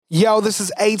Yo, this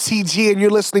is ATG, and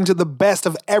you're listening to the best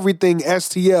of everything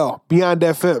STL, Beyond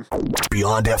FM.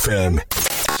 Beyond FM.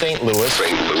 St. Louis.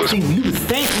 St. Louis.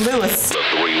 St. Louis. The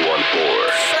 314.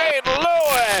 St.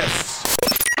 Louis.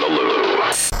 The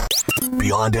Lou.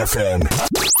 Beyond FM.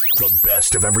 The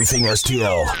best of everything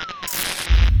STL.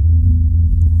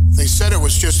 They said it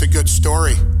was just a good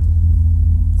story.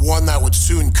 One that would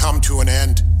soon come to an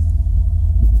end.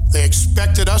 They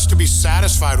expected us to be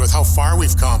satisfied with how far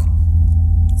we've come.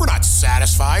 We're not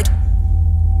satisfied.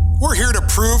 We're here to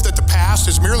prove that the past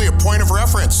is merely a point of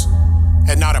reference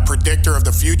and not a predictor of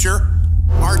the future.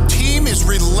 Our team is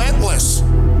relentless.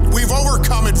 We've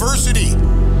overcome adversity.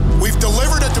 We've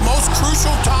delivered at the most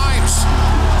crucial times.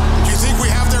 Do you think we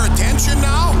have their attention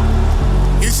now?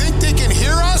 You think they can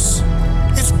hear us?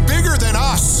 It's bigger than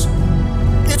us.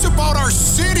 It's about our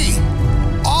city.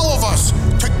 All of us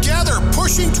together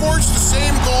pushing towards the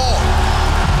same goal.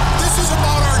 This is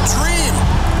about our dream,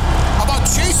 about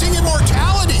chasing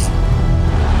immortality,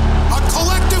 a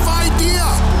collective idea,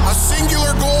 a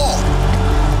singular goal.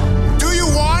 Do you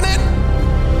want it?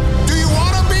 Do you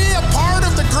want to be a part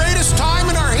of the greatest time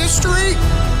in our history?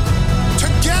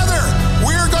 Together,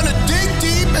 we are going to dig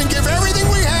deep and give everything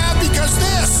we have because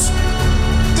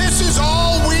this is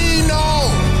all we know.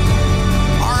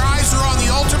 Our eyes are on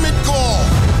the ultimate goal.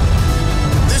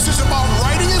 This is about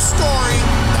writing a story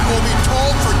that will be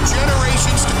told for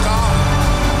generations to come.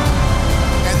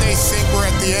 And they think we're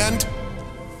at the end?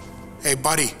 Hey,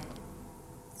 buddy,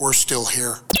 we're still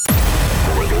here.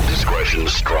 Parental discretion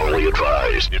strongly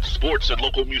advised. It's sports and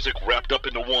local music wrapped up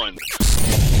into one.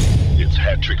 It's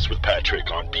Hattricks with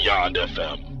Patrick on Beyond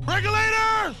FM.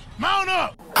 Regulators, mount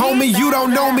up! Homie, you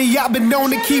don't know me, I've been known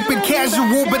to keep it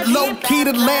casual, but low-key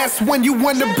the last one you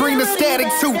want to bring the static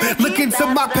to. Look into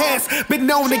my past, been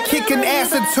known to kick an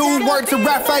attitude. Word to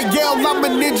Raphael, I'm a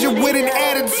ninja with an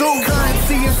attitude.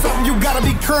 Currency is something you gotta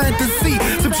be current to see.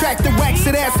 Subtract the wax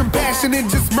and add some passion and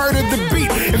just murder the beat.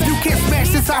 If you can't smash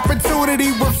this opportunity,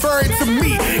 refer it to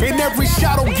me. And every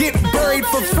shot'll get buried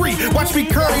for free. Watch me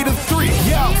curry the 3.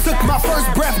 Yo, took my first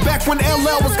breath back when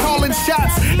LL was calling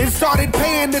shots. And started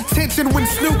paying attention when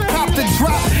Snoop popped a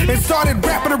drop. And started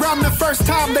rapping around the first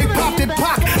time they popped it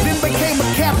Pac. Then became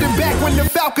a captain back when the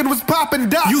Falcon was popping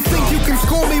Doc. You think you can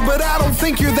school me, but I don't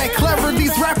think you're that clever.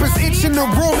 These rappers itching to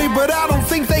rule me, but I don't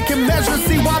think they can measure.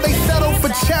 See why they settle for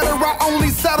cheddar, I only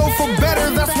settle for better.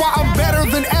 That's why I'm better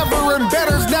than ever, and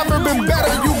better's never been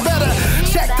better. You better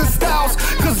check the styles,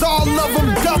 cause all of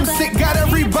them dumb sick. Got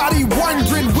everybody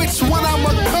wondering which one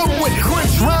I'ma come with.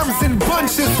 Crunch rhymes and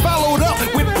bunches, followed up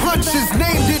with punches.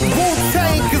 Named it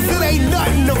Wu-Tang, cause it ain't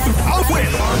nothing to fuck with.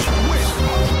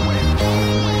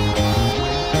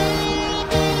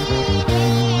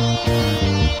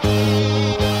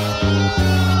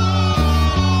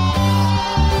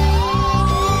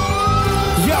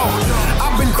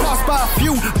 Crossed by a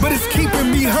few, but it's keeping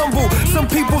me humble. Some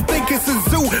people think it's a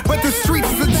zoo, but the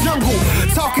streets is a jungle.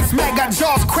 Talking smack, got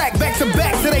jaws cracked back to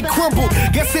back till they crumble.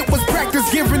 Guess it was practice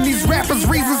giving these rappers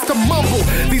reasons to mumble.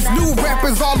 These new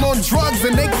rappers all on drugs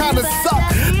and they kinda suck.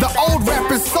 The old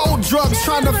rappers sold drugs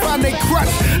trying to find their crutch.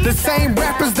 The same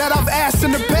rappers that I've asked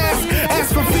in the past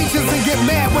ask for features and get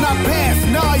mad when I pass.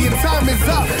 Nah, your time is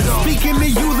up. Speaking to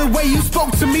you the way you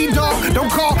spoke to me, dog.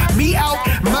 Don't call me out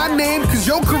my name, cause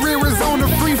your career is on the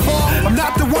free fall. I'm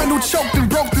not the one who choked and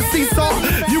broke the seesaw.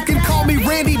 You can call me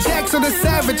Randy Jackson the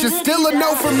Savage. It's still a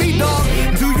no for me, dog.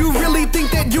 Do you really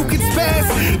think that you can spaz?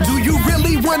 Do you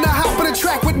really wanna hop on a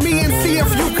track with me and see if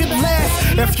you can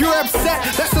last? If you're upset,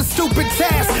 that's a stupid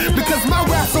task, because my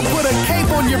raps will put a cape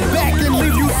on your back and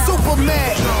leave you super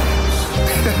mad.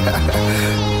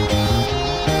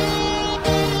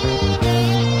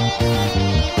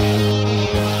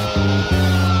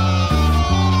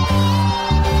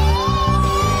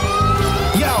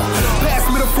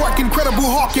 Incredible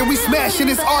Hawk, yeah, we smashing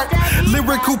this art.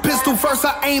 Lyrical pistol, first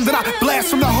I aim, then I blast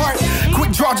from the heart.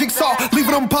 Quick draw jigsaw,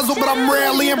 leaving them puzzled, but I'm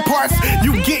rarely in parts.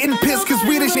 You getting pissed, cause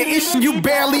we the shit issue, you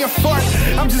barely a fart.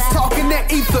 I'm just talking that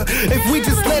ether. If we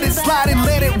just let it slide and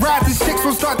let it ride, these chicks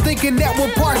will start thinking that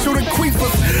we're partial to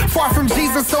queefers. Far from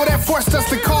Jesus, so that forced us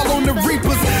to call on the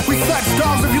reapers. We such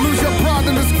dogs, if you lose your pride,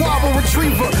 then the squad will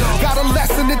retriever. Got a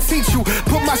lesson to teach you,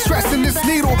 put my stress in this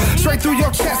needle straight through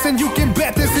your chest, and you can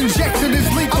bet this injection is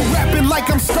lethal. I'm rapping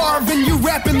like I'm starving, you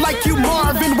rapping like you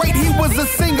Marvin. Wait, he was a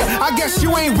singer, I guess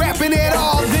you ain't rapping at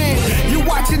all then. You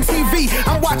watching TV,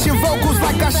 I'm watching vocals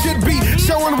like I should be.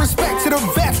 Showing respect to the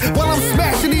vets while I'm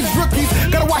smashing these rookies.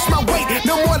 Gotta watch my weight,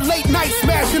 no more late night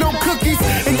smashing on cookies.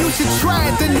 And you should try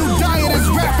it, the new diet is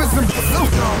rappers and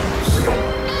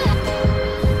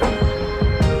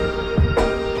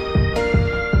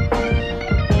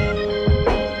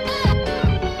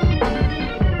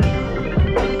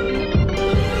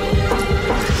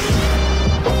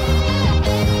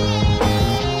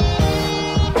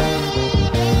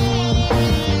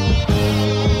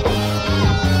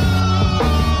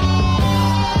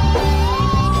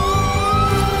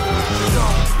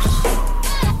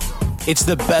It's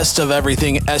the best of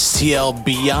everything STL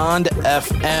Beyond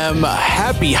FM.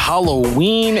 Happy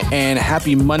Halloween and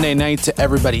happy Monday night to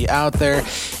everybody out there.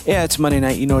 Yeah, it's Monday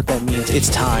night. You know what that means. It's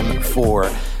time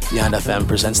for Beyond FM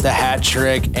presents the Hat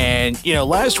Trick. And, you know,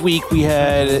 last week we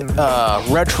had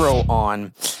Retro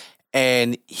on,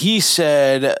 and he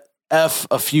said F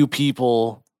a few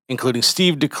people, including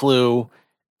Steve DeClue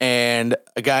and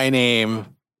a guy named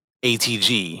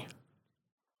ATG.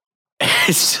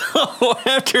 So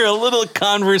after a little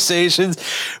conversations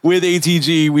with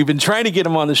ATG, we've been trying to get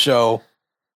him on the show,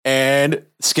 and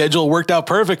schedule worked out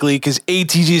perfectly because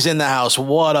ATG's in the house.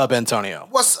 What up, Antonio?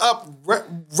 What's up,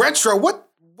 Retro? What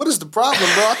is the problem,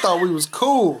 bro? I thought we was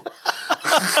cool.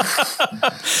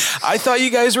 I thought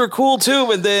you guys were cool too,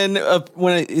 but then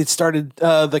when it started,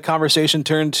 the conversation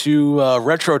turned to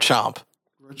Retro Chomp.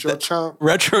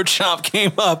 Retro Chomp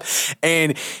came up,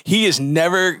 and he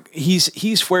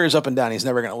swears up and down he's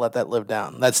never going to let that live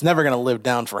down. That's never going to live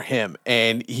down for him,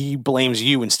 and he blames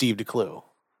you and Steve DeClue.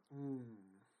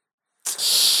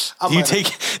 Do you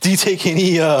take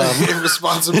any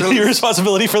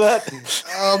responsibility for that?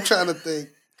 I'm trying to think.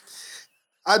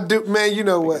 I do, man. You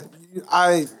know what?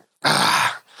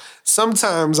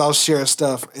 Sometimes I'll share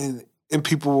stuff and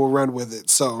people will run with it.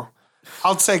 So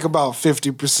I'll take about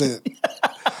 50%.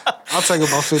 I'll take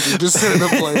about 50% of the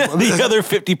blame. The other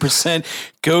 50%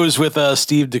 goes with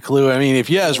Steve DeClue. I mean, if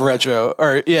you ask Retro,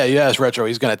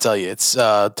 he's going to tell you it's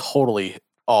totally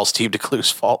all Steve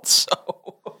DeClue's fault.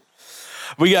 So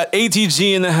we got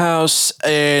ATG in the house,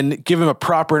 and give him a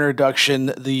proper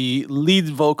introduction. The lead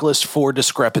vocalist for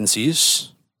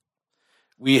Discrepancies.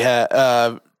 We had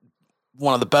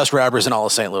one of the best rappers in all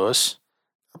of St. Louis.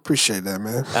 Appreciate that,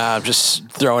 man. I'm just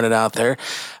throwing it out there.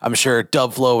 I'm sure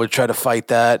Dub Flow would try to fight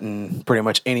that, and pretty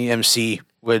much any MC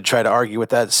would try to argue with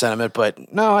that sentiment.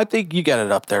 But no, I think you got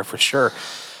it up there for sure.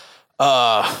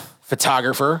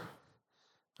 Photographer.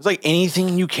 It's like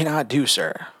anything you cannot do,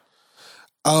 sir.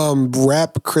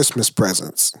 Wrap Christmas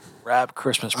presents. Wrap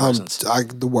Christmas presents.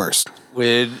 The worst.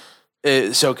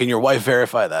 So can your wife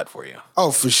verify that for you?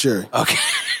 Oh, for sure. Okay.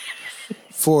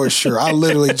 For sure.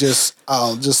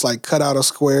 I'll just like cut out a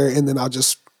square, and then I'll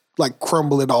just like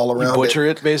crumble it all around. You butcher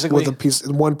it basically with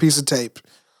one piece of tape.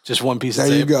 Just one piece of tape.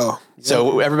 There you go.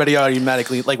 So everybody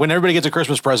automatically, like when everybody gets a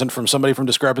Christmas present from somebody from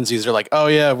Discrepancies, they're like, "Oh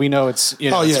yeah, we know it's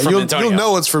you'll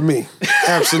know it's for me."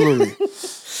 Absolutely.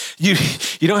 You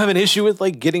don't have an issue with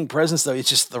like getting presents though. It's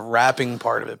just the wrapping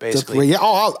part of it, basically.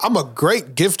 I'm a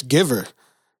great gift giver.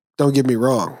 Don't get me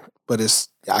wrong, but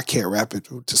I can't wrap it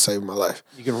to save my life.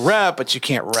 You can rap, but you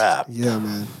can't rap. Yeah,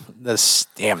 man. That's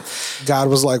damn. God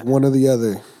was like one or the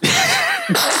other.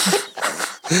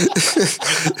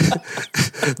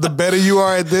 The better you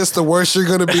are at this, the worse you're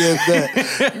going to be at that.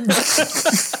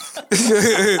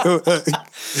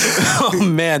 Oh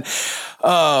man.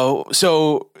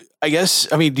 So I guess,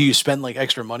 do you spend like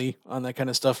extra money on that kind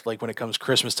of stuff? Like when it comes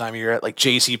Christmas time, you're at like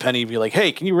JCPenney, be like,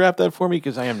 hey, can you wrap that for me?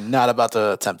 Because I am not about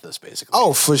to attempt this, basically.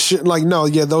 Oh, for sure. Like, no,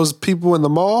 yeah, those people in the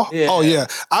mall. Yeah. Oh, yeah.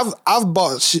 I've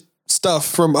bought stuff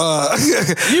from.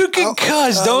 You can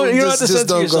cuss. You don't have to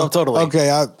censor yourself totally.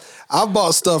 Okay, I've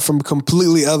bought stuff from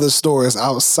completely other stores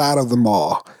outside of the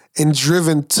mall and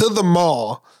driven to the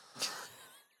mall.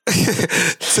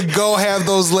 To go have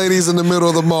those ladies in the middle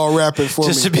of the mall wrap it for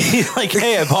just me. Just to be like,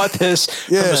 hey, I bought this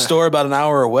from a store about an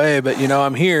hour away, but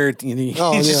I'm here. You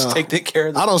just take care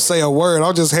of it. I don't say a word.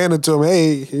 I'll just hand it to them.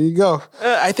 Hey, here you go.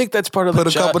 I think that's part of the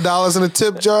job. Put a couple dollars in a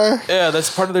tip jar. Yeah,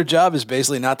 that's part of their job is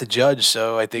basically not to judge.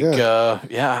 So I think,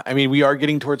 we are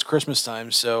getting towards Christmas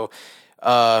time. So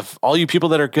all you people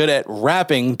that are good at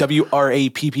rapping,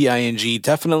 WRAPPING,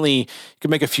 definitely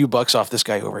can make a few bucks off this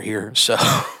guy over here. So,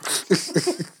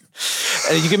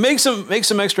 and you can make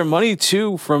some extra money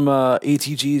too from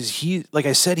ATGs. Like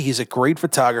I said, he's a great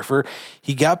photographer.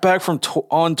 He got back from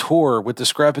on tour with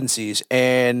Discrepancies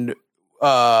and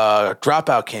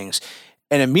Dropout Kings,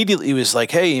 and immediately he was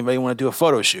like, "Hey, anybody want to do a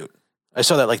photo shoot?" I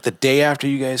saw that like the day after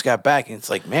you guys got back, and it's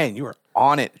like, man, you were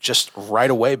on it just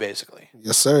right away, basically.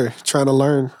 Yes, sir. Trying to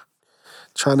learn,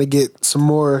 trying to get some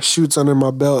more shoots under my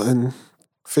belt and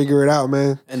figure it out,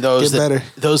 man. And those get better.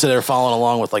 Those that are following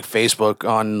along with like Facebook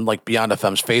on like Beyond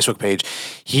FM's Facebook page,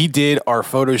 he did our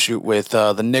photo shoot with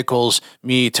the Nichols,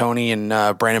 me, Tony, and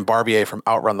Brandon Barbier from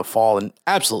Outrun the Fall, and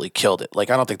absolutely killed it. Like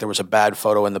I don't think there was a bad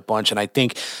photo in the bunch, and I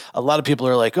think a lot of people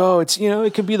are like, oh, it's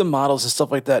it could be the models and stuff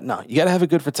like that. No, you got to have a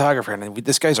good photographer, and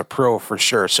this guy's a pro for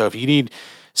sure. So if you need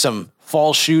some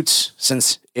fall shoots,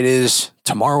 since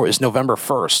tomorrow is November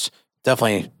 1st,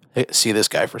 definitely see this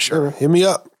guy for sure. Hit me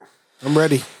up. I'm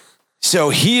ready. So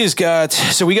he has got,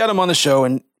 so we got him on the show,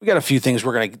 and we got a few things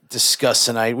we're going to discuss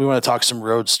tonight. We want to talk some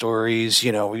road stories.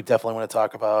 You know, we definitely want to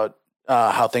talk about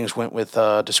how things went with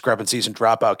Discrepancies and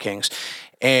Dropout Kings.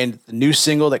 And the new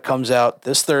single that comes out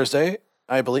this Thursday,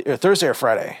 I believe, or Thursday or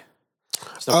Friday?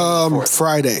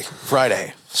 Friday.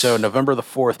 Friday. So November the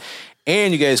 4th.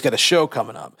 And you guys got a show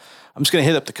coming up. I'm just going to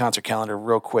hit up the concert calendar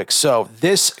real quick. So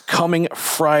this coming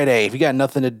Friday, if you got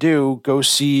nothing to do, go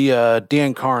see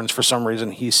Dan Carnes. For some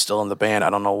reason, he's still in the band. I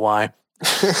don't know why.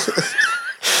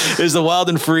 There's the Wild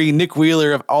and Free, Nick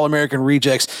Wheeler of All American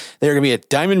Rejects. They're going to be at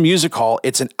Diamond Music Hall.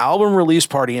 It's an album release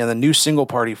party and the new single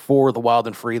party for the Wild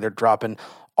and Free. They're dropping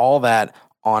all that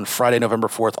on Friday, November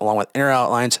 4th, along with Inner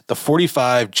Outlines, The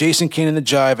 45, Jason Kane and the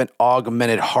Jive, and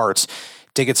Augmented Hearts.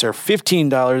 Tickets are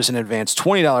 $15 in advance,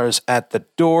 $20 at the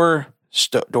door.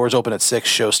 Doors open at 6.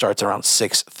 Show starts around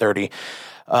 6:30.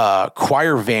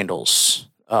 Choir Vandals,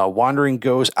 Wandering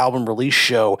Goes album release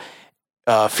show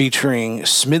featuring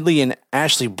Smidley and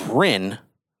Ashley Bryn.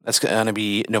 That's going to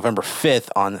be November 5th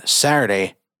on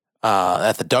Saturday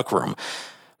at the Duck Room.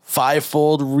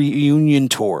 Fivefold reunion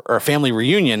tour or family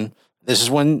reunion. This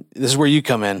is where you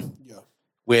come in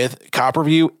with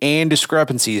Copperview and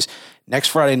Discrepancies. Next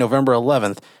Friday, November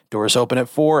 11th, doors open at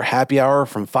 4, happy hour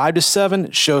from 5 to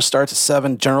 7, show starts at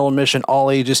 7, general admission, all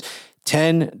ages,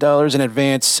 $10 in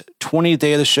advance, 20th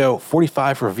day of the show,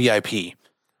 $45 for VIP.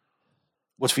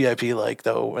 What's VIP like,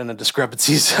 though, in a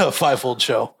Discrepancies fivefold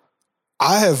show?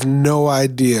 I have no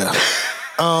idea.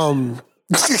 I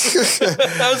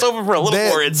was hoping for a little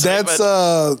more insight. That's,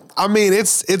 I mean,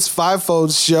 it's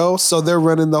fivefold show, so they're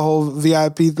running the whole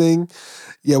VIP thing.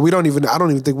 Yeah, I don't even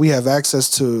think we have access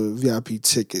to VIP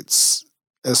tickets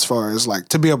as far as like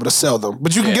to be able to sell them.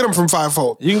 But you can get them from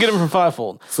Fivefold. You can get them from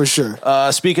Fivefold. For sure.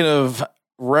 Speaking of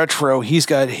retro, he's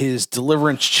got his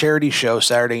Deliverance charity show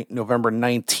Saturday, November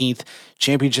 19th.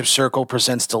 Championship Circle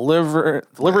presents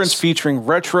Deliverance featuring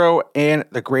retro and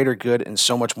the greater good and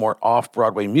so much more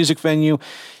off-Broadway music venue.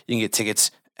 You can get tickets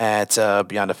at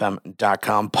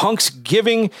beyondfm.com. Punk's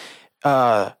Giving,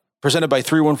 presented by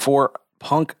 314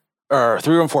 Punk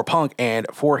and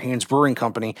Four Hands Brewing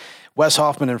Company, Wes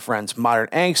Hoffman and Friends, Modern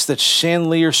Angst, the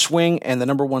Chandelier Swing, and the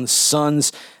Number One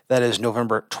Sons. That is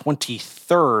November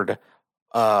 23rd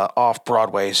off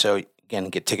Broadway. So again,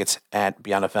 get tickets at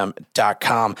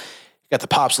beyondfm.com. You got the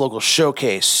Pops Local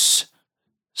Showcase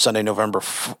Sunday, December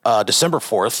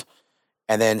 4th.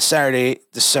 And then Saturday,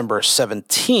 December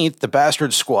 17th, the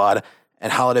Bastard Squad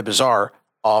and Holiday Bazaar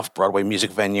off Broadway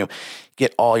music venue.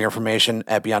 Get all your information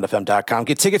at beyondfm.com.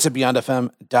 Get tickets at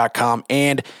beyondfm.com,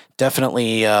 and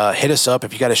definitely hit us up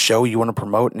if you got a show you want to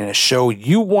promote and a show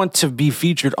you want to be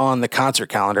featured on the concert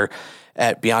calendar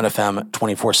at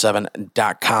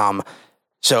beyondfm247.com.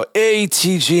 So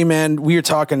ATG, man, we were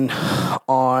talking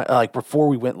on like before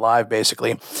we went live,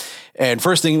 basically. And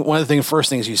first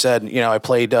things you said, you know, I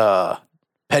played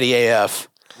Petty AF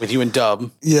with you and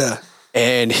Dub. Yeah.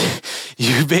 And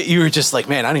you were just like,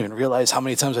 man, I don't even realize how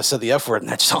many times I said the F word in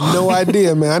that song. No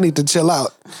idea, man. I need to chill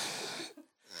out.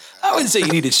 I wouldn't say you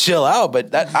need to chill out,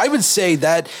 but I would say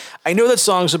that I know that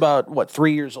song's about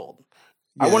 3 years old.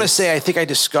 Yes. I want to say I think I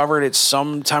discovered it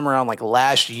sometime around like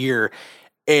last year,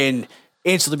 and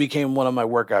instantly became one of my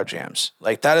workout jams.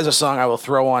 Like that is a song I will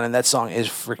throw on, and that song is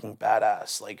freaking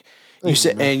badass. Like you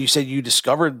said you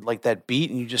discovered like that beat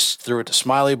and you just threw it to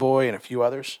Smiley Boy and a few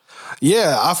others.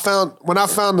 Yeah, when I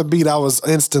found the beat, I was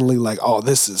instantly like, "Oh,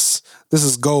 this is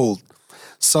gold."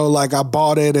 So like I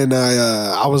bought it and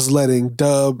I was letting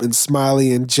Dub and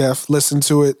Smiley and Jeff listen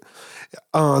to it.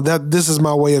 This is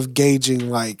my way of gauging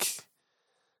like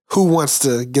who wants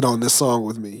to get on this song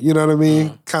with me. You know what I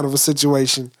mean? Kind of a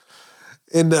situation.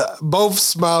 And both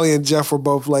Smiley and Jeff were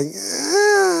both like,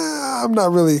 I'm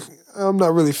not really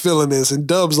feeling this. And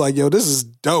Dub's like, yo, this is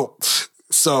dope.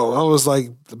 So I was like,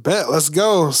 bet, let's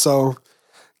go. So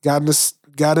got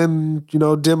in,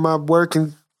 did my work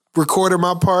and recorded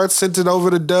my part, sent it over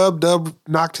to Dub. Dub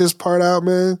knocked his part out,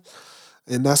 man.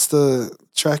 And that's the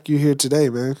track you hear today,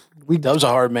 man. Dub's a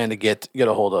hard man to get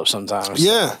a hold of sometimes.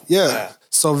 Yeah.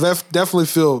 So definitely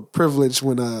feel privileged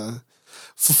when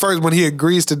he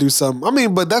agrees to do something. I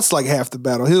mean, but that's like half the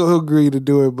battle. He'll agree to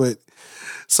do it, but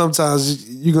sometimes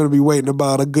you're gonna be waiting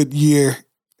about a good year.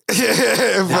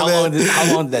 How long did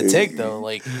that take though?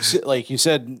 Like you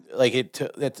said, like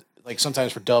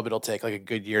sometimes for Dub it'll take like a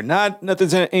good year. Not that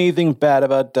there's anything bad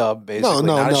about Dub, basically.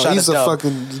 No. He's a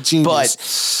fucking genius. But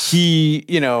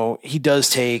he does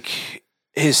take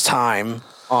his time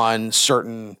on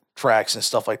certain tracks and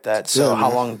stuff like that. So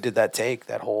how long did that take?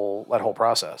 That whole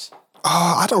process?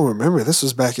 I don't remember. This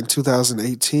was back in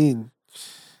 2018.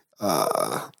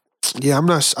 Yeah,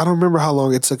 I don't remember how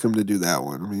long it took him to do that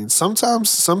one. I mean,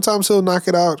 sometimes he'll knock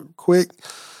it out quick.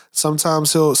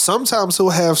 Sometimes he'll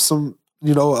have some,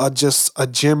 just a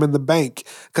gem in the bank.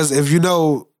 Because if you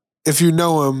know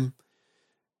him,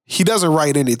 he doesn't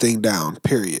write anything down.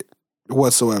 Period,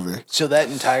 whatsoever. So that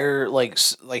entire like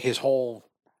his whole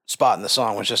spot in the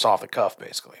song was just off the cuff,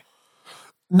 basically.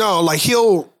 No, like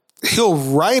he'll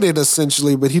write it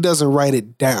essentially, but he doesn't write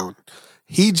it down.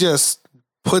 He just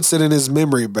puts it in his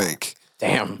memory bank.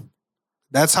 Damn.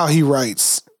 That's how he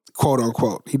writes, quote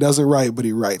unquote. He doesn't write, but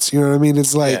he writes. You know what I mean?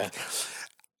 It's like,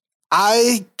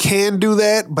 I can do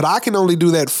that, but I can only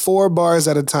do that 4 bars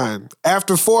at a time.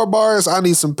 After 4 bars, I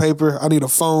need some paper. I need a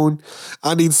phone.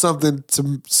 I need something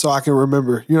so I can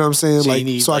remember. You know what I'm saying?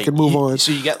 So I can move on.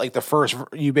 So you get like the first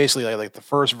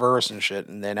verse and shit,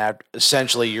 and then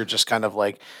essentially you're just kind of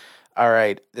like, all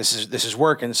right, this is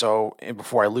working. So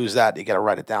before I lose that, you got to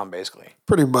write it down, basically.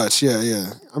 Pretty much,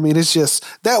 yeah. I mean, it's just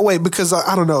that way because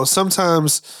I don't know.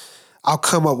 Sometimes I'll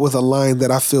come up with a line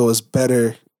that I feel is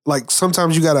better. Like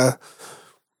sometimes you gotta,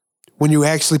 when you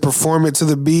actually perform it to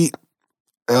the beat,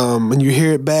 and you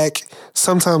hear it back.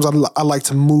 Sometimes I like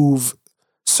to move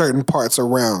certain parts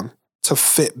around to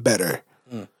fit better.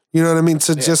 You know what I mean?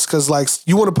 Just because like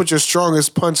you want to put your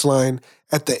strongest punchline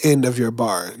at the end of your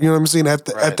bar. You know what I'm saying? At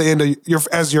the end of your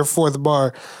 4th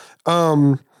bar.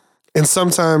 And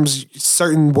sometimes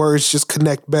certain words just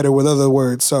connect better with other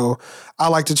words. So I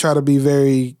like to try to be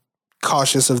very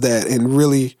cautious of that and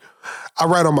really, I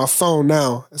write on my phone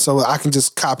now, so I can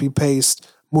just copy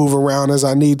paste, move around as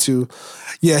I need to.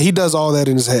 Yeah, he does all that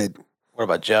in his head. What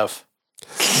about Jeff?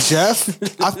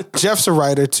 Jeff's a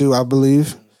writer too, I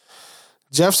believe.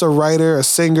 Jeff's a writer, a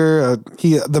singer,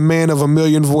 the man of a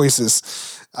million voices.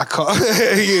 I call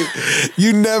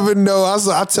you never know.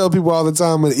 I tell people all the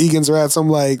time when Egan's Rats, I'm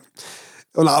like,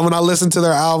 when I listen to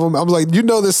their album, I'm like,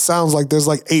 this sounds like there's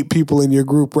like 8 people in your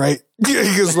group, right?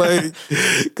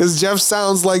 Because Jeff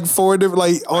sounds like 4 different,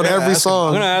 like on every song.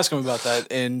 I'm gonna ask him about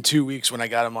that in 2 weeks when I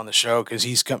got him on the show because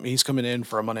he's coming in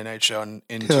for a Monday night show in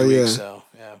 2 weeks. So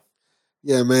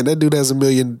yeah, man, that dude has a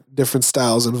million different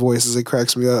styles and voices. It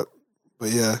cracks me up. But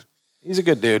yeah, he's a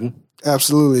good dude.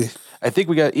 Absolutely. I think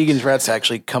we got Egan's Rats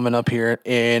actually coming up here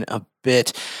in a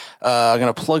bit. I'm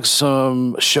going to plug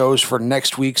some shows for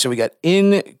next week. So we got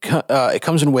It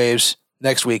Comes in Waves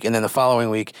next week. And then the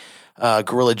following week,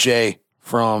 Gorilla J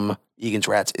from Egan's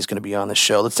Rats is going to be on the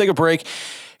show. Let's take a break.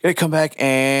 Going to come back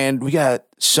and we got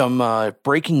some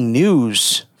breaking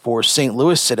news for St.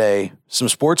 Louis today. Some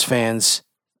sports fans.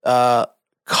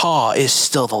 Caw is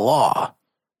still the law.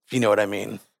 If you know what I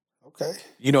mean. Okay.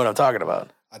 You know what I'm talking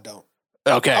about. I don't.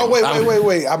 Okay. Oh,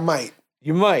 wait. I might.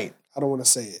 You might. I don't want to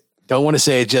say it. Don't want to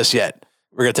say it just yet.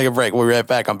 We're going to take a break. We'll be right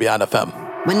back on Beyond FM.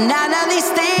 When none of these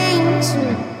things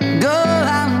go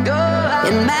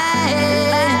in my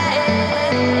head,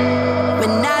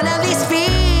 when none of these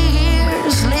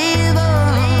fears live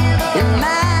in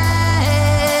my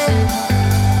head,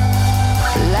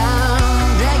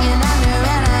 long dragging under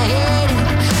and I hate it.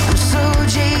 I'm so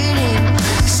jaded,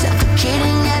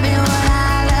 suffocating everyone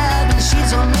I love, and she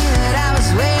told me that I was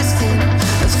wasting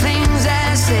the things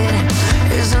I said.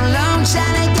 There's a long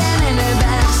shot again in her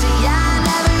back. See, I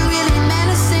never really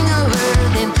meant a single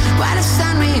word. Then why does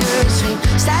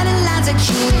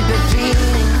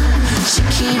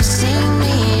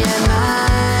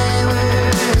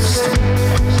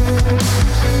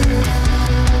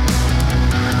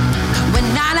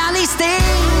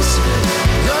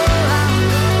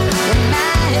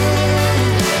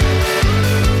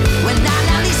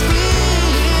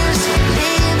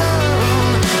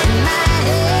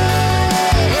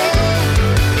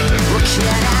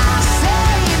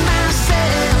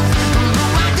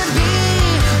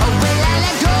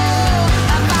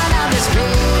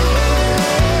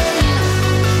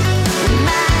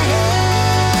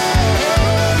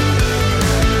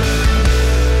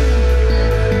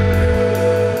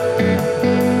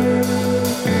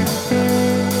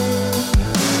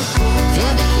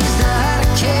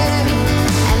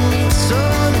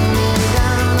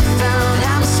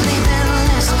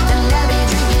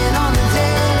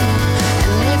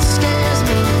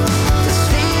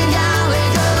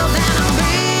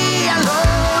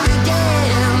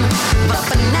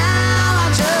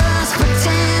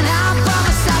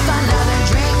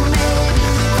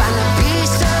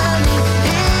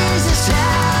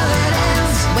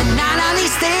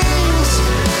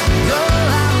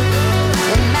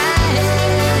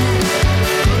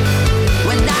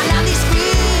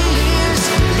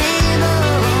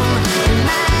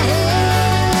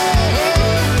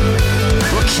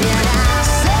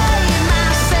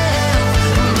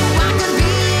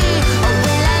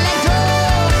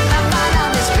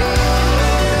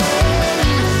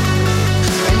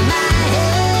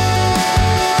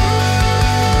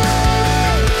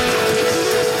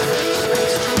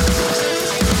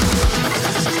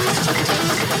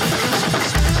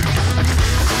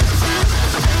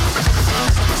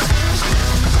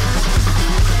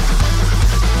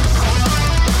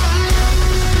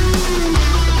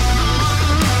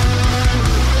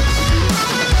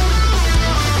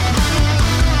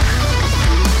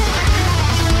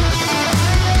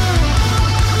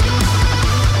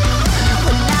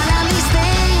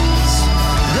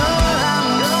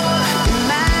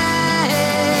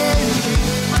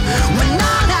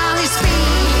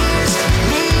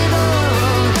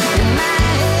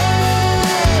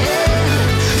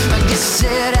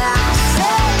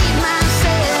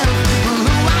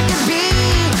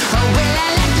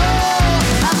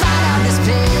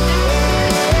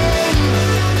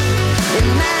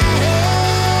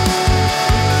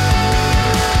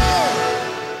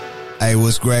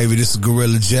what's gravy? This is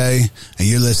Gorilla J, and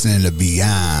you're listening to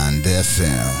Beyond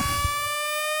FM.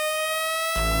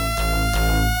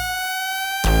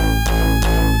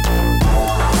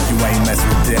 You ain't messing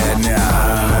with that, nah.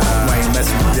 You ain't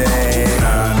messing with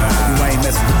that. You ain't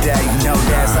messing with that. You know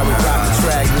that's how we rock the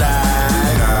track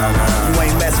line. You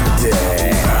ain't messing with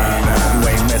that. You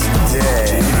ain't messing with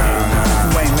that.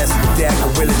 You ain't messing with that.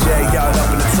 Gorilla J, y'all up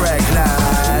in the track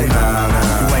line.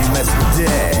 You ain't messing with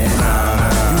that.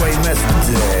 You ain't messing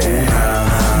with that.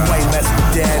 You ain't messing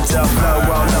with that. Tough flow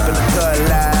all up in the cut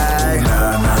line.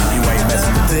 You ain't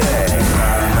messing with that.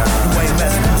 You ain't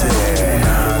messing with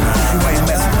that. You ain't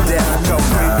messing with that. Go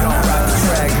bring, gon' rock the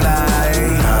track line.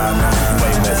 You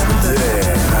ain't messing with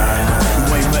that. You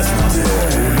ain't messing with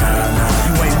that.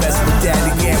 You ain't messing with that.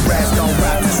 Again, rats gon'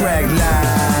 rock the track line.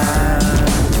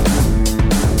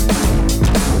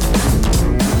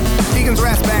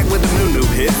 Raps back with the new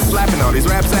hits, slapping all these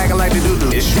raps acting like they do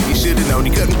this shit. You should've known he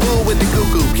couldn't fool with the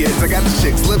cuckoo kids. I got the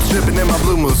chicks lip stripping in my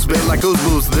blue moon, spit like who's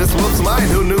booze. This whoops mine,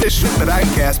 who knew this shit that I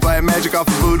can cast by magic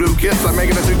off of voodoo kiss. I'm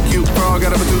making a too cute frog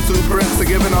out of a tutu prince. I'm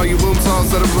giving all you boom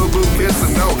songs that are boo boo kiss.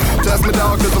 And no, test me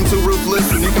dog cause I'm too ruthless.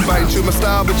 And you can bite and chew my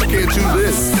style, but you can't chew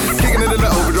this. Kicking it in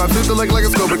the overdrive, suit the leg like a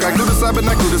scobic. I glue the side, but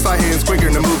not glue the side hands quicker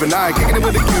than a moving eye. Kicking it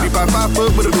with a cutie pie, 5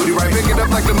 foot with a booty right. Pick it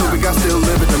up like the movie, I still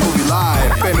live it, the movie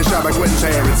live. Finish out by Quentin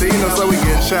Tarantino, so we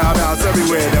get shout outs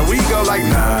everywhere. Then we go like,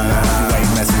 nah, you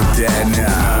ain't messing with that, nah.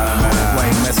 You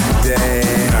ain't messing with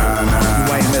that,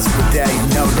 you ain't messing with that. You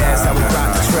know that's how we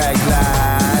rock the track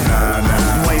line.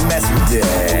 You ain't messing with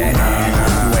that,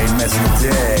 you ain't messing with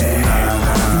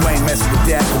that. You ain't messing with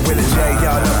that. Gorilla J,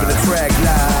 y'all up in the track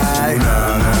line.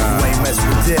 You ain't messing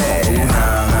with that,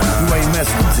 you ain't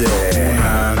messing with that.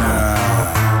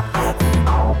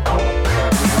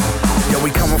 We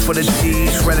coming for the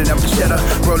cheese, shredding up the cheddar,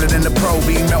 rolling in the pro,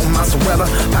 being melting mozzarella.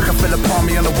 I can feel it upon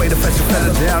me on the way to fetch a fella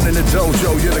down in the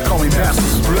dojo. Yeah, they call me Master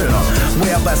Splitter.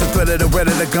 Well, that's a thriller, the ready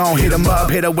to go. Hit 'em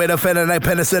up, hit her with a feather like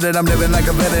penicillin. I'm living like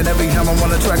a villain. Every time I'm on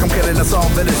the track, I'm killing us all.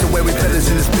 Finish the way we finish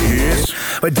in this bitch.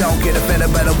 But don't get offended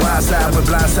by the wild side. With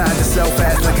blind side, just so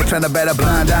fast, like you're trying to bet a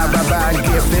blind eye. Right by and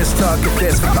give this talk, if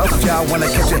this. Most of y'all wanna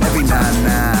catch it every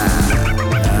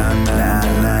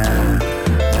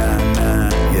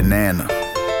Your nana.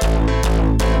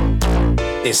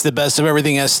 It's the best of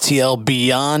everything STL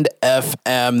Beyond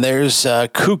FM. There's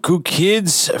Cuckoo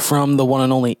Kids from the one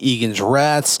and only Egan's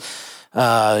Rats.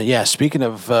 Yeah, speaking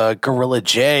of Gorilla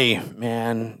J,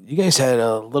 man, you guys had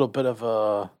a little bit of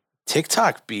a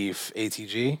TikTok beef,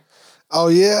 ATG. Oh,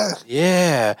 yeah?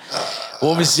 Yeah.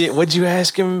 What was it? What'd you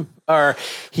ask him? Or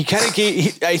he kind of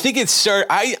gave, I think it started,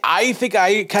 I think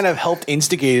I kind of helped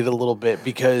instigate it a little bit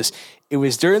because it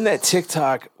was during that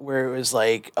TikTok where it was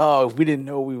like, oh, we didn't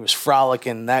know we was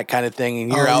frolicking, that kind of thing.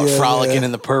 And you're out frolicking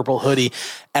in the purple hoodie.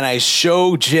 And I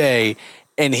showed Jay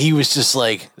and he was just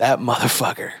like, that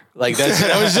motherfucker. Like that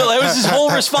was his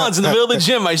whole response in the middle of the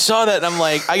gym. I saw that and I'm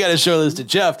like, I got to show this to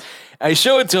Jeff. I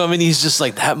show it to him and he's just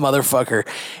like, that motherfucker.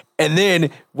 And then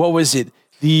what was it?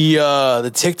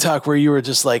 The TikTok where you were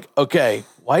just like, okay,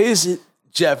 why is it,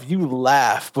 Jeff, you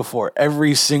laugh before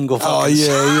every single fucking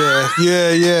yeah.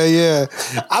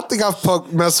 I think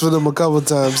I've messed with him a couple of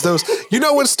times. You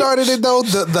know what started it though?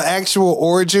 The actual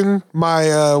origin, my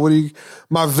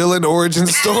villain origin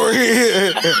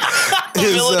story.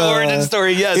 Origin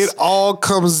story, yes. It all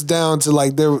comes down to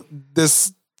like the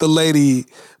lady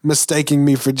mistaking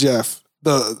me for Jeff.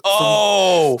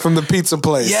 From the pizza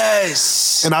place.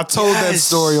 Yes. And I told that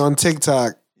story on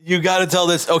TikTok. You got to tell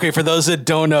this. Okay, for those that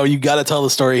don't know, you got to tell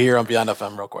the story here on Beyond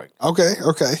FM real quick. Okay.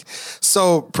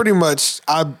 So pretty much,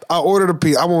 I ordered a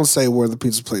pizza. I won't say where the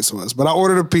pizza place was, but I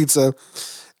ordered a pizza,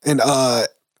 and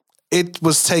it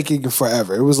was taking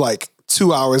forever. It was like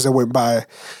 2 hours that went by,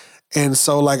 and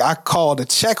so like I called to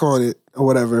check on it or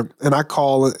whatever, and I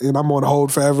call it, and I'm on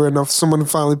hold forever, and someone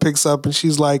finally picks up, and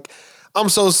she's like, "I'm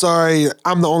so sorry.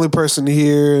 I'm the only person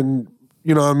here, and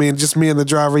you know what I mean, just me and the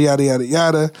driver, yada yada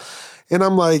yada." And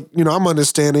I'm like, I'm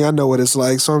understanding. I know what it's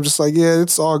like. So I'm just like, yeah,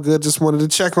 it's all good. Just wanted to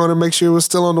check on it, make sure it was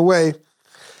still on the way.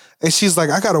 And she's like,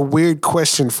 I got a weird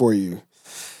question for you.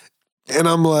 And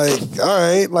I'm like, all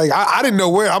right. Like, I didn't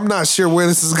know I'm not sure where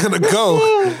this is going to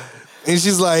go. And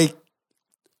she's like,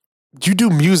 you do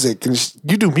music. And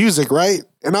you do music, right?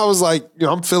 And I was like,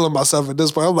 I'm feeling myself at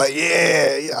this point. I'm like,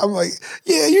 yeah. I'm like,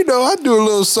 yeah, I do a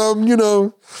little something,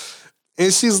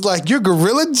 And she's like, you're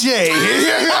Gorilla J.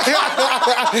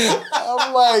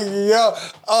 I'm like, yo,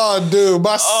 oh, dude,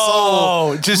 my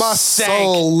soul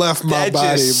left my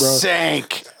body, bro.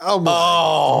 Sank. I'm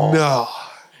like, no.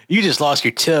 You just lost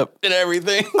your tip and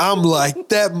everything. I'm like,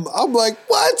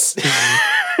 what?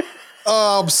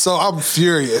 I'm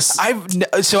furious.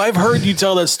 I've heard you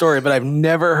tell that story, but I've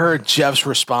never heard Jeff's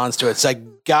response to it. So I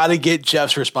got to get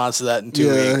Jeff's response to that in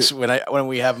 2 weeks when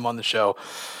we have him on the show.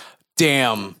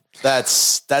 Damn.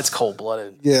 That's cold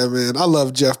blooded. Yeah, man. I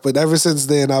love Jeff, but ever since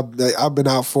then, I've been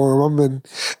out for him. I'm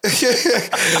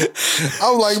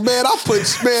like, man,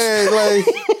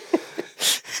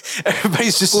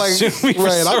 everybody's just like, assuming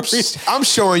right. I'm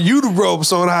showing you the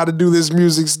ropes on how to do this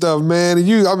music stuff, man. And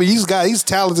he's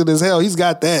talented as hell. He's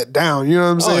got that down. You know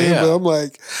what I'm saying? Yeah. But I'm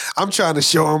like, I'm trying to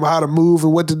show him how to move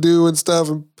and what to do and stuff.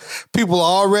 And people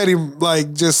are already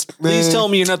like, just man. Please tell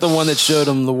me you're not the one that showed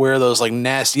him to wear those like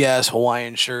nasty ass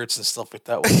Hawaiian shirts and stuff like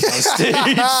that when he's on stage.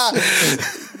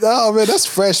 No, man, that's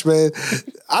fresh, man.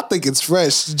 I think it's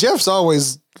fresh.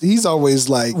 He's always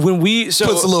like when we puts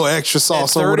a little extra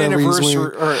sauce on whatever he's wearing.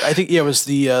 Or I think it was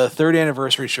the third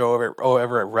anniversary show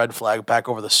over at Red Flag back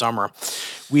over the summer.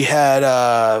 We had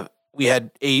or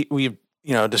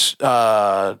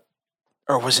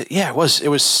was it? Yeah, it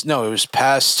was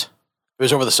past. It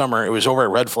was over the summer. It was over at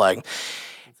Red Flag,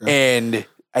 and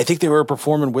I think they were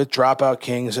performing with Dropout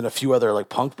Kings and a few other like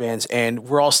punk bands, and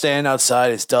we're all standing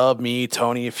outside. It's Dub, me,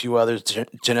 Tony, a few others,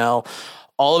 Janelle.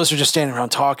 All of us are just standing around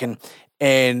talking.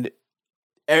 And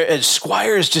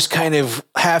Squires just kind of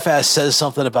half-ass says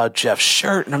something about Jeff's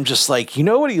shirt, and I'm just like, you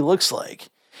know what he looks like?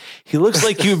 He looks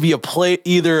like he would be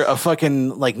either a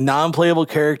fucking like non-playable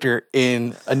character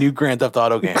in a new Grand Theft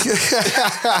Auto game.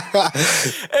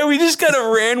 And we just kind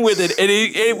of ran with it, and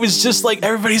it was just like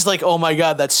everybody's like, "Oh my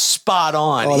god, that's spot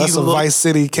on." Oh, that's a Vice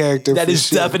City character. That is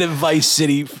definite Vice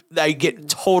City. I get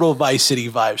total Vice City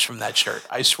vibes from that shirt.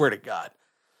 I swear to God.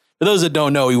 For those that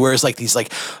don't know, he wears like these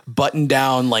like button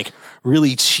down, like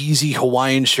really cheesy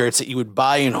Hawaiian shirts that you would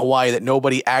buy in Hawaii that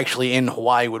nobody actually in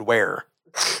Hawaii would wear.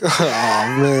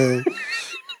 Oh man.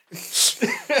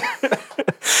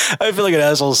 I feel like an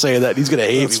asshole saying that. He's going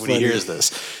to hate me when he hears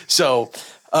this. So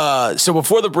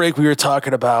before the break, we were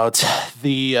talking about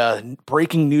the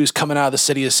breaking news coming out of the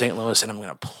city of St. Louis, and I'm going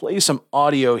to play some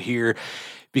audio here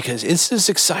because this is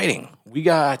exciting. We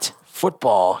got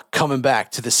football coming back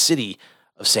to the city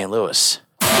of St. Louis.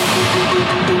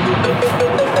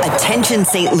 Attention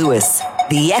St. Louis.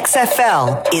 The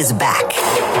XFL is back,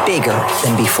 bigger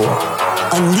than before,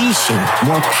 unleashing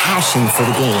more passion for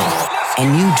the game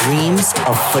and new dreams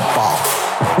of football.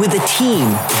 With a team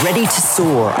ready to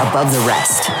soar above the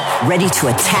rest, ready to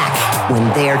attack when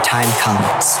their time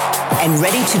comes, and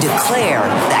ready to declare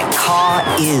that Caw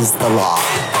is the law.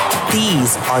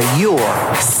 These are your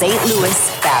St. Louis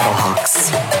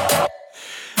Battlehawks.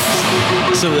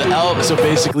 So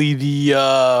basically the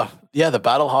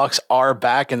Battlehawks are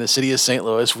back in the city of St.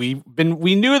 Louis. We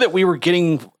knew that we were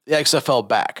getting the XFL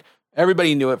back.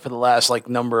 Everybody knew it for the last like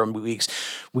number of weeks.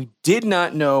 We did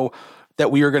not know that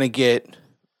we were going to get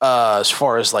as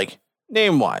far as like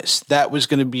name wise. That was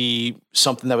going to be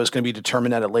something that was going to be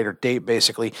determined at a later date,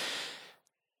 basically.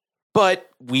 But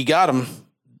we got them.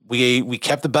 We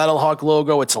kept the Battlehawk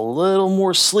logo. It's a little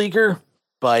more sleeker,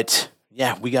 but.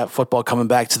 Yeah, we got football coming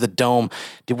back to the Dome.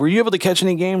 Were you able to catch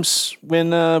any games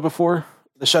before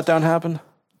the shutdown happened?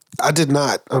 I did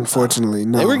not, unfortunately.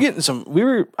 No. They were getting some.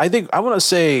 I want to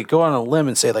say, go on a limb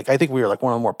and say, like, I think we were like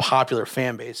one of the more popular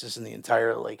fan bases in the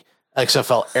entire like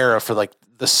XFL era for like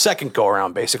the second go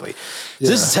around, basically.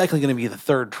 Yeah. This is technically going to be the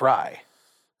third try.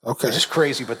 Okay. Which is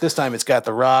crazy, but this time it's got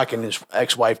The Rock and his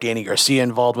ex-wife Danny Garcia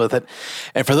involved with it.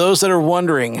 And for those that are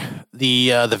wondering, the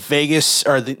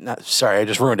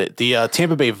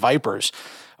Tampa Bay Vipers,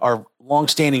 our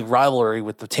long-standing rivalry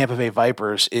with the Tampa Bay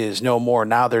Vipers is no more.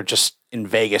 Now they're just in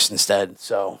Vegas instead.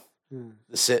 So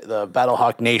the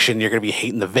Battlehawk Nation, you're going to be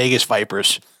hating the Vegas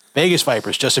Vipers. Vegas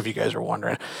Vipers, just if you guys are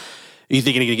wondering. Are you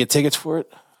thinking you're going to get tickets for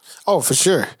it? Oh, for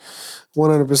sure.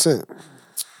 100%.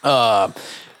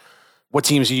 What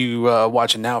teams are you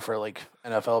watching now for like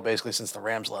NFL basically since the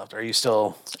Rams left? Are you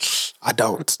still? I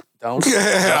don't. Don't?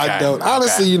 Okay. I don't.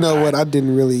 Honestly, you know what? I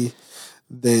didn't really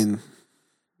then,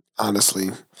 honestly.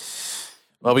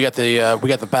 Well, we got the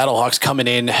Battlehawks coming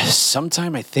in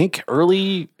sometime, I think,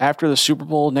 early after the Super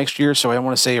Bowl next year. So I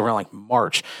want to say around like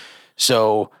March.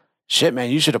 So shit,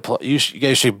 man, you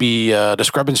guys should be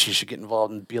Discrepancies. You should get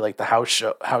involved and be like the house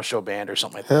show band or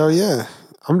something like that. Hell yeah.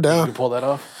 I'm down. You can pull that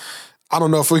off? I don't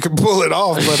know if we can pull it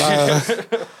off,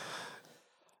 but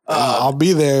I'll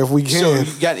be there if we can.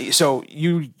 So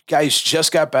you guys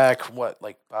just got back, what,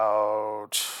 like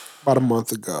about a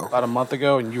month ago. About a month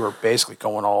ago, and you were basically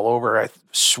going all over. I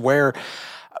swear,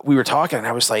 we were talking, and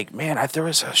I was like, man, there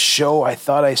was a show I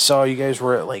thought I saw you guys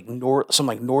were at like some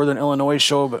like Northern Illinois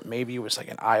show, but maybe it was like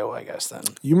in Iowa, I guess then.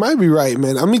 You might be right,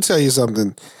 man. Let me tell you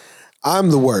something.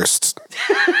 I'm the worst.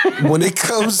 when it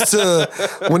comes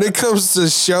to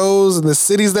shows and the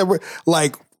cities that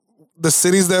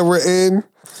we're in,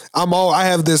 I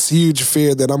have this huge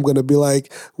fear that I'm gonna be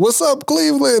like, "What's up,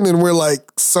 Cleveland?" and we're like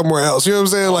somewhere else. You know what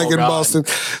I'm saying? Like in Boston.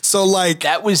 So like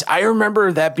I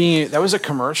remember that was a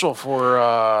commercial for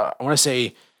I want to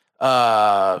say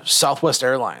Southwest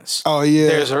Airlines. Oh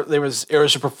yeah. There was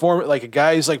a performance, like a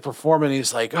guy's like performing.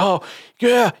 He's like, "Oh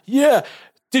yeah,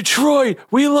 Detroit,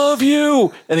 we love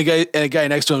you." And the guy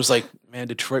next to him is like, "Man,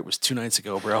 Detroit was 2 nights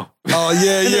ago, bro." Oh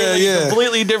yeah, yeah.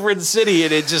 Completely different city,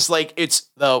 and it's just like it's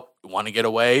the want to get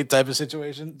away type of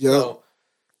situation. Yep. So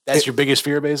that's your biggest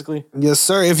fear, basically. Yes,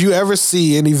 sir. If you ever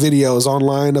see any videos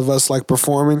online of us like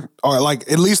performing, or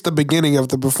like at least the beginning of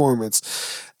the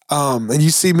performance, and you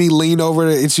see me lean over,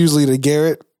 it's usually to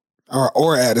Garrett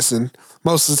or Addison.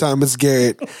 Most of the time, it's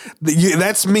Garrett.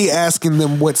 That's me asking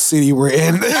them what city we're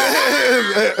in.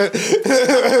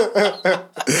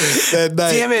 That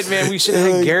night. Damn it, man! We should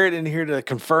have had Garrett in here to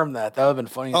confirm that. That would have been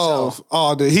funny.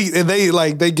 Dude,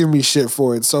 they give me shit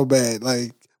for it so bad,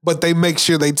 like. But they make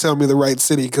sure they tell me the right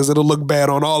city because it'll look bad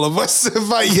on all of us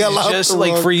if I yell out. Just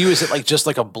like for you, is it like just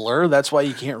like a blur? That's why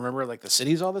you can't remember like the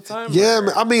cities all the time? Yeah,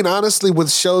 I mean, honestly,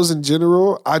 with shows in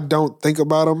general, I don't think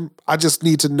about them. I just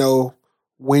need to know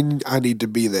when I need to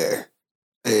be there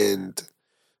and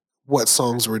what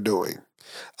songs we're doing.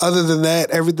 Other than that,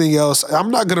 everything else,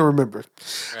 I'm not going to remember.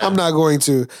 Yeah. I'm not going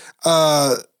to.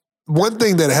 One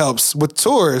thing that helps with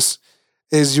tours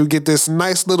is you get this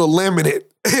nice little laminate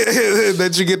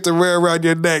that you get to wear around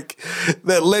your neck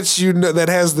that lets you know, that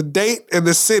has the date and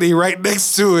the city right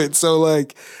next to it. So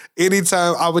like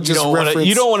anytime I would just reference.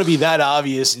 You don't want to be that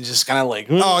obvious and just kind of like,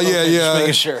 oh yeah, yeah. Just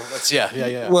making sure. That's yeah.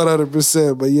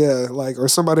 100%. But yeah, like, or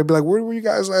somebody be like, "Where were you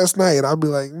guys last night?" And I'll be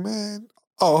like, "Man,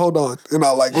 oh, hold on." And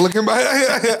I'll like look at my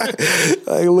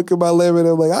limit.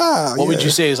 I'm like, What would you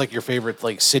say is like your favorite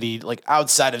like city, like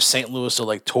outside of St. Louis to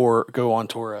like go on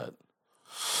tour at?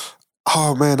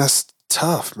 Oh man, that's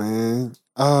tough, man.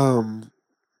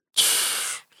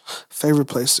 Favorite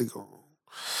place to go.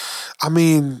 I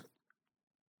mean,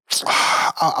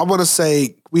 I want to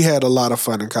say we had a lot of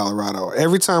fun in Colorado.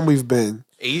 Every time we've been.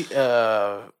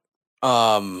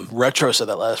 Retro said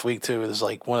that last week too. It was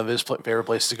like one of his favorite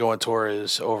places to go on tour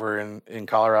is over in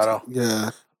Colorado. Yeah,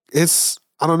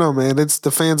 I don't know, man. It's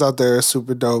the fans out there are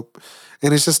super dope,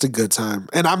 and it's just a good time.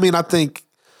 And I mean, I think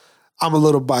I'm a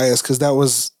little biased because that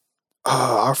was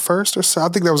our first I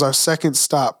think that was our second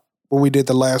stop when we did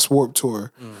the last Warped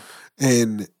Tour,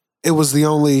 and it was the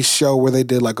only show where they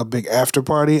did like a big after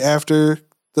party after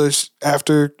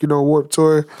Warped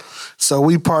Tour. So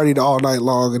we partied all night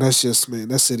long, and that's just, man,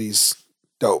 that city's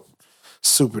dope,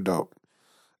 super dope.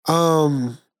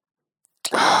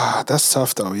 That's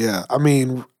tough though. Yeah, I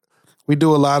mean, we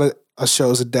do a lot of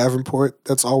shows at Davenport.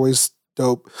 That's always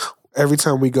dope. Every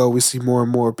time we go, we see more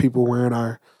and more people wearing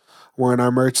our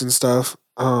merch and stuff.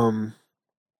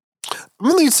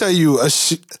 Let me tell you an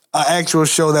actual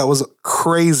show that was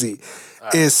crazy.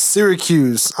 Is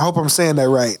Syracuse. I hope I'm saying that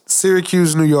right.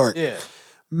 Syracuse, New York. Yeah.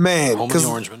 Man, home of the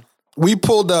Orangemen. We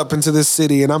pulled up into this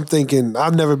city, and I'm thinking,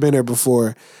 I've never been there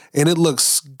before, and it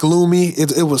looks gloomy.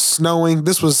 It was snowing.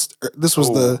 This was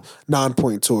the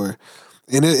Non-Point tour,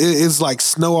 and it's like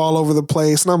snow all over the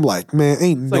place. And I'm like, man,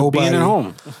 ain't it's nobody like being at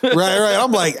home. right.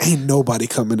 I'm like, ain't nobody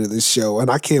coming to this show, and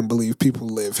I can't believe people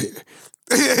live here.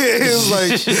 It's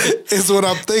like, it's what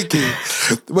I'm thinking.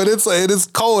 But it's like, it is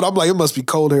cold. I'm like, it must be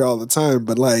cold here all the time.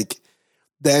 But like,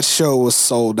 that show was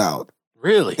sold out.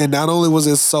 Really? And not only was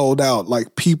it sold out,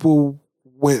 like people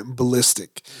went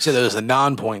ballistic. You said it was a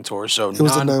Non-Point tour. So it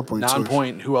was a Non-Point tour.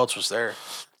 Non-Point, who else was there?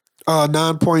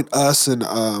 Non-Point, us, and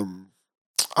I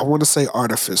want to say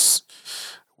Artifice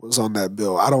was on that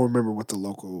bill. I don't remember what the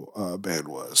local band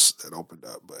was that opened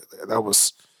up, but that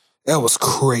was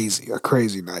crazy. A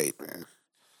crazy night, man.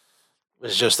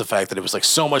 Was it just the fact that it was like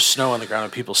so much snow on the ground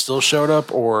and people still showed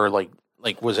up, or like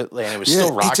was it? And it was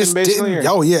still rocking basically.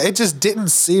 Oh yeah, it just didn't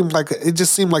seem like it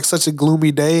just seemed like such a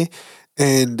gloomy day,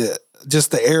 and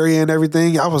just the area and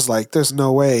everything. I was like, "There's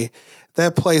no way."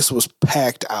 That place was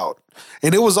packed out,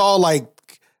 and it was all like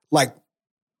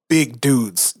big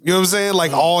dudes. You know what I'm saying?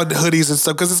 Like all in hoodies and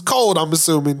stuff because it's cold. I'm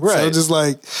assuming, right? So just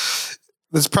like.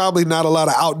 There's probably not a lot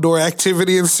of outdoor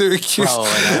activity in Syracuse.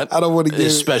 I don't want to get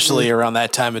especially around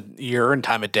that time of year and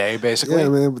time of day, basically. Yeah,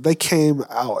 man. But they came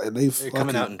out and they're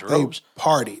coming out in droves. They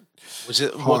partied. Was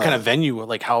it hard. What kind of venue?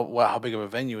 Like how big of a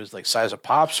venue is like size of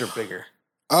Pops or bigger?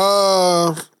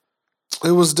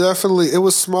 It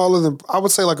was smaller than, I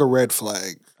would say, like a Red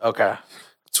Flag. Okay,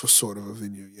 it's sort of a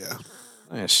venue. Yeah,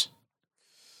 nice.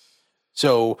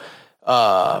 So,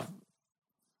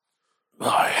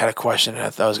 I had a question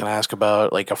that I was going to ask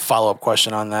about, like a follow-up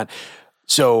question on that.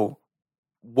 So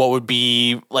what would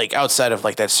be like outside of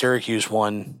like that Syracuse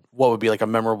one, what would be like a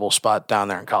memorable spot down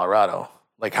there in Colorado?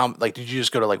 Like did you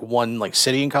just go to like one like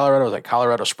city in Colorado, like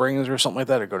Colorado Springs or something like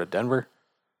that, or go to Denver?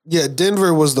 Yeah,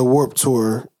 Denver was the Warped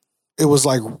Tour. It was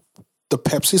like the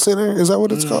Pepsi Center. Is that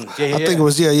what it's called? Yeah, I think it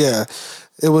was. Yeah.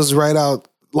 It was right out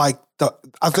like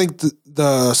I think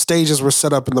the stages were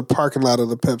set up in the parking lot of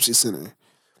the Pepsi Center,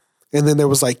 and then there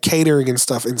was like catering and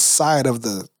stuff inside of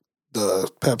the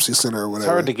Pepsi Center or whatever.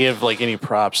 It's hard to give like any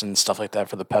props and stuff like that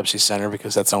for the Pepsi Center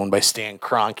because that's owned by Stan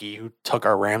Kroenke, who took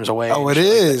our Rams away. Oh, it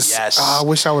is. Like yes. I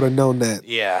wish I would have known that.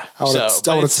 Yeah. I would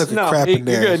have took a crap in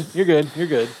there. You're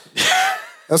good.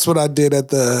 That's what I did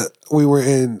we were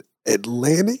in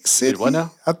Atlantic City. Did what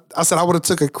now? I said I would have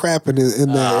took a crap in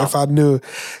there if I knew.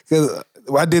 'Cause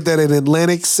I did that in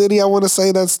Atlantic City. I want to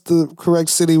say that's the correct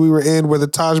city we were in, where the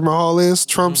Taj Mahal is,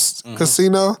 Trump's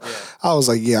casino. Yeah. I was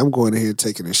like, I'm going in here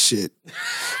taking a shit.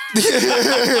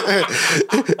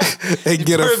 And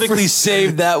you perfectly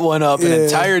saved that one up an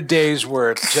entire day's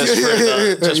worth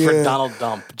just for Donald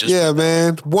Dump.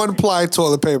 Man. One ply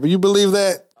toilet paper. You believe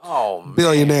that? Oh, man.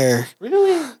 Billionaire.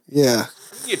 Really? Yeah.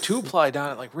 You get 2-ply down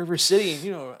at like River City,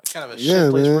 and kind of a shit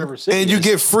place River City. And you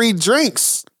get free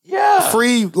drinks. Yeah.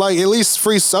 Free, like at least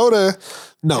free soda.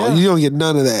 No, you don't get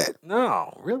none of that.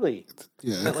 No, really?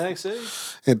 Yeah. In Atlantic City?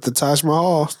 At the Taj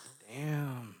Mahal.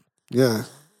 Damn. Yeah. Are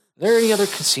there any other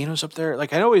casinos up there?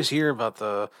 Like I always hear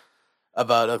about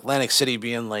Atlantic City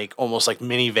being like almost like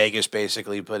mini Vegas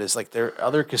basically, but it's like there are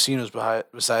other casinos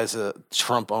besides the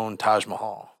Trump-owned Taj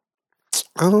Mahal.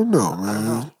 I don't know,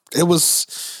 man. It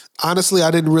was honestly,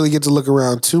 I didn't really get to look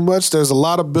around too much. There's a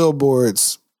lot of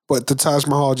billboards, but the Taj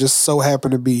Mahal just so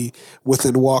happened to be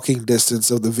within walking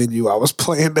distance of the venue I was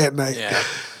playing that night. Yeah.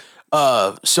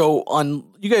 So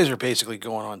you guys are basically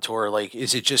going on tour. Like,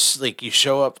 is it just like you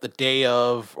show up the day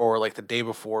of or like the day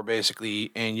before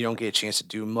basically, and you don't get a chance to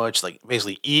do much? Like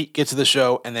basically eat, get to the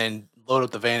show, and then load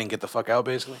up the van and get the fuck out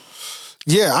basically?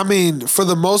 Yeah, I mean, for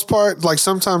the most part, like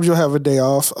sometimes you'll have a day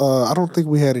off. I don't think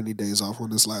we had any days off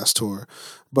on this last tour.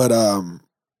 But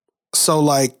so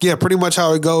like, yeah, pretty much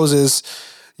how it goes is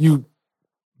you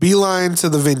beeline to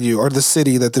the venue or the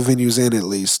city that the venue's in at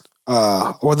least.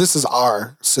 Or this is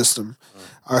our system.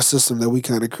 Our system that we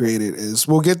kind of created is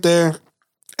we'll get there.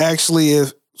 Actually,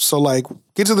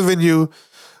 get to the venue,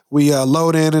 we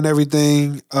load in and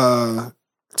everything,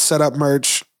 set up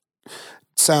merch,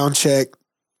 sound check,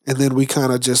 and then we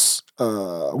kind of just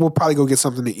we'll probably go get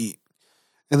something to eat.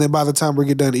 And then by the time we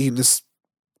get done eating, it's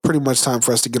pretty much time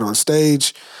for us to get on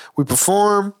stage. We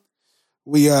perform.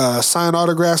 We sign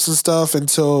autographs and stuff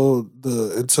until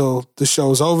the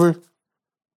show's over.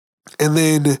 And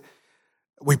then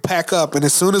we pack up, and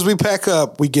as soon as we pack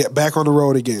up, we get back on the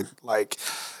road again. Like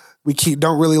we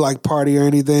don't really like party or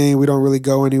anything. We don't really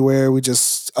go anywhere. We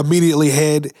just immediately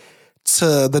head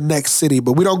to the next city,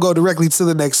 but we don't go directly to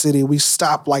the next city. We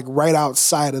stop like right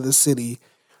outside of the city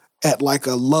at like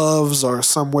a Love's or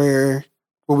somewhere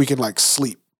where we can like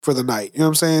sleep for the night. You know what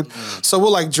I'm saying? Mm-hmm. So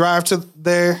we'll like drive to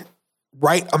there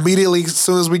right immediately as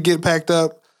soon as we get packed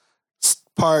up,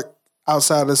 park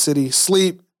outside of the city,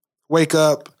 sleep, wake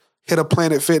up, hit a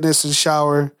Planet Fitness and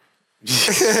shower.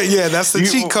 Yeah, that's the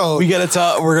cheat code.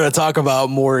 We're gonna talk about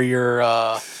more your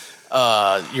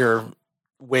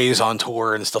ways on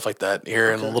tour and stuff like that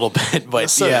here in a little bit.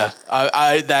 But yes,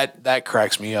 I that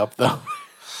cracks me up though.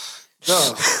 No,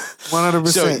 100%.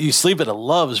 So you sleep at a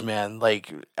Love's, man.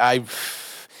 Like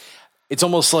it's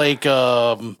almost like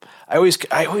I don't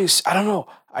know.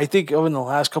 I think over the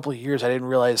last couple of years, I didn't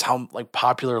realize how like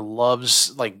popular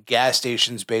Love's like gas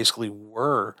stations basically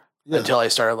were until I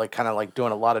started like kind of like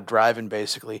doing a lot of driving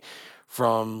basically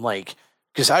from like,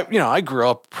 cause I grew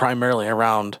up primarily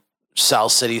around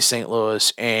South City, St.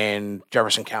 Louis and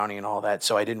Jefferson County and all that.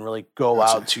 So I didn't really go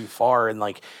out too far. And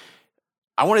like,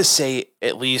 I want to say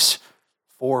at least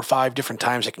 4 or 5 different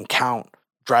times I can count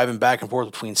driving back and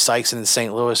forth between Sykes and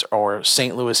St. Louis or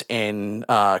St. Louis and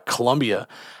Columbia.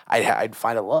 I'd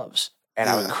find a Love's and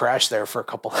I would crash there for a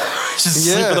couple hours and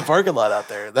sleep in the parking lot out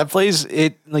there. That place,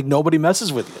 like nobody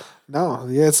messes with you. No,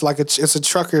 it's like it's a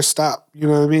trucker stop. You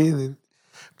know what I mean? And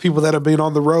people that have been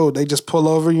on the road, they just pull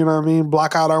over. You know what I mean?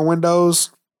 Block out our windows,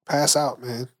 pass out,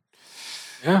 man.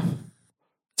 Yeah,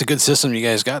 it's a good system you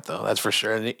guys got though. That's for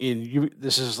sure. And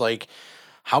this is like,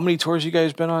 how many tours you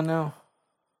guys been on now?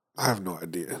 I have no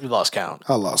idea. You lost count.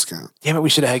 I lost count. Damn it, we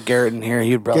should have had Garrett in here.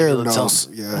 He'd probably Garrett knows.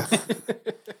 Yeah.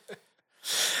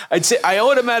 I'd say I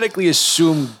automatically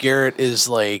assume Garrett is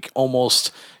like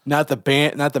almost not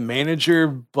the manager,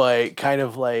 but kind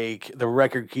of like the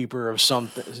record keeper of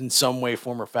something in some way,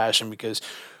 form, or fashion. Because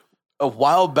a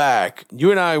while back,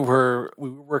 you and I we were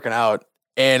working out,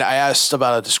 and I asked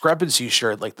about a Discrepancy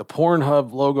shirt, like the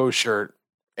Pornhub logo shirt.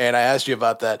 And I asked you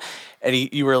about that, and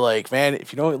you were like, "Man,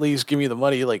 if you don't at least give me the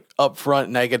money like up front,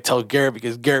 and I could tell Garrett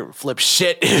because Garrett flips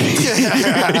shit,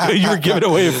 you were giving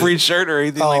away a free shirt or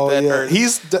anything like that." Yeah. Or,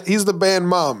 He's the band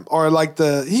mom, or like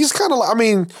he's kind of like, I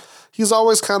mean, he's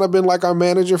always kind of been like our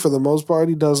manager for the most part.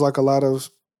 He does like a lot of,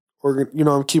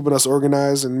 keeping us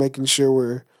organized and making sure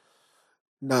we're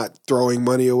not throwing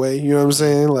money away. You know what I'm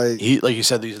saying? Like you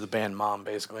said, he's the band mom,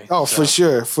 basically. Oh, so.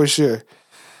 For sure.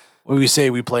 When we say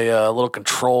we play a little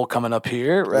Control coming up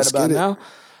here right about now.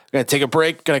 Gonna take a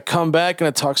break, gonna come back,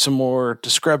 gonna talk some more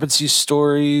Discrepancy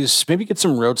stories, maybe get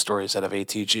some road stories out of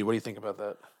ATG. What do you think about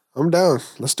that? I'm down.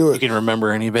 Let's do it. You can remember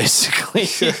any, basically.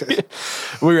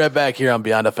 We'll be right back here on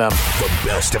Beyond FM. The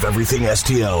best of everything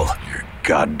STL. You're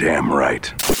goddamn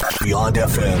right. Beyond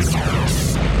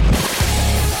FM.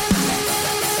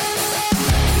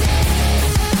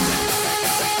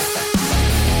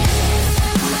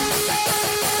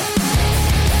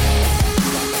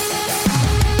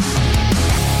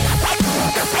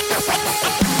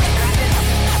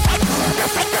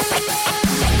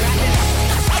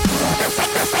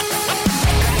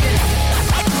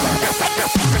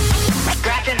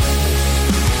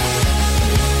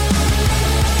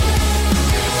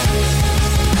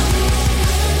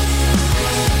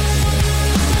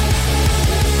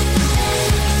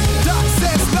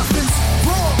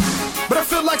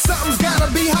 Something's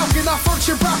gotta be. How can I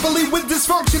function properly with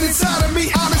dysfunction inside of me?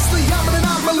 Honestly, I'm an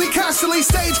anomaly, constantly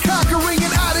stage conquering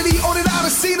an oddity on an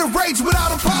odyssey to rage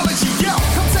without apology. Yo,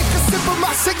 come take a sip of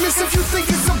my sickness if you think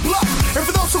it's a bluff. And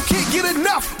for those who can't get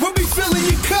enough, we'll be filling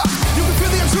your cup. You can feel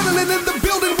the adrenaline in the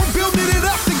building, we're building it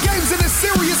up. The game's in a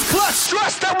serious clutch.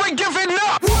 Trust that we're giving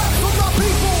up. One for my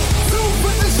people, two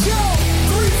for the show,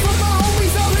 three for my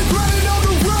homies out and grinding on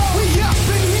the road. We up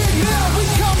in here now, we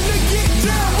come to get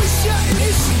down. We shutting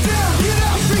this shit down, get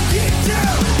up and get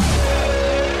down.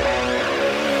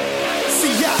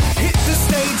 See, I hit the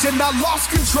stage and I lost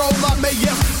control. I may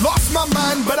have lost my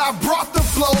mind, but I brought the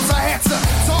flows. I had to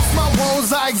toss my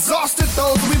woes, I exhausted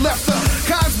those. We left the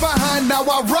cons behind, now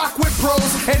I rock with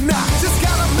pros. And I just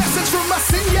got a message from my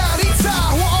señorita,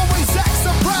 who always acts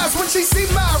surprised when she see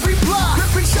my reply.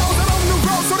 Gripping shows out on the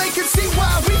road so they can see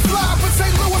why we fly. But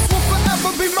St. Louis will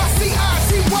forever be my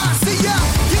C-I-T-Y. See, I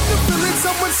get the feeling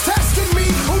someone's testing me.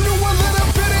 Who knew a little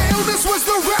bit of illness was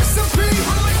the recipe?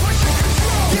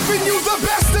 Giving you the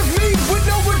best of me with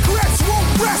no regrets. Won't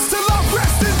rest till I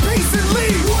rest in peace and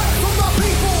leave. One for my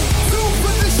people, two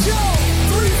for the show,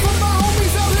 three for my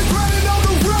homies out and grinding on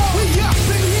the road. We up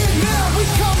in here now, we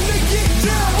come to get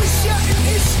down. We shutting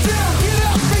it down, get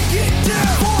up and get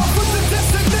down. Four for the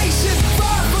destination,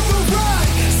 five for the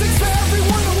ride, six for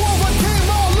everyone who overcame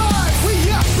all odds. We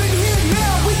up in here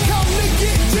now, we come to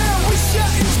get down. We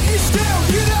shutting it down,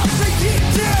 get up and get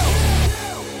down.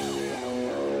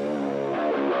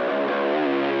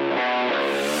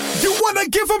 You wanna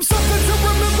give them something to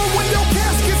remember when your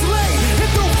casket's laid.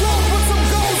 Hit the road with some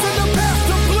goals and a path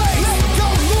to blaze. Let go,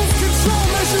 lose control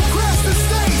as you crash the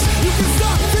stage. You can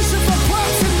stop fishing for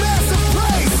props and massive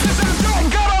praise. I don't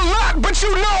got a lot, but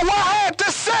you know I had to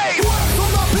say. One for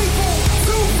my people,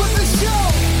 two for the show,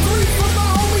 three for my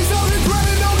homies out and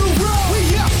grinding on the road. We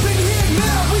up in here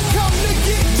now, we come to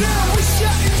get down. We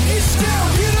shutting it down,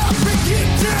 get up and get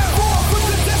down. Four for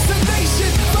the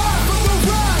destination, five for the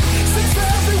ride, six for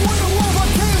everyone who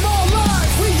overcame all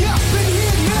odds. We up in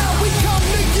here now, we come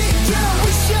to get down.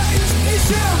 We shutting it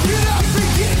down, get up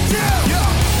and get down.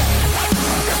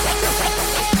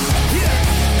 Yeah,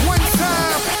 one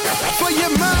time for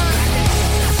your mind.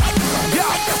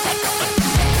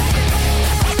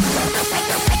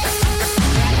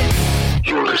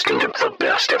 You're listening to the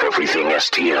best of everything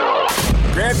STL.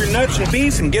 Grab your nuts and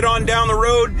beef and get on down the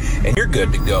road, and you're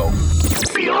good to go.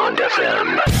 Beyond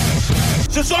FM.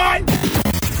 It's on!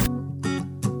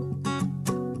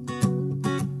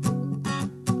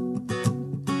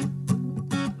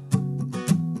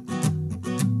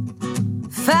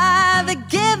 Father,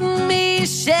 give me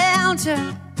shelter.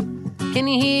 Can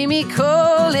you hear me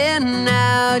calling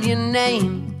out your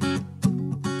name?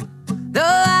 Though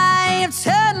I have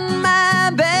turned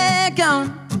my back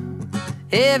on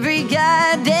every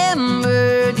goddamn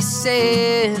word you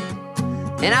said,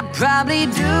 and I probably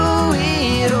do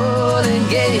it all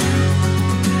again.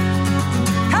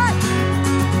 Hey!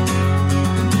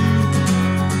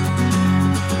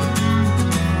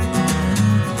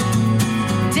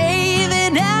 David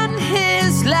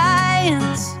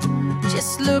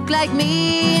just look like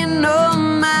me and know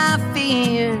my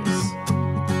fears.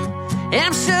 And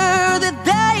I'm sure that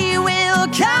they will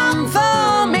come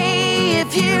for me.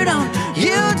 If you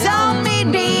don't meet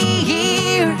me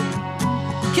here.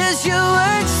 'Cause your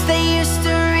words, they used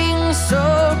to ring so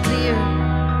clear.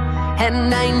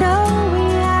 And I know we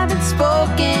haven't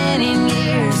spoken in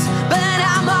years, but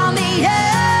I'm on the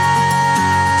edge.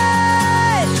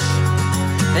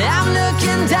 I'm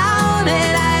looking down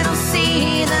and I don't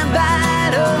see the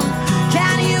bottom.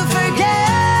 Can you forget?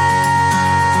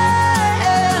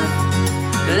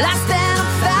 Lost and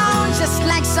found, just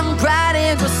like some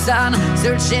prodigal son,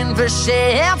 searching for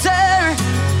shelter.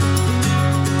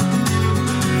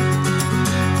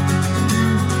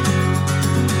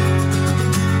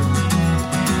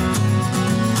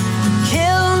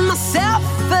 Killed myself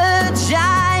a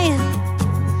giant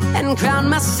and crowned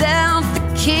myself the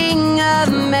king of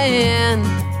men.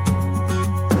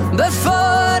 But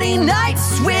 40 nights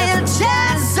with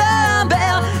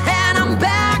Jezebel, and I'm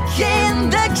back in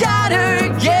the gutter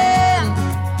again.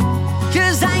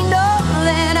 'Cause I know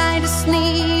that I just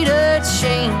need a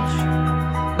change,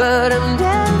 but I'm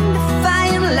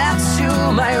identifying left to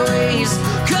my ways.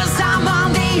 'Cause I'm on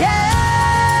the edge.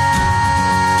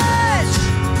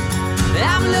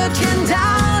 I'm looking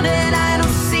down and I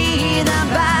don't see the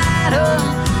bottom.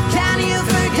 Can you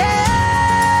forget?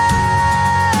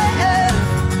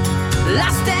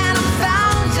 Lost and I'm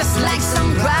found, just like some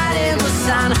prodigal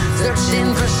son, searching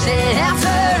for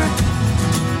shelter.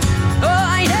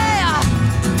 Oh yeah,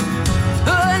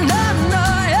 oh no, no,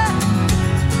 yeah.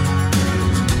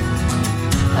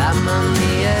 I'm on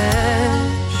the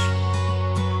edge.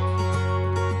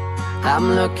 I'm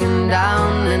looking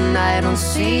down and I don't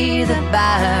see the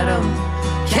bottom.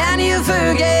 Can you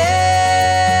forgive?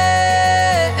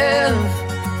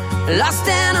 Lost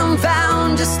and I'm found,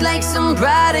 just like some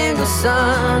prodigal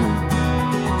son.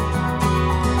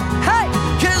 Hey,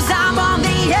 'cause I'm on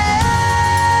the edge.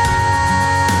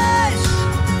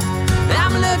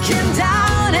 I'm looking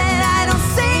down and I don't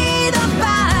see the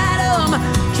bottom.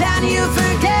 Can you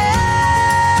forgive?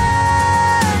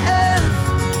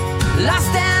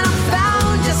 Lost and I'm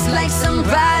found, just like some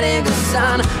prodigal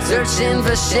son, searching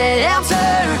for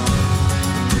shelter.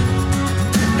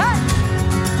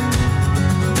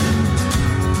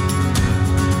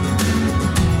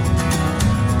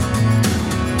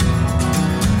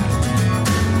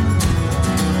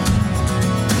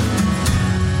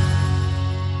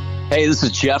 Hey, this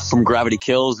is Jeff from Gravity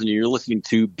Kills, and you're listening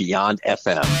to Beyond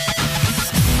FM.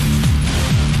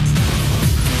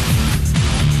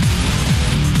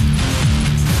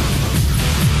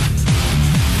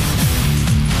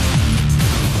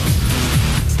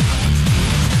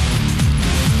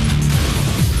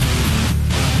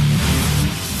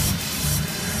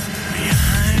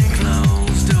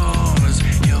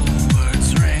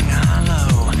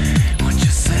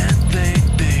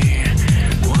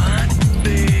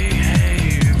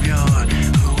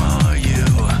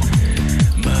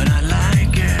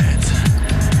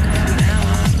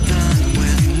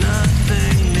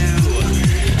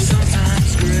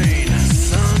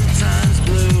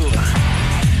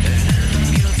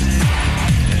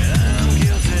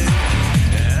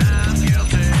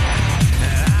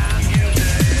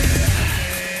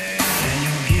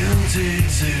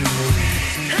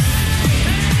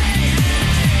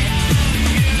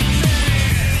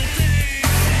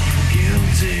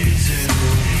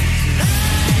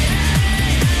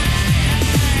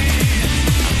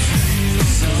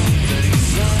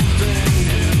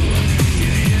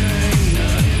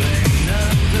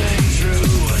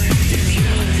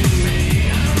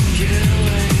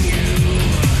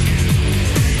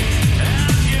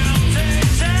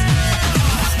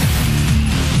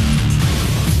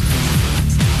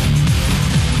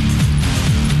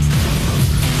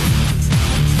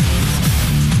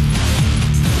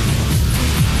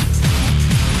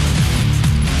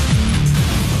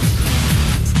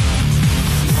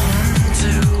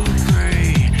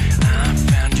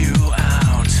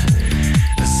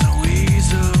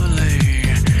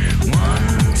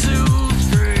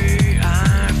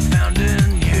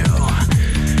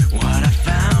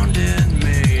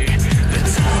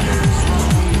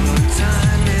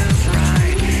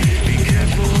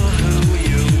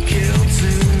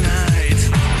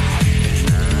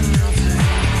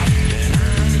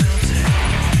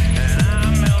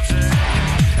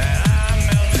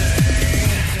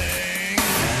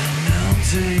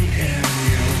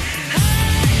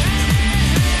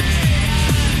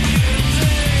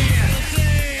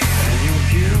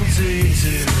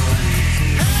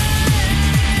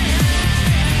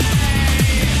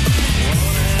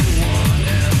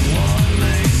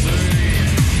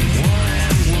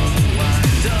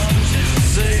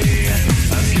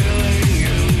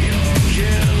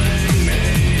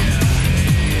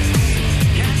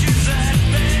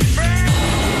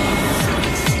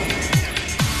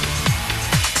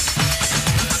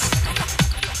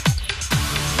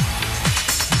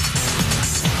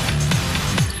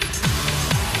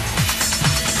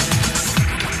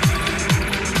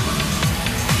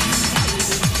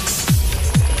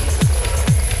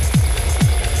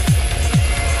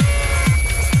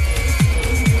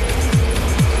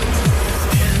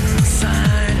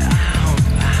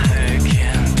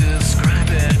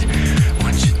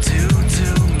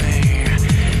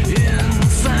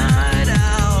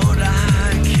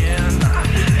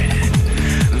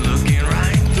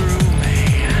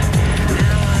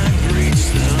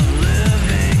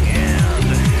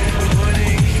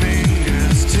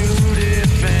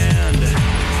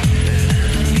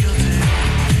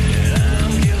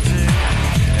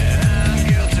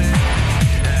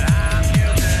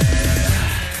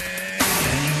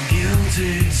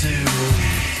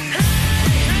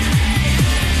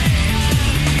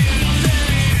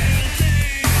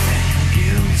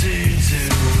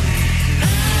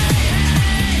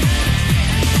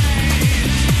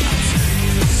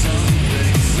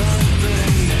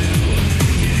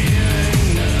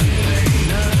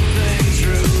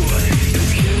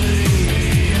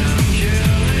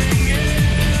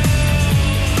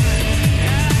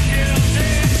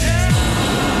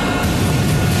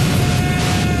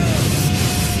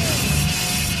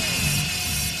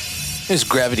 There's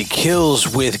Gravity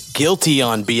Kills with Guilty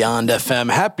on Beyond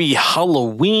FM. Happy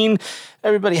Halloween.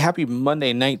 Everybody, happy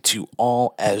Monday night to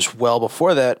all as well.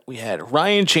 Before that, we had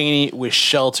Ryan Chaney with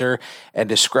Shelter and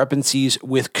Discrepancies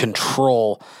with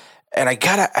Control. And I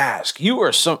gotta ask,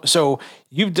 so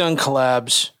you've done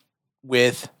collabs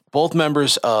with both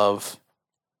members of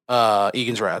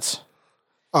Egan's Rats.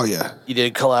 Oh, yeah. You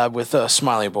did a collab with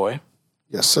Smiley Boy.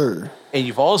 Yes, sir. And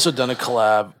you've also done a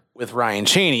collab with Ryan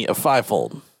Chaney of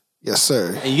Fivefold. Yes,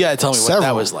 sir. And you gotta tell me what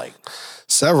that was like.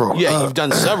 Several. Yeah, you've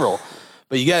done several.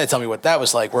 But you got to tell me what that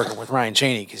was like working with Ryan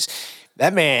Chaney, because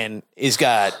that man has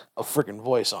got a freaking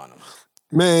voice on him.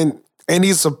 Man, and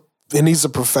he's a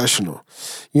professional.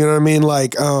 You know what I mean?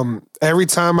 Like every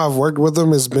time I've worked with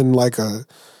him, it's been like a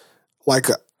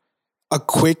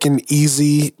quick and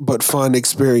easy but fun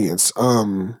experience.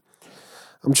 I'm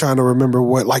trying to remember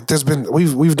what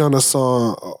we've done a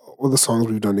song. What are the songs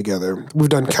we've done together? We've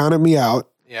done "Counted Me Out."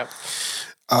 Yep.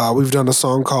 We've done a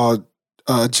song called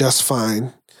 "Just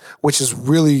Fine," which is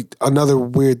really another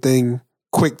weird thing,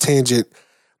 quick tangent.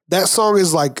 That song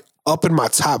is like up in my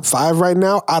top 5 right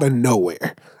now out of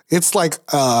nowhere. It's like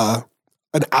an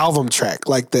album track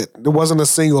like that. It wasn't a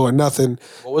single or nothing.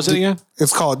 What was it again?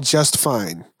 It's called Just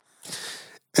Fine.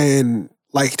 And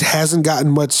like it hasn't gotten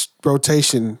much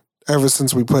rotation ever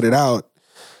since we put it out.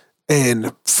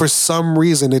 And for some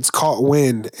reason it's caught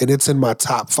wind and it's in my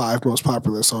top 5 most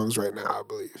popular songs right now, I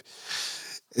believe.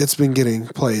 It's been getting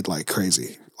played like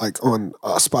crazy, like on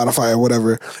Spotify or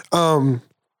whatever.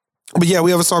 But yeah,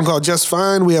 we have a song called Just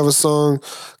Fine. We have a song,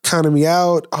 Counting Me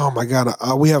Out. Oh my God.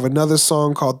 We have another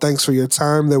song called Thanks for Your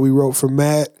Time that we wrote for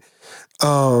Matt.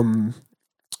 I've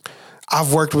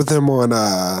worked with him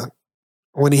on,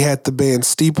 when he had the band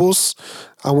Steeples.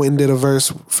 I went and did a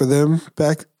verse for them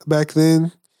back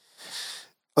then.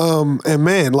 And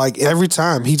man, like every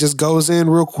time he just goes in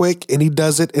real quick and he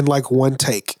does it in like one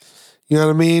take. You know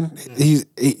what I mean? Mm-hmm.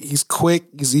 He's quick.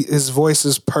 His voice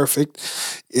is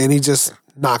perfect, and he just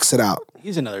knocks it out.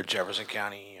 He's another Jefferson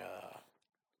County.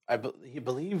 I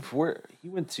believe he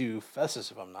went to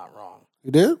Festus, if I'm not wrong.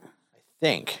 You did? I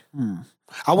think.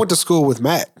 I went to school with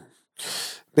Matt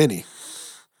Benny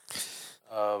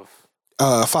of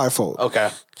Fivefold. Okay.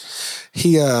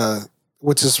 He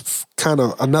which is kind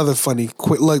of another funny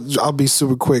quick. Look, I'll be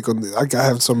super quick on this. I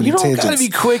have so many tangents. You don't gotta be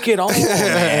quick at all,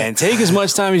 man. Take as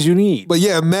much time as you need. But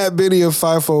yeah, Matt Benny of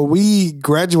Fivefold, we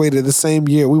graduated the same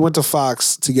year. We went to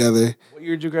Fox together. What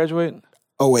year did you graduate?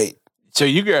 08. So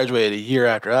you graduated a year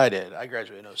after I did. I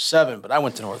graduated in 07, but I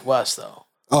went to Northwest though.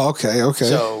 Oh, okay.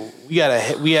 So we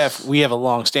have a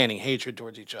long-standing hatred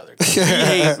towards each other. We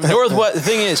hate Northwest. The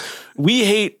thing is, we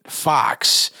hate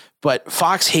Fox. But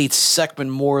Fox hates Seckman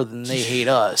more than they hate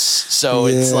us. So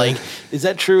It's like, is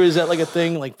that true? Is that like a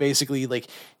thing? Like basically, like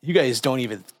you guys don't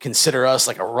even consider us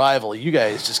like a rival. You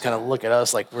guys just kind of look at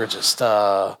us like we're just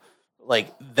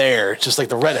like there, just like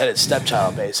the redheaded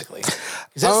stepchild, basically.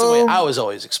 Because that's the way I was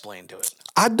always explained to it.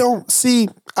 I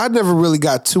never really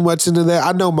got too much into that.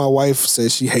 I know my wife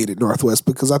says she hated Northwest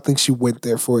because I think she went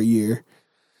there for a year.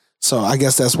 So I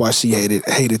guess that's why she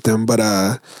hated them. But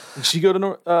did she go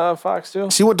to Fox too?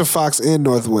 She went to Fox and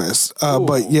Northwest.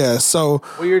 But yeah, so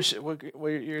what year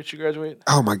did she graduate?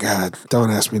 Oh my God, don't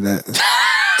ask me that.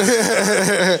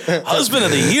 Husband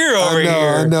of the year over here.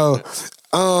 I know.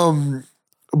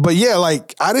 But yeah,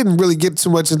 like I didn't really get too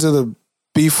much into the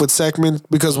beef with Seckman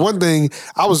because one thing,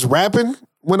 I was rapping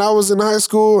when I was in high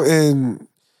school, and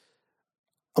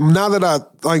now that I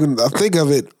think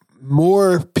of it,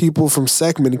 more people from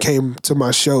Seckman came to my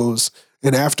shows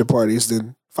and after parties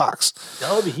than Fox.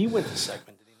 Delby, he went to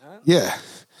Seckman, did he not? Yeah.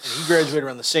 And he graduated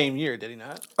around the same year, did he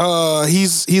not?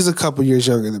 He's a couple years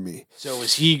younger than me. So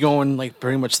was he going like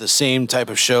pretty much the same type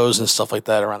of shows and stuff like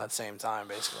that around that same time,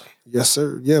 basically? Yes,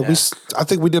 sir. Yeah. I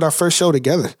think we did our first show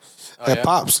together at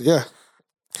Pops. Yeah.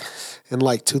 In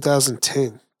like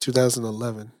 2010,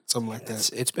 2011, something like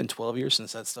that. It's been 12 years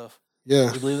since that stuff. Yeah.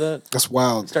 Can you believe that? That's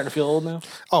wild. Starting to feel old now?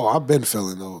 Oh, I've been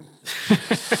feeling old.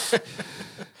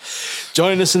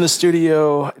 Joining us in the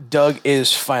studio, Doug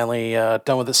is finally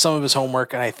done with some of his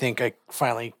homework, and I think I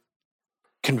finally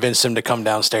convinced him to come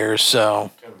downstairs.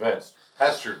 So Convinced.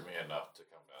 Pestered me enough to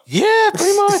come down. Yeah,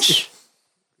 pretty much.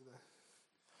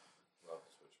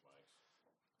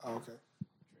 Oh, okay.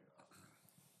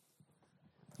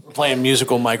 We're playing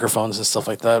musical microphones and stuff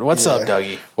like that. What's up,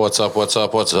 Dougie? What's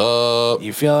up?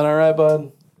 You feeling all right,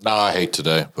 bud? No, I hate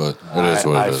today, but it is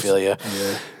what it is. I feel you.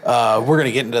 Yeah. We're going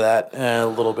to get into that in a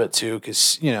little bit, too,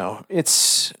 because,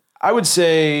 I would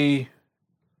say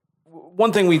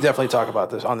one thing we definitely talk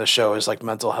about this on the show is like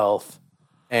mental health.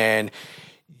 And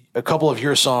a couple of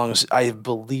your songs, I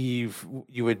believe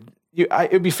you would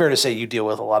it'd be fair to say you deal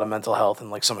with a lot of mental health in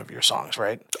like some of your songs,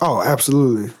 right? Oh,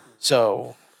 absolutely.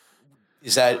 So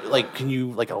is that like, can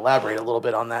you like elaborate a little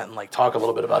bit on that and like talk a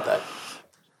little bit about that?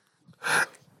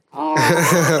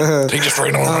 They just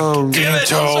ran on. Damn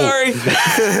it, I'm sorry.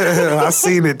 I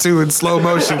seen it too in slow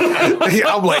motion. I'm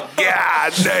like,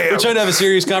 God damn. We're trying to have a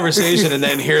serious conversation, and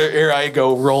then here I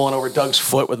go rolling over Doug's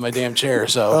foot with my damn chair.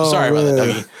 So sorry about that,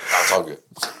 Dougie. That's all good.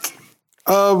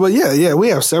 But yeah, we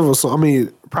have several songs. I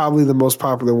mean, probably the most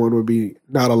popular one would be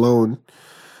 "Not Alone."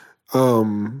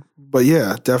 But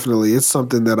yeah, definitely, it's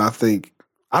something that I think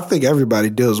everybody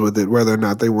deals with it, whether or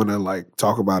not they want to like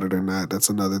talk about it or not. That's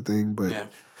another thing. But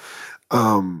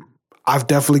I've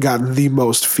definitely gotten the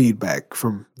most feedback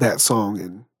from that song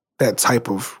and that type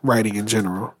of writing in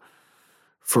general.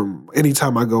 From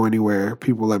anytime I go anywhere,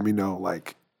 people let me know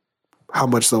like how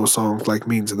much those songs like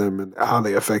mean to them and how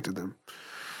they affected them.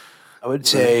 I would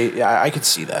say, yeah, I could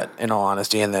see that in all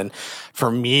honesty. And then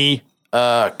for me,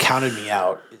 "Counted Me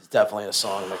Out" is definitely a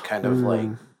song that kind of like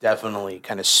definitely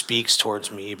kind of speaks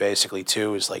towards me basically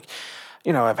too. Is like,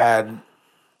 you know, I've had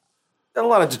a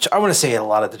lot of, I want to say a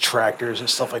lot of detractors and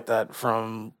stuff like that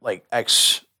from like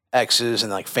exes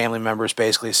and like family members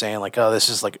basically saying like, oh, this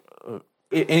is like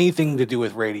anything to do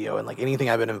with radio and like anything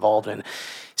I've been involved in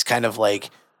is kind of like,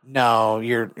 no,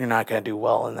 you're not going to do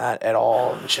well in that at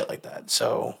all and shit like that.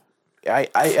 So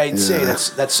I'd say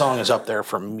that song is up there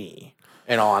for me,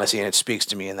 in all honesty, and it speaks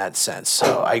to me in that sense.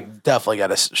 So I definitely got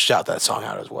to shout that song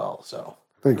out as well. So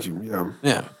thank you.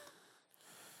 Yeah.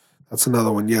 That's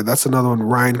another one. Yeah, that's another one.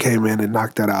 Ryan came in and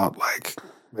knocked that out. Like,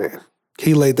 man,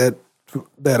 he laid that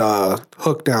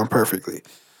hook down perfectly.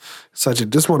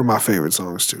 Just one of my favorite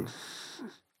songs too.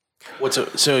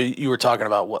 So you were talking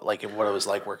about what it was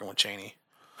like working with Chaney?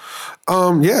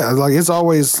 Yeah, like it's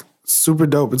always super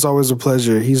dope. It's always a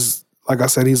pleasure. He's, like I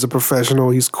said, he's a professional.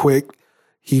 He's quick.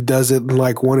 He does it in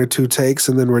like 1 or 2 takes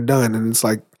and then we're done. And it's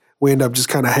like we end up just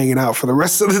kind of hanging out for the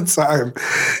rest of the time.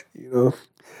 You know,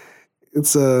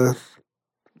 it's a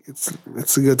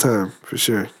good time for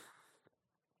sure.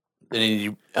 And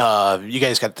you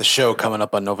guys got the show coming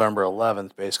up on November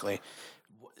 11th, basically.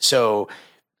 So,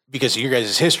 because of your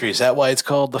guys' history, is that why it's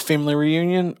called the Family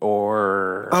Reunion,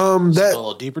 or a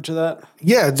little deeper to that?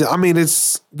 Yeah, I mean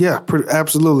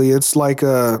absolutely. It's like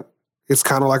it's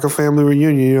kind of like a family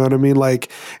reunion. You know what I mean? Like,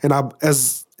 and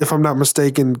if I'm not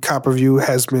mistaken, Copperview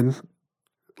has been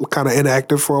kind of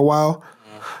inactive for a while,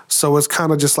 so it's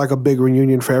kind of just like a big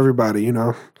reunion for everybody. You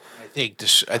know.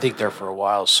 I think there for a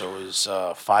while. So is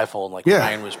Fivefold. Like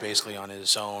Ryan was basically on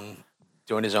his own,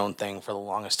 doing his own thing for the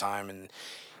longest time, and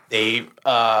they,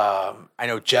 I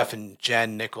know Jeff and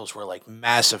Jen Nichols were like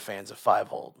massive fans of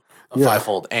Fivefold,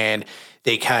 and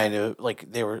they kind of like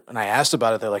and I asked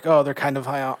about it. They're like, oh, they're kind of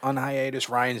on hiatus.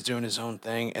 Ryan's doing his own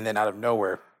thing, and then out of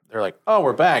nowhere, they're like, oh,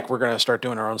 we're back. We're gonna start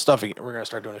doing our own stuff again. We're gonna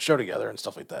start doing a show together and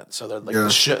stuff like that. So they're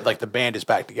like, the band is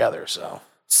back together. So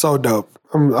dope.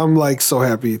 I'm like so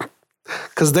happy.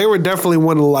 Because they were definitely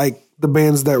one of like the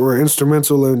bands that were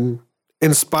instrumental in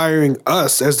inspiring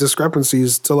us as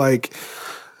Discrepancies to like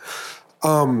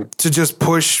to just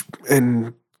push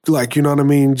and like, you know what I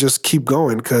mean, just keep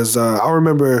going. Because I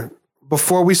remember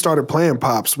before we started playing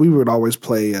Pops, we would always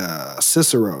play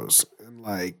Cicero's. And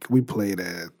like we played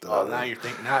at now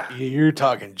you're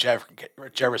talking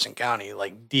Jefferson County,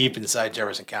 like deep inside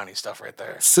Jefferson County stuff right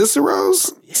there.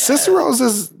 Cicero's? Yeah. Cicero's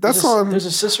there's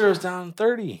a Cicero's down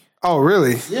 30. Oh,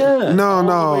 really? Yeah.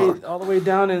 No. All the way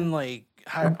down in like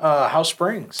House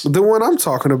Springs. The one I'm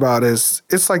talking about it's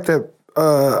like that.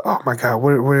 Oh my God,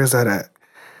 where is that at?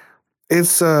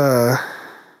 It's I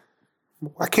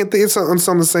can't think. It's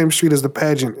on the same street as the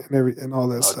pageant and all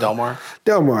that stuff. Delmar.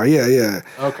 Delmar, yeah.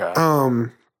 Okay. So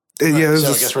I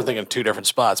guess we're thinking 2 different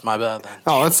spots. My bad. Then.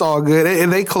 Oh, it's all good.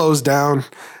 And they closed down.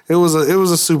 It was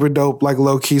a super dope, like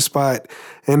low key spot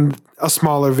and a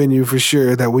smaller venue for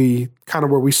sure that we kind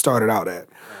of where we started out at.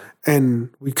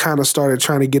 And we kind of started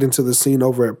trying to get into the scene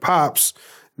over at Pops,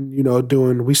 you know,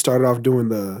 we started off doing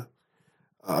the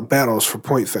battles for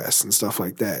Point Fest and stuff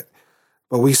like that.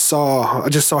 But I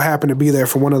just so happened to be there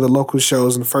for one of the local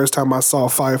shows. And the first time I saw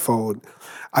Fivefold,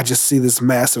 I just see this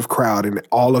massive crowd and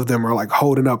all of them are like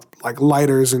holding up like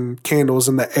lighters and candles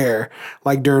in the air,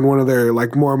 like during one of their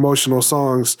like more emotional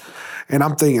songs. And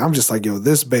I'm just like, yo,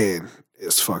 this band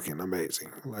is fucking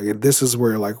amazing. Like this is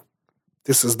where like,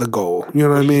 this is the goal. You know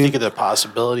what I mean? Think of the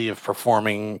possibility of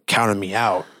performing "Counted Me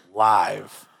Out"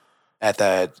 live at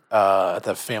that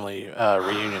family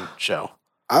reunion show.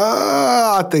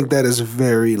 I think that is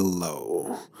very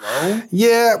low. Low?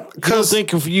 Yeah. You don't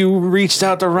think if you reached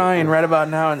out to Ryan right about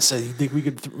now and said, you think we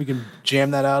can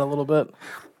jam that out a little bit?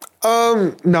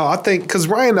 No, I think because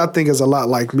Ryan, I think, is a lot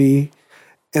like me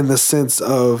in the sense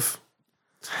of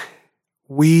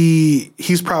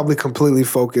he's probably completely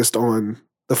focused on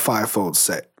the fivefold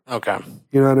set. Okay.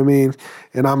 You know what I mean?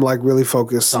 And I'm like really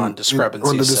focused on the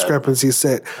discrepancy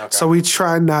set. Okay. So we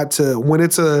try not to when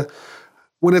it's a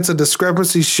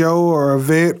discrepancy show or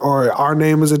event or our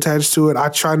name is attached to it, I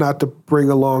try not to bring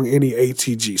along any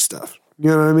ATG stuff. You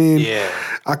know what I mean? Yeah.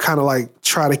 I kind of like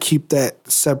try to keep that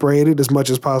separated as much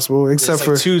as possible, except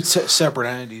for two separate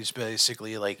entities,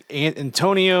 basically, like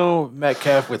Antonio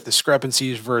Metcalf with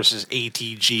Discrepancies versus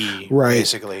ATG, right.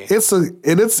 Basically. It's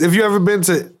if you ever been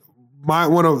to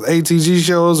one of ATG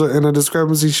shows or in a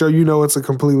Discrepancy show, you know it's a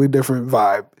completely different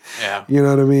vibe. Yeah. You know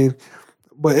what I mean?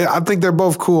 But I think they're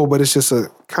both cool, but it's just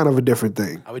a kind of a different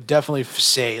thing. I would definitely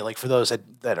say, like, for those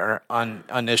that are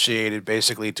uninitiated,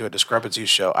 basically, to a Discrepancy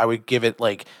show, I would give it,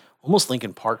 like, almost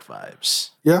Linkin Park vibes.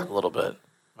 Yeah. A little bit. Am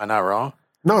I not wrong?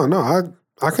 No,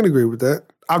 I can agree with that.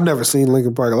 I've never seen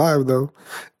Linkin Park live, though.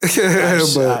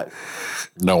 But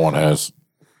no one has.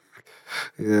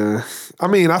 Yeah. I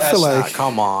mean, I feel like...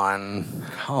 Come on.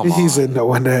 He said no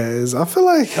one has. I feel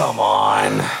like... Come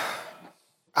on.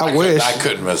 I wish. I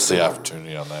couldn't miss the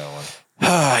opportunity on that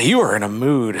one. You are in a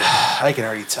mood. I can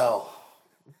already tell.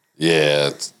 Yeah.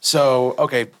 So,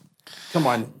 okay. Come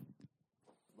on.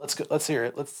 Let's go. Let's hear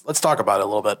it. Let's talk about it a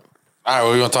little bit. All right, what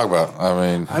are we going to talk about?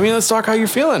 I mean, let's talk how you're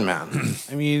feeling, man.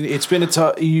 I mean, it's been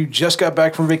you just got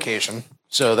back from vacation.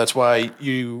 So that's why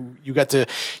you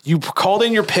called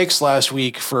in your picks last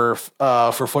week for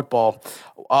football,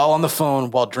 all on the phone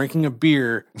while drinking a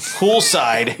beer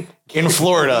poolside in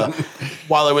Florida,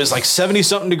 while it was like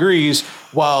 70-something degrees,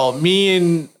 while me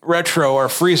and Retro are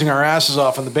freezing our asses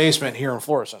off in the basement here in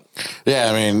Florissant.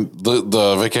 Yeah, I mean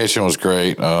the vacation was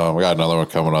great. We got another one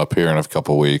coming up here in a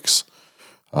couple weeks.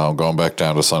 Going back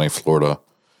down to sunny Florida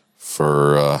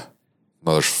for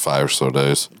another 5 or so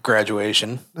days.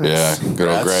 Graduation. Yeah, good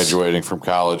old graduating from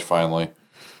college finally.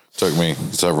 Took me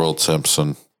several attempts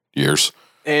and years.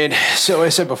 And so I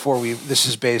said before, this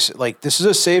is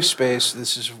a safe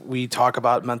space. We talk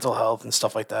about mental health and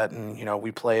stuff like that, and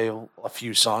we play a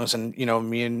few songs, and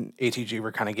me and ATG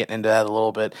were kind of getting into that a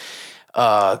little bit.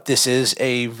 This is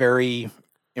a very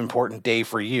important day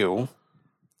for you,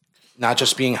 not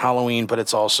just being Halloween, but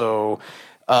it's also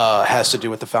has to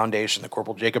do with the foundation, the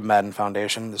Corporal Jacob Madden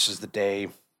Foundation. This is the day.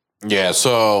 Yeah.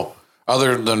 So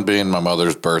other than being my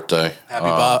mother's birthday,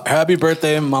 happy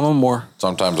birthday, Mama Moore.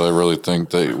 Sometimes I really think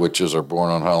that witches are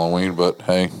born on Halloween, but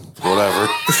hey, whatever.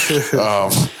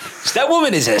 That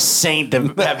woman is a saint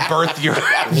that birthed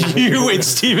you and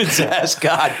Steven's ass.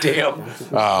 God damn.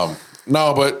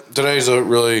 No, but today's a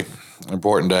really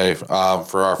important day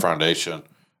for our foundation.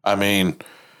 I mean,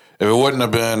 if it wouldn't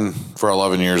have been for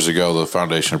 11 years ago, the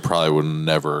foundation probably would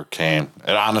never came.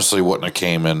 It honestly wouldn't have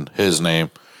came in his name.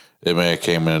 It may have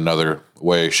came in another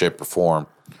way, shape, or form.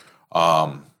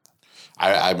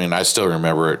 I mean, I still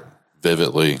remember it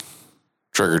vividly.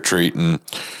 Trick-or-treating.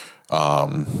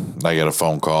 I get a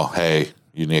phone call. Hey,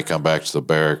 you need to come back to the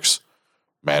barracks.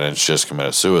 Madden's just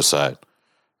committed suicide.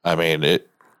 I mean, it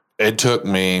took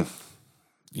me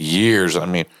years. I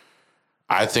mean,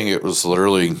 I think it was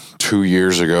literally 2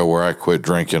 years ago where I quit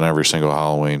drinking every single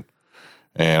Halloween.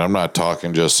 And I'm not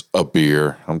talking just a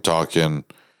beer. I'm talking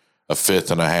a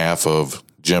fifth and a half of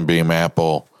Jim Beam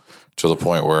apple to the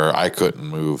point where I couldn't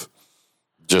move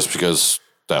just because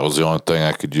that was the only thing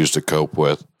I could use to cope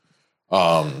with.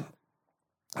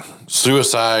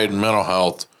 Suicide, mental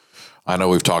health. I know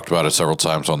we've talked about it several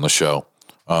times on the show.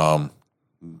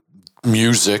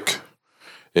 Music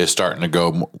is starting to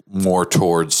go more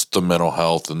towards the mental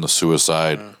health and the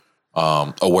suicide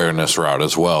awareness route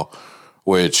as well,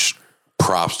 which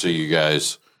props to you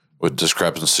guys with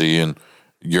Discrepancy and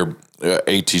your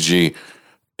ATG.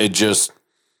 It just,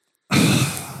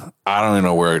 I don't even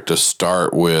know where to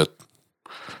start with,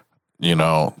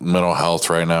 mental health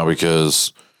right now,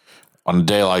 because on a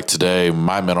day like today,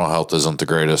 my mental health isn't the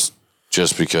greatest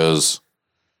just because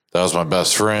that was my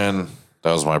best friend.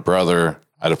 That was my brother.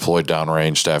 I deployed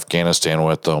downrange to Afghanistan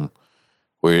with them.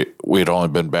 We'd only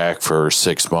been back for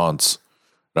 6 months.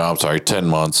 No, I'm sorry, 10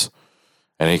 months.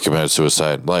 And he committed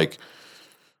suicide. Like,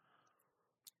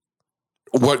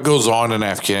 what goes on in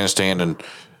Afghanistan, and,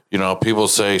 people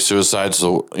say suicide's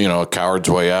a coward's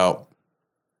way out.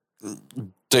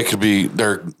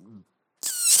 They're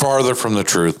farther from the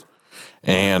truth.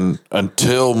 And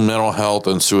until mental health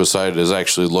and suicide is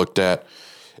actually looked at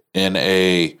in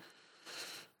a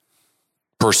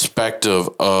perspective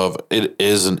of it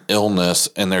is an illness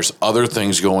and there's other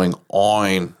things going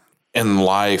on in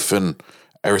life and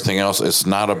everything else. It's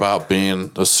not about being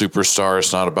a superstar.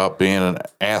 It's not about being an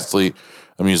athlete,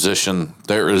 a musician.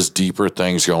 There is deeper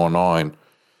things going on,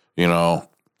 you know.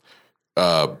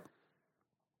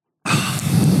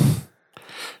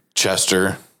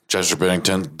 Chester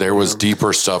Bennington, there was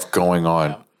deeper stuff going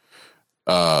on.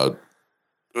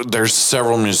 There's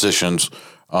several musicians.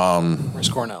 Chris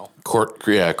Cornell.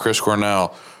 Chris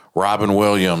Cornell, Robin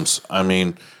Williams. I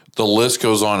mean, the list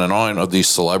goes on and on of these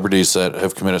celebrities that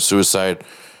have committed suicide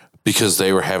because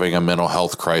they were having a mental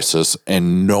health crisis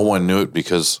and no one knew it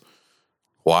because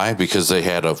why? Because they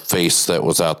had a face that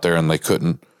was out there and they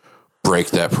couldn't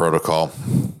break that protocol.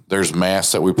 There's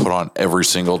masks that we put on every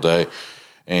single day.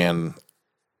 And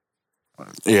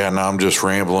now I'm just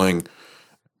rambling,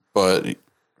 but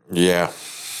yeah.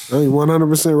 You're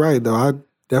 100% right, though. I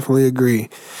definitely agree.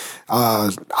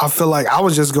 I feel like I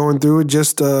was just going through it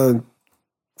just a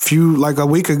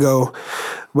week ago,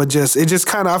 but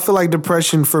I feel like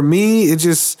depression for me,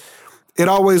 it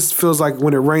always feels like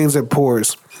when it rains, it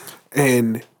pours.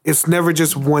 And it's never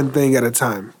just one thing at a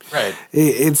time. Right.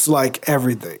 It's like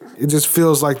everything. It just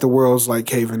feels like the world's like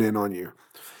caving in on you.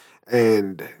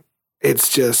 And it's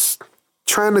just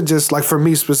trying to just, like for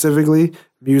me specifically,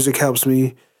 music helps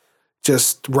me.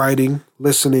 Just writing,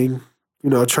 listening,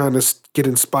 trying to get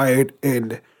inspired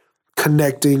and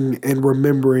connecting and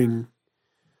remembering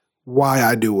why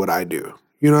I do what I do.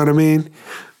 You know what I mean?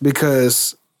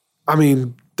 Because,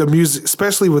 the music,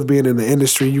 especially with being in the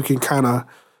industry, you can kind of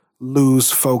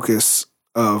lose focus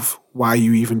of why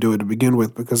you even do it to begin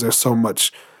with because there's so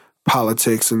much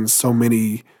politics and so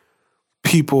many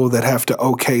people that have to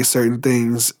okay certain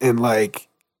things and like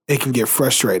it can get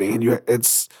frustrating and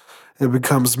it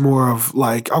becomes more of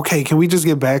like, okay, can we just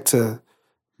get back to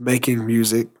making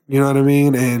music? You know what I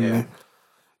mean? And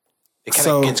it kind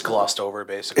of gets glossed over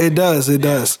basically. It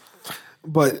does.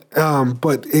 But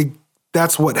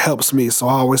that's what helps me. So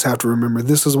I always have to remember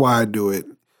this is why I do it.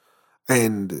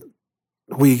 And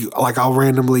I'll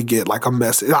randomly get like a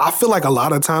message. I feel like a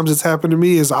lot of times it's happened to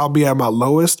me is I'll be at my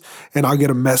lowest and I'll get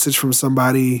a message from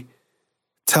somebody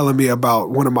telling me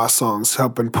about one of my songs,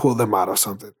 helping pull them out of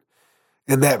something.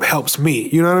 And that helps me.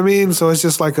 You know what I mean? So it's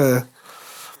just like and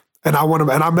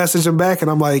I message them back and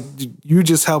I'm like, you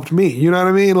just helped me. You know what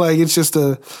I mean? Like it's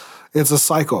a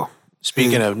cycle.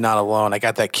 Speaking of Not Alone, I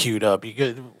got that queued up. You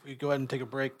go ahead and take a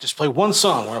break. Just play one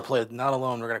song. We're going to play Not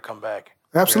Alone. We're going to come back.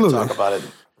 Absolutely. We're going to talk about it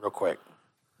real quick.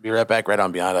 Be right back right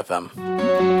on Beyond FM.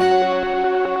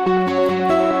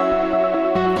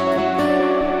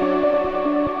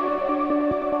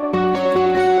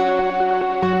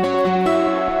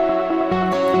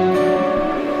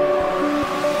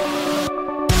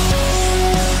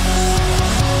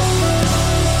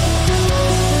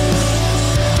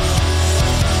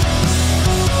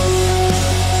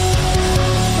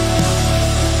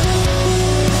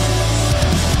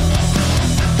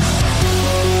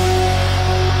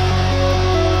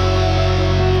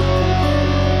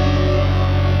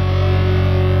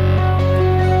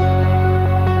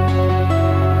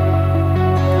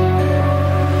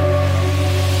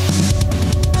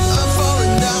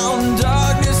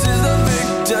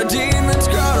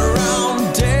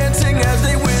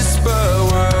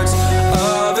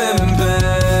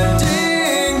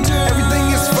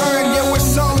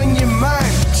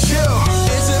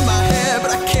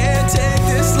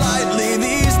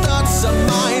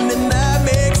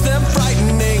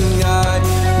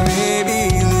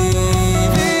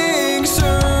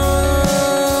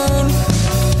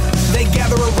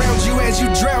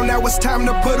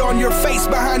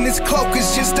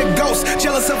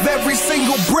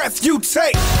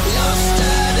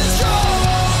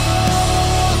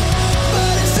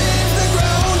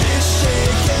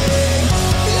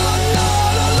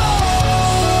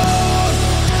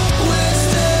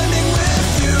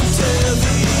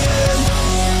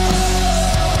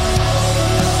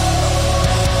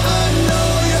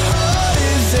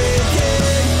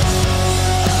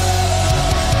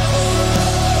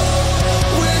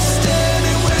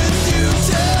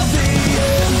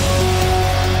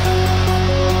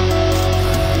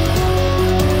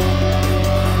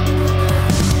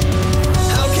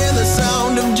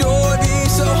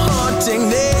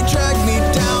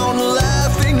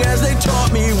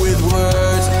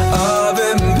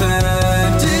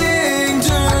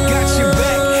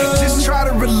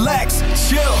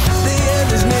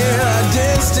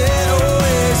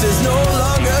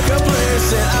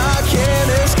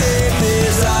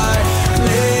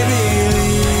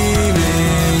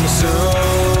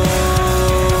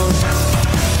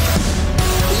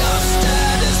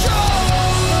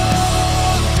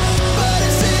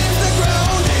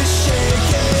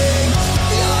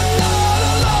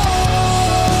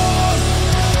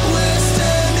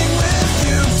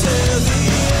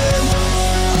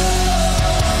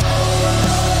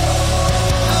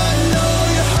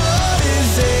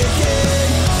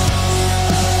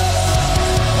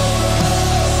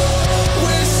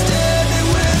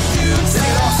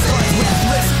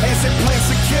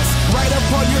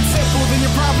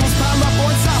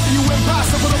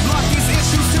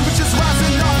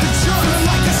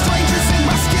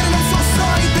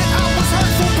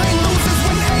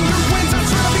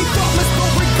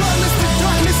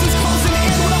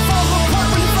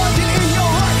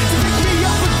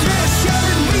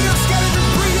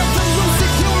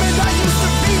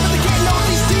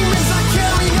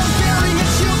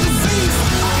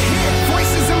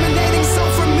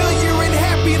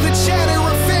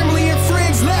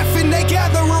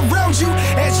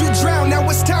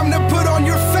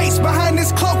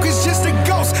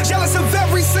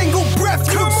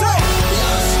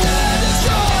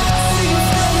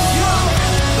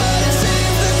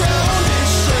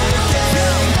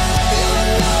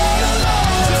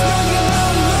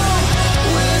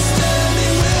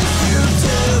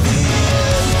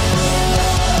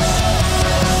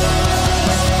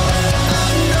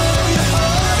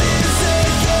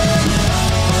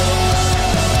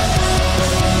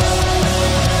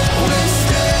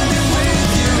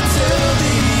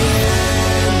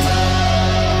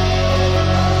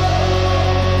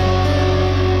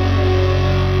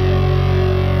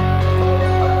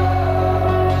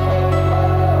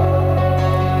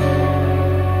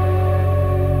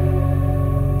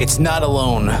 It's Not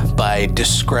Alone by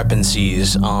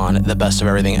Discrepancies on the Best of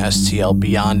Everything STL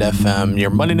Beyond FM. Your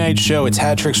Monday night show. It's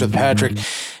Hattricks with Patrick.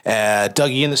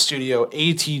 Dougie in the studio,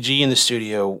 ATG in the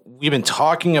studio. We've been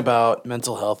talking about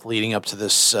mental health leading up to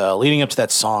this, leading up to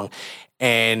that song,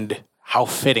 and how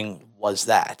fitting was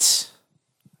that?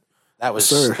 That was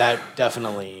that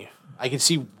definitely. I can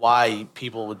see why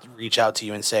people would reach out to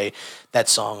you and say that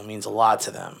song means a lot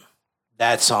to them.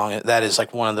 That song, that is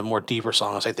like one of the more deeper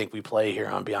songs I think we play here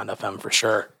on Beyond FM for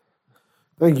sure.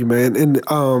 Thank you, man. And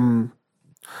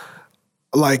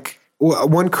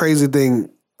one crazy thing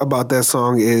about that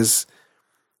song is,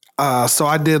 so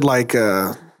I did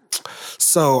a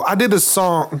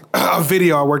song, a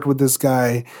video. I worked with this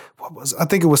guy. I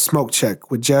think it was Smoke Check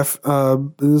with Jeff.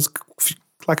 It was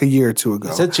like a year or two ago.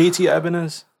 Is that JT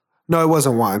Ebenez? No, it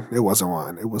wasn't Juan. It was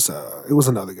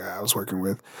another guy I was working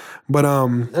with. But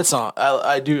that song,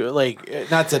 I do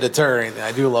like, not to deter or anything.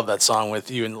 I do love that song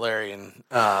with you and Larry and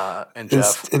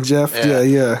Jeff. And Jeff,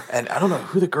 yeah. And I don't know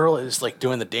who the girl is like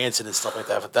doing the dancing and stuff like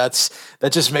that, but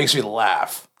that just makes me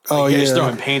laugh. Oh yeah, yeah,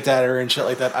 throwing paint at her and shit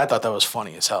like that. I thought that was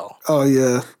funny as hell. Oh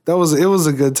yeah, it was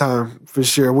a good time for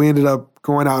sure. We ended up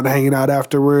going out and hanging out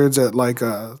afterwards at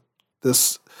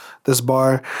this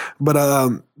bar. But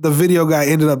the video guy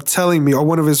ended up telling me, or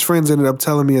one of his friends ended up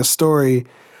telling me a story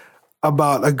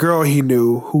about a girl he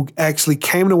knew who actually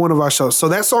came to one of our shows. So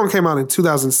that song came out in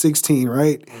 2016,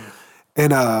 right?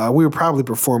 And we were probably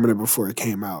performing it before it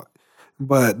came out.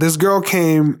 But this girl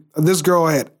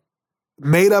had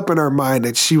made up in her mind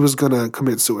that she was going to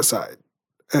commit suicide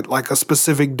at like a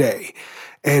specific day.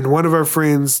 And one of her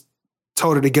friends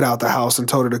told her to get out the house and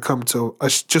told her to come to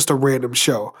just a random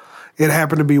show. It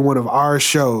happened to be one of our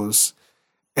shows,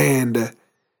 and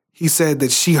he said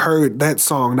that she heard that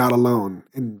song "Not Alone"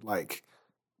 and like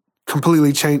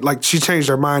completely changed. Like she changed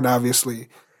her mind, obviously,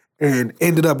 and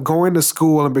ended up going to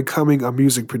school and becoming a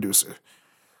music producer.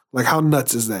 Like, how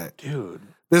nuts is that, dude?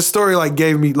 This story like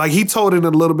gave me like he told it in a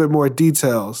little bit more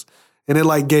details, and it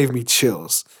like gave me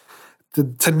chills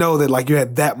to know that like you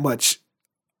had that much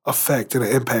effect and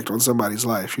an impact on somebody's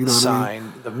life. You know what I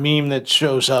mean? The meme that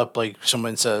shows up, like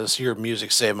someone says, "Your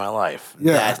music saved my life."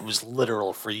 Yeah. That was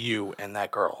literal for you and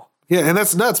that girl. Yeah, and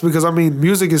that's nuts because I mean,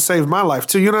 music has saved my life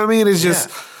too. You know what I mean? It's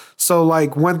just so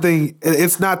like one thing.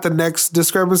 It's not the next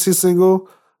Discrepancy single,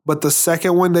 but the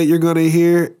second one that you're gonna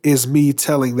hear is me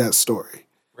telling that story.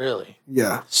 Really?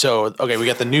 Yeah. So okay, we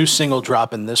got the new single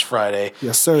dropping this Friday.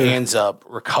 Yes, sir. Hands Up,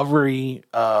 Recovery.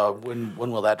 When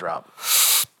will that drop?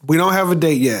 We don't have a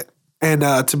date yet. And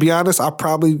to be honest, I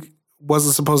probably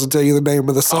wasn't supposed to tell you the name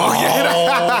of the song yet.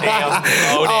 Damn.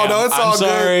 Oh, no, it's all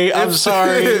good. I'm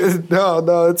sorry.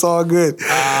 No, it's all good.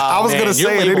 I was going to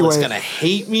say it anyway. Your going to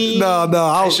hate me. No.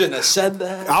 I shouldn't have said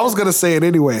that. I was going to say it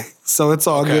anyway. So it's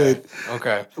all good.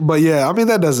 Okay. But yeah, I mean,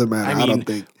 that doesn't matter. I don't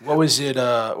think. What was it?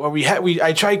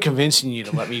 I tried convincing you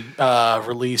to let me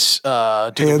release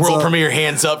the world premiere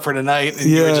Hands Up for tonight. And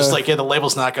you were just like, the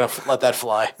label's not going to let that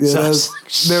fly. Yeah,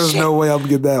 there's no way I'm going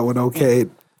to get that one okay.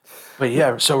 But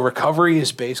yeah, so Recovery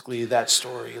is basically that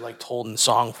story like told in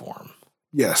song form.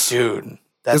 Yes. Dude.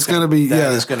 It's going to be,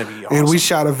 it's going to be awesome. And we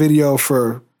shot a video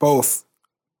for both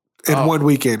in one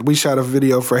weekend. We shot a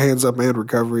video for Hands Up and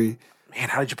Recovery. Man,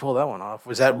 how did you pull that one off?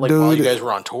 Was that like while you guys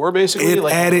were on tour, basically,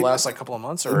 like the last like couple of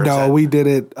months? Or no, we did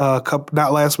it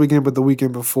not last weekend, but the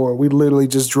weekend before. We literally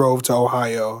just drove to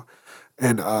Ohio,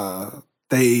 and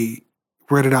they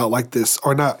rented out like this,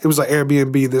 or not? It was like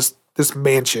Airbnb, this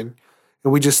mansion,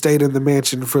 and we just stayed in the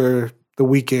mansion for the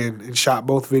weekend and shot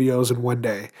both videos in one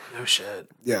day. No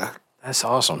shit. Yeah, that's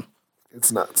awesome.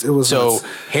 It's nuts. It was so nuts.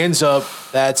 Hands Up.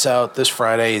 That's out this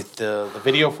Friday. The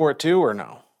video for it too, or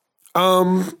no?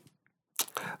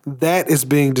 That is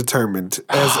being determined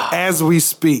as we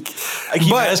speak. I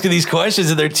keep asking these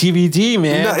questions and they're TBD,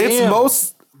 man. No,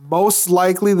 it's most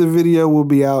likely the video will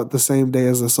be out the same day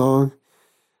as the song.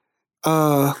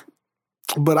 But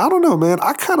I don't know, man.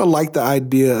 I kind of like the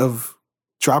idea of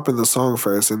dropping the song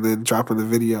first and then dropping the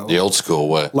video. The old school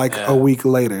way. Like a week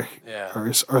later.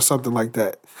 Or something like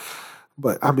that.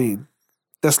 But I mean,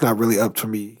 that's not really up to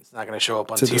me. It's not going to show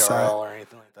up on TRL decide. Or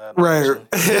anything like that. Right.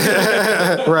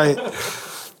 Right.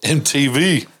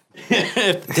 MTV.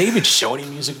 David show any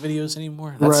music videos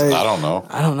anymore? Right. I don't know.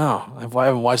 I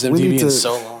haven't watched MTV in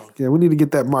so long. Yeah, we need to get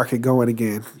that market going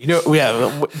again. You know,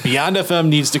 Beyond FM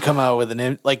needs to come out with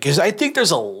because I think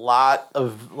there's a lot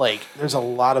of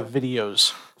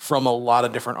videos from a lot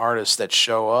of different artists that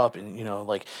show up, and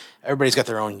everybody's got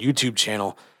their own YouTube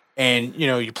channel. And,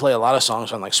 you play a lot of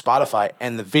songs on like Spotify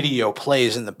and the video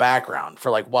plays in the background for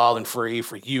like Wild and Free,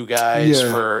 for You Guys,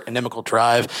 for Inimical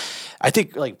Drive. I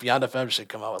think like Beyond FM should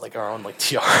come out with like our own like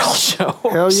TRL show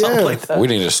or something like that. We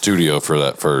need a studio for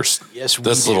that first. Yes, we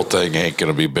This do. little thing ain't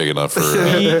going to be big enough for...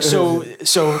 So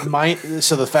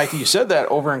the fact that you said that,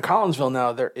 over in Collinsville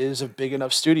now, there is a big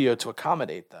enough studio to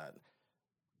accommodate that.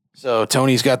 So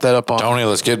Tony's got that up on. Tony,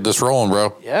 let's get this rolling,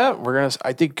 bro. Yeah,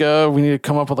 I think we need to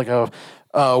come up with like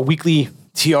a weekly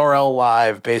TRL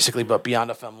live, basically, but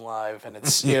Beyond FM live, and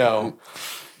it's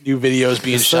new videos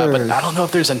being shot. But I don't know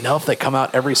if there's enough that come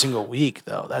out every single week,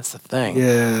 though. That's the thing.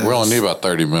 Yeah, we only need about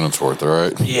 30 minutes worth, all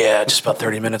right? Yeah, just about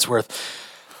 30 minutes worth.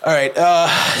 All right,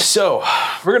 so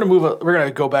we're gonna move. We're gonna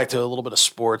go back to a little bit of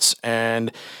sports.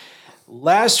 And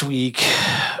last week,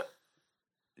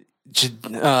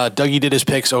 Dougie did his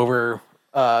picks over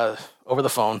the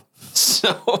phone.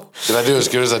 So did I do as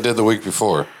good as I did the week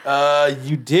before?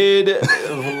 You did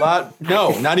a lot.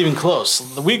 No, not even close.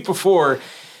 The week before,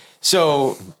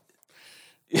 so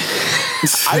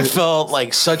I felt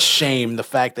like such shame the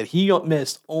fact that he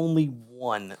missed only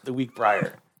one the week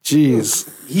prior.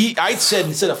 Jeez. I said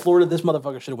instead of Florida, this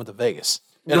motherfucker should have went to Vegas.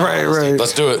 Right.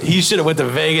 Let's do it. He should have went to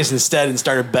Vegas instead and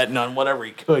started betting on whatever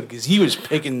he could, because he was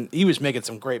making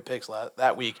some great picks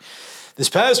that week. This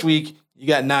past week, you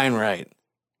got 9 right.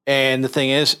 And the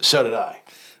thing is, so did I.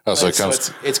 Oh, so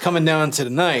it's coming down to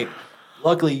tonight.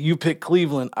 Luckily, you picked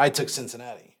Cleveland. I took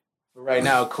Cincinnati. But right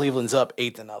now, Cleveland's up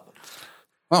 8-0.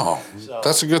 Oh,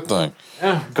 that's a good thing.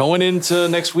 Yeah, going into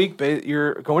next week,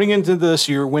 you're winning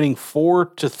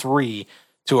 4-3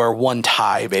 to our 1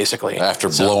 tie, basically. After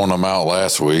blowing them out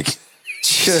last week.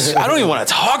 I don't even want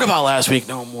to talk about last week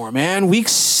no more, man. Week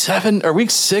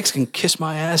 6 can kiss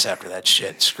my ass after that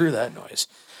shit. Screw that noise.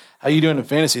 How you doing in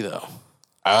fantasy, though?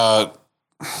 I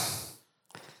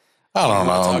don't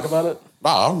know. Talk about it?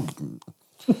 No,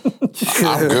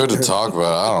 I'm good to talk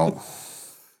about.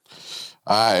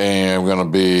 I am going to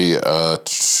be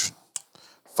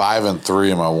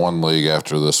 5-3 in my one league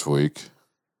after this week,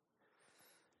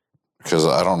 because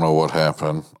I don't know what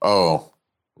happened. Oh,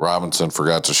 Robinson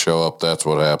forgot to show up. That's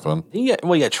what happened. He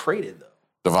got traded, though.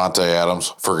 Devontae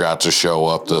Adams forgot to show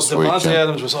up this week. Devontae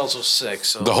Adams was also sick.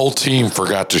 So the whole team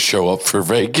forgot to show up for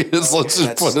Vegas. Let's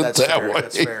just put it that way.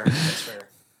 That's fair.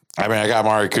 I mean, I got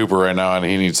Amari Cooper right now, and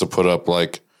he needs to put up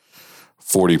like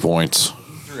 40 points.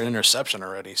 Threw an interception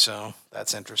already, so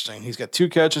that's interesting. He's got 2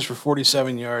 catches for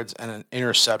 47 yards and an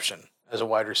interception as a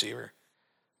wide receiver.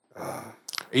 Are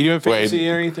you doing fantasy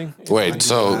or anything?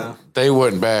 So they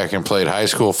went back and played high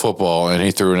school football, and he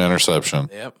threw an interception.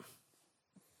 Yep.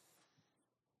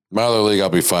 My other league, I'll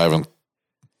be 5-3.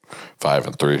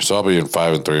 So I'll be in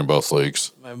 5-3 in both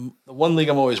leagues. The one league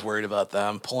I'm always worried about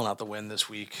them pulling out the win this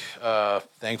week.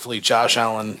 Thankfully, Josh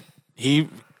Allen, he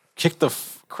kicked the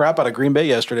crap out of Green Bay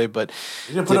yesterday, but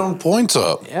he didn't put on points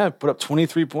up. Yeah, put up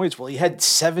 23 points. Well, he had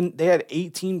 7. They had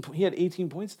 18. He had 18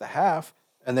 points at the half,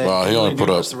 and then he only put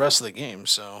up the rest of the game.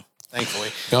 So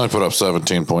thankfully, he only put up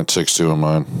 17.62 in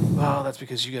mine. Oh, that's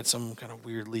because you got some kind of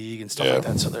weird league and stuff like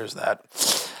that. So there's that.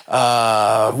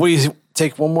 What do you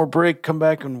take? One more break, come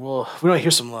back, and we want to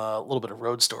hear some little bit of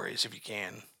road stories if you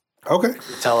can. Okay.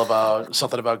 Tell about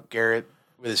something about Garrett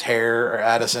with his hair, or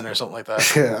Addison, or something like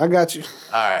that. Yeah, I got you.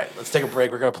 All right, let's take a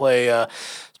break. We're gonna play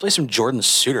some Jordan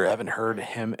Suter. I haven't heard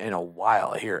him in a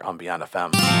while here on Beyond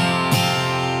FM.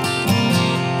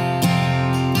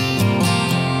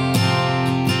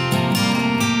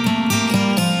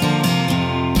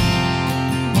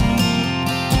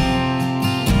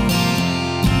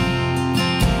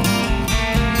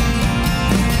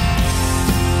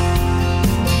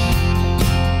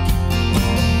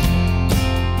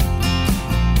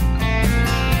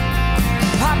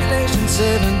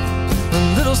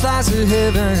 A little slice of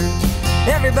heaven.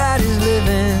 Everybody's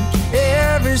living,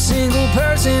 every single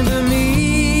person but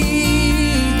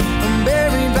me. I'm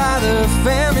buried by the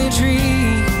family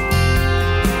tree.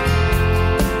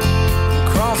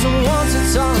 Crossing once,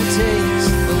 it's all it takes.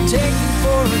 They'll take you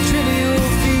for a trivial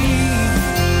fee.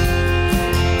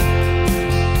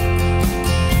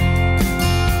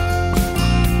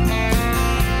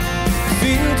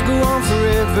 Fields go on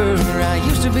forever. I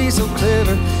used to be so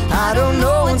clever. I don't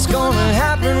know what's gonna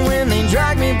happen when they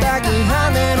drag me back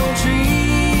behind that old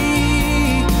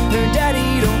tree. Her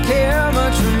daddy don't care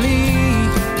much for me.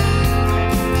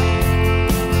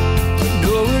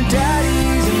 No, her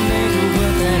daddy's an angel,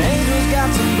 but that angel's got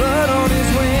some blood on his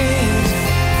wings.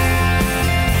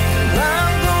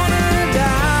 I'm gonna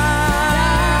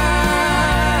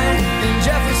die in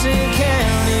Jefferson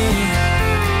County.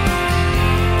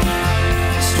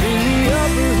 String me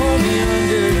up or hold me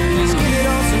under. Just give it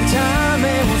all some time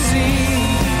and we'll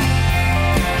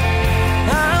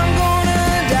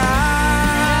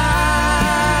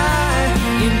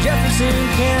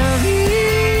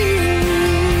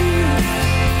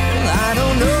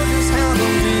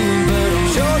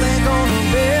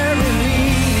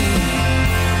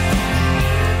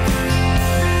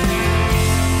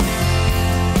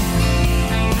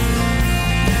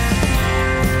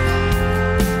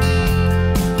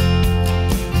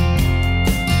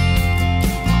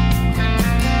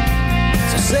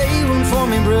for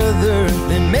me, brother,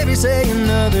 then maybe say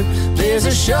another. There's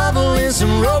a shovel and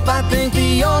some rope, I think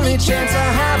the only chance I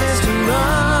have is to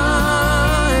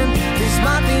run. This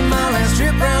might be my last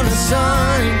trip round the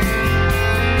sun.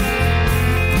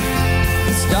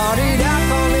 It started out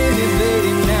calling me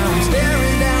baby, now I'm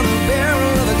staring down the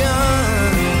barrel of a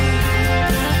gun.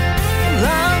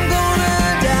 I'm gonna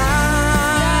die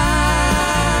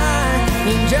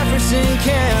in Jefferson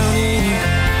County.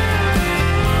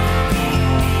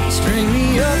 String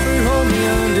me up or hold me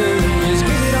under, just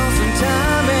give it all some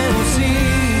time and we'll see.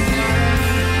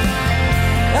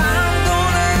 I'm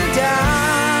gonna die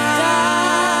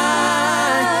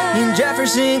in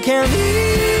Jefferson County.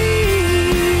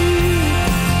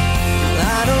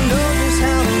 I don't know just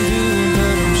how they'll do it,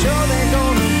 but I'm sure they're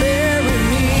gonna bury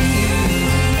me.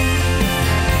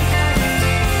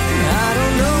 I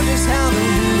don't know just how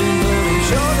they'll do it, but I'm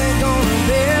sure they're gonna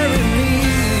bury me.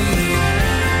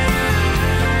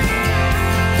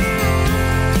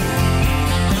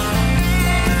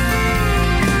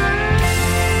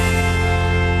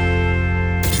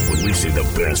 We say the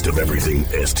best of everything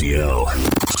STL.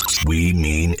 We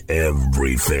mean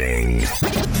everything.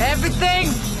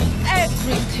 Everything?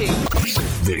 Everything.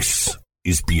 This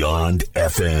is Beyond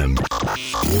FM.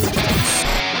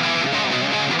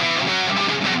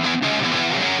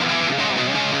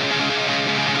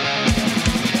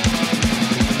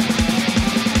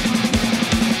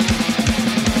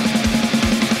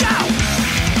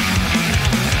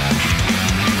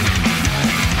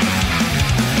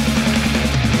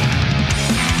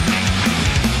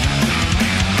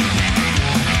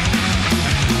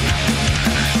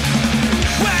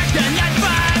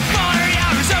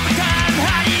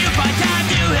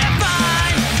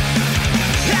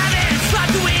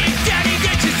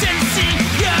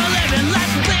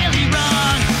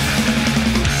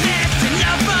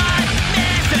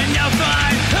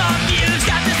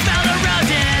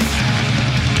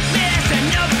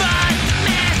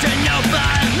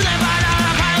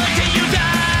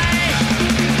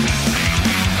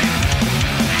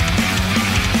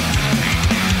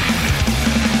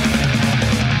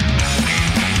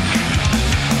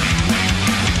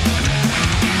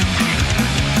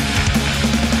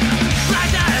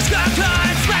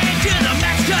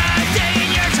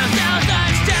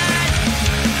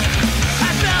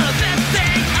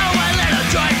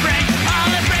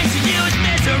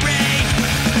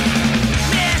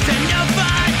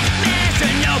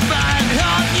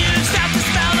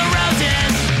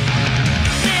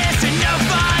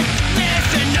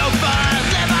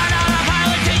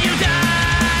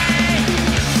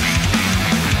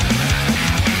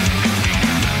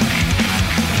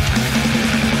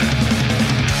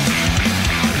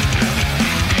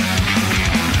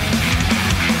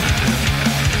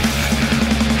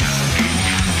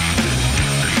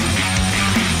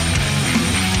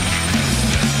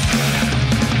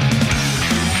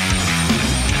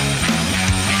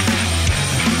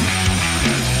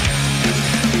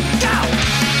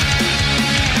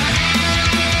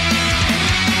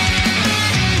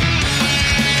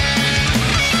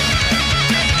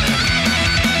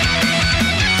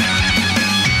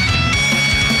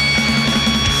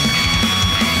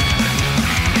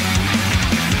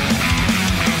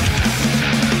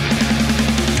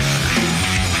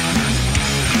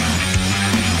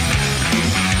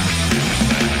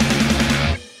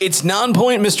 It's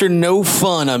Non-Point, Mr. No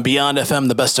Fun on Beyond FM,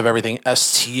 the best of everything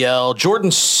STL.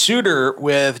 Jordan Suter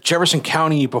with Jefferson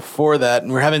County before that.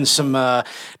 And we're having some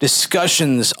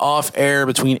discussions off air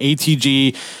between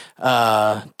ATG,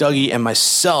 Dougie, and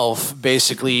myself,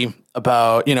 basically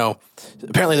about, you know,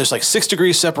 apparently there's like 6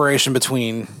 degrees separation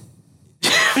between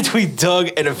between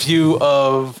Doug and a few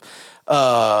of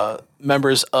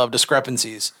members of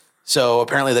Discrepancies. So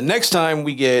apparently the next time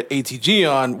we get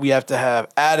ATG on, we have to have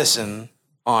Addison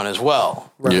on as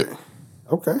well. Right. Yeah.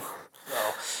 Okay.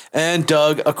 And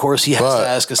Doug, of course, he has to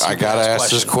ask us. I gotta ask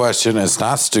this question. It's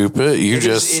not stupid.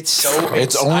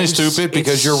 It's only stupid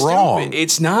because you're wrong.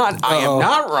 It's not. I am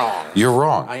not wrong. You're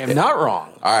wrong. I am not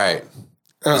wrong. All right.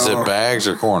 Is it bags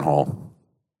or cornhole?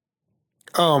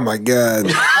 Oh my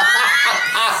God.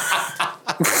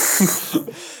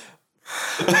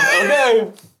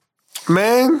 Okay.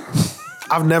 Man,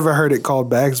 I've never heard it called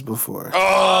bags before.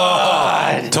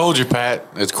 Oh, told you, Pat.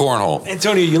 It's cornhole.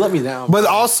 Antonio, you let me down. But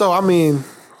also, I mean,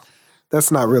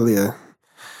 that's not really a.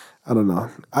 I don't know.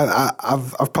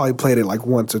 I've probably played it like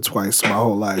once or twice my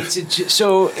whole life.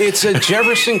 It's a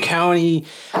Jefferson County.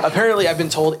 Apparently, I've been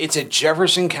told it's a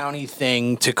Jefferson County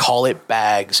thing to call it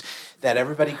bags. that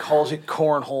everybody calls it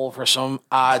cornhole for some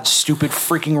odd, stupid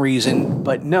freaking reason.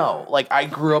 But no, like I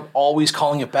grew up always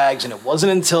calling it bags, and it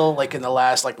wasn't until like in the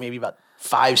last like maybe about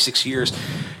 5-6 years,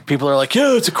 people are like,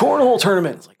 "Yeah, it's a cornhole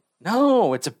tournament." It's like,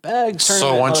 no, it's a bags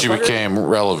tournament. So once you became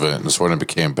relevant, is when it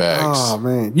became bags. Oh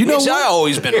man, you know I've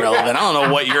always been relevant. I don't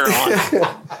know what you're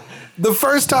on. The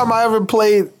first time I ever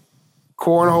played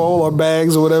cornhole or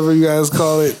bags or whatever you guys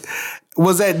call it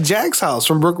was at Jack's house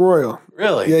from Brook Royal.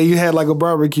 Really? Yeah, you had like a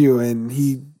barbecue and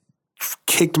he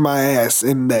kicked my ass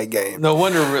in that game. No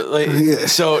wonder. Like,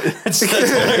 so that's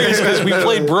hilarious because we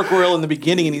played Brook Royal in the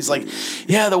beginning, and he's like,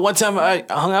 "Yeah, the one time I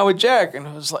hung out with Jack, and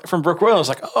it was like from Brook Royal." I was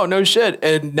like, "Oh no shit!"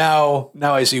 And now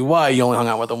I see why you only hung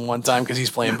out with him one time because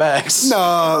he's playing bags. No,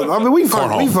 I mean we've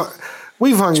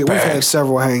had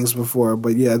several hangs before,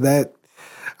 but yeah, that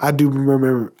I do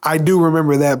remember. I do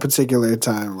remember that particular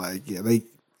time. Like, yeah,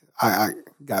 I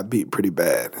got beat pretty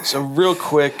bad. So real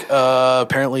quick,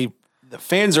 apparently. The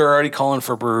fans are already calling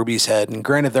for Berube's head, and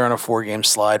granted, they're on a 4-game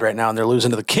slide right now, and they're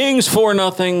losing to the Kings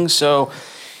 4-0. So,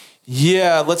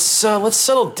 yeah, let's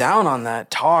settle down on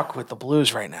that talk with the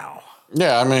Blues right now.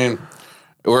 Yeah, I mean,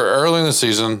 we're early in the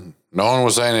season. No one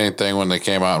was saying anything when they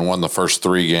came out and won the first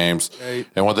 3 games. Right.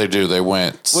 And what they do, they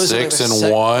went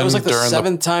 6-1. It was like the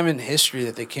 7th time in history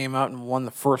that they came out and won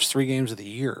the first 3 games of the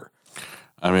year.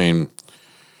 I mean,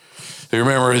 you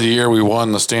remember the year we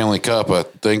won the Stanley Cup? I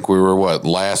think we were,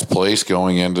 last place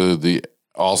going into the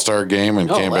All-Star game and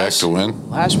came back to win?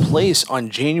 Last place on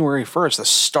January 1st, the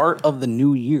start of the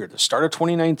new year, the start of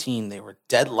 2019. They were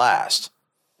dead last.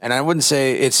 And I wouldn't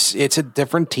say it's a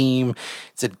different team.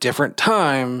 It's a different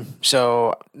time.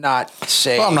 So not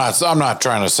say. Well, I'm not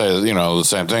trying to say, the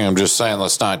same thing. I'm just saying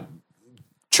let's not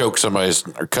choke somebody's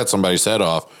or cut somebody's head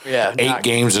off. Yeah, 8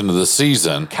 games into the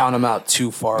season. Count them out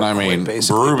too far. I mean,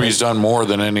 Berube's done more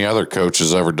than any other coach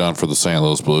has ever done for the St.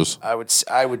 Louis Blues. I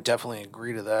would definitely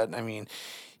agree to that. I mean,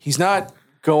 he's not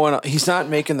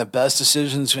making the best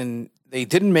decisions when they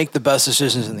didn't make the best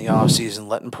decisions in the offseason,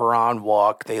 letting Perron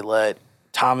walk. They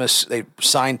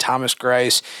signed Thomas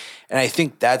Greiss. And I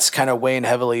think that's kind of weighing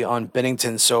heavily on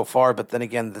Binnington so far. But then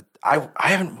again, I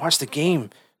haven't watched the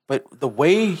game. But the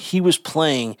way he was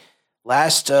playing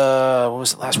last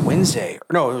Wednesday?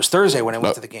 No, it was Thursday when I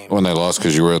went to the game. When they lost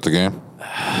because you were at the game?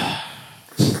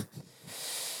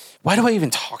 Why do I even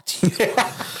talk to you?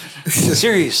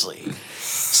 Seriously.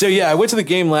 So, yeah, I went to the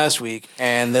game last week,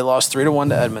 and they lost 3-1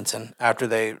 to Edmonton after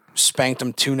they spanked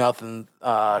them 2-0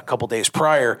 a couple days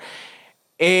prior.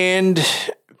 And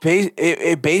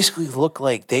it basically looked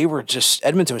like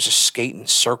Edmonton was just skating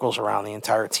circles around the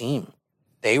entire team.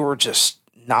 They were just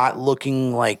not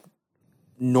looking like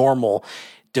normal.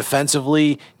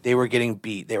 Defensively, they were getting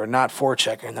beat. They were not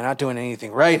forechecking, and they're not doing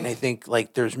anything right. And I think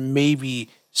like there's maybe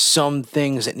some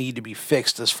things that need to be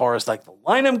fixed as far as like the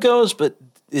lineup goes, but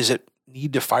is it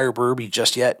need to fire Berube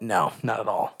just yet? No, not at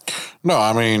all. No,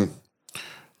 I mean,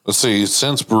 let's see.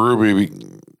 Since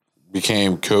Berube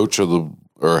became head coach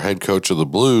of the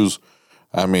Blues,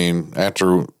 I mean,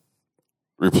 after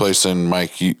replacing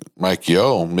Mike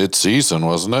Yeo mid-season,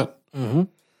 wasn't it? Mm-hmm.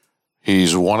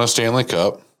 He's won a Stanley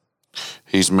Cup.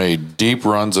 He's made deep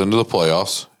runs into the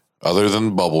playoffs, other than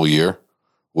the bubble year,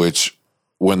 which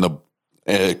when the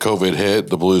COVID hit,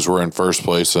 the Blues were in first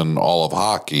place in all of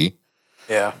hockey.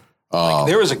 Yeah.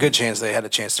 There was a good chance they had a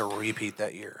chance to repeat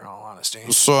that year, in all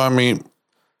honesty. So, I mean,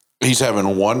 he's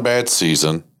having one bad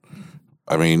season.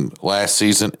 I mean, last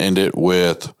season ended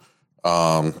with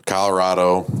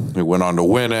Colorado, who went on to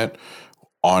win it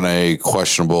on a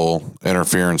questionable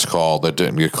interference call that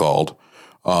didn't get called.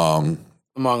 Among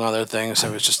other things,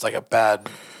 it was just like a bad,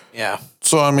 yeah.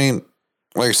 So, I mean,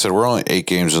 like I said, we're only 8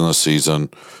 games in the season.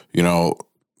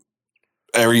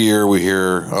 Every year we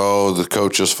hear, the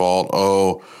coach's fault.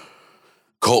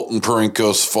 Colton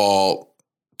Parinko's fault.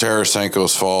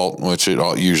 Tarasenko's fault, which it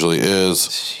usually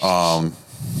is.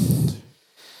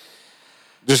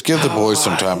 Just give the boys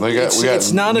some time. We got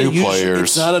new players.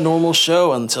 It's not a normal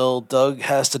show until Doug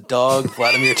has to dog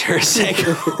Vladimir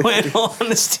Tarasenko. In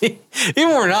honesty, even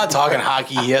when we're not talking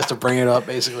hockey, he has to bring it up.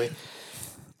 Basically,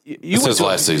 This is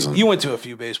last season. You went to a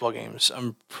few baseball games.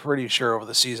 I'm pretty sure over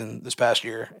the season this past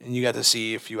year, and you got to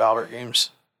see a few Albert games.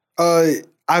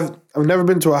 I've never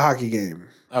been to a hockey game.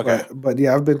 Okay, but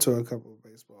yeah, I've been to a couple of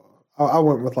baseball. I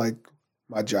went with like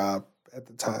my job at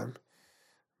the time,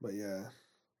 but yeah.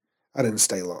 I didn't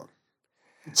stay long.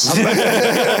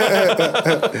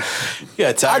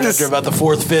 Yeah, tired after about the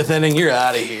 4th, 5th inning, you're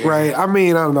out of here. Right. I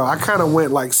mean, I don't know. I kind of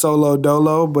went like solo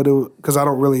dolo, but because I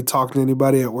don't really talk to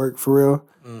anybody at work for real.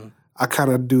 I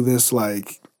kind of do this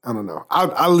like, I don't know.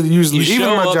 I usually,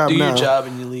 even my job now. You do your job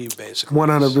and you leave, basically.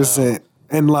 100%.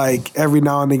 And like every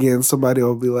now and again, somebody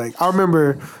will be like, I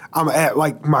remember I'm at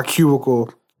like my cubicle,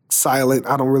 silent.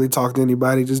 I don't really talk to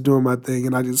anybody, just doing my thing,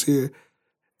 and I just hear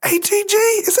ATG.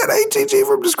 Is that ATG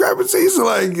from Discrepancies?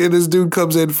 Like, and this dude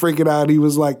comes in freaking out. He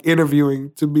was like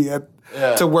interviewing to be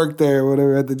to work there or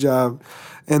whatever at the job,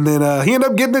 and then he ended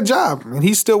up getting the job, and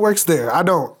he still works there. I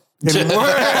don't anymore.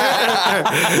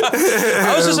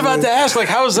 I was just about to ask, like,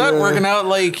 how is that working out?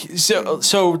 Like,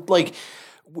 so like.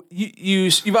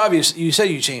 You've obviously, you said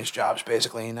you changed jobs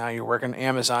basically, and now you're working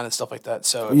Amazon and stuff like that.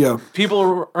 So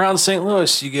people around St.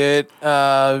 Louis, you get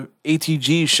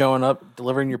ATG showing up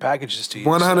delivering your packages to you.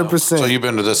 100%. So you've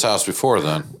been to this house before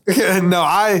then? No,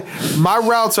 my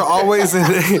routes are always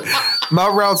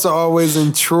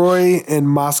in Troy and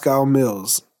Moscow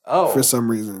Mills. For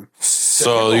some reason.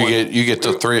 So you get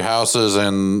the 3 houses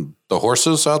and the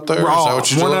horses out there. Is that what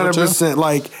you 100%.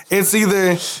 Like it's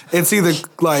either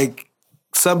like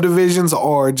subdivisions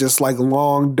or just like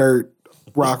long dirt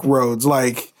rock roads.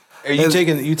 Like, are you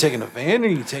taking a van or are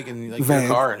you taking like your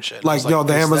car and shit? Like, the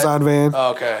Amazon van.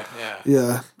 Oh, okay,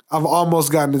 yeah. I've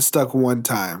almost gotten it stuck one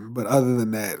time, but other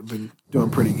than that, I've been doing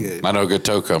pretty good. I know a good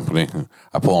tow company.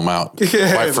 I pull them out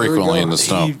quite frequently in the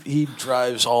snow. He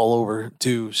drives all over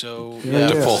too, so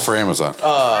to pull for Amazon.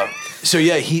 So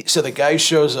the guy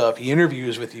shows up, he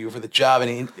interviews with you for the job,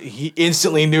 and he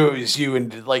instantly knew it was you,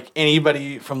 and like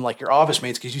anybody from like your office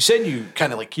mates, because you said you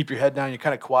kind of like keep your head down, you're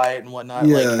kind of quiet and whatnot.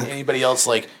 Yeah. Like anybody else,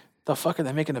 like the fuck are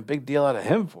they making a big deal out of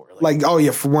him for? Like oh yeah,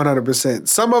 for 100%.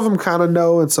 Some of them kind of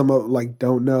know, and some of like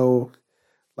don't know.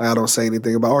 Like I don't say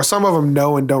anything about, or some of them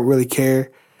know and don't really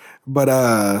care.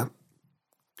 But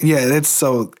it's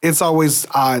always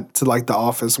odd to like the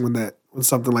office when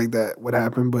something like that would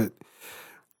happen. But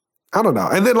I don't know.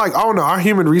 And then like I don't know, our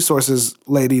human resources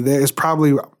lady there is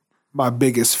probably my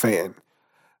biggest fan.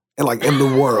 And like in the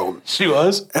world. She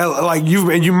was? Like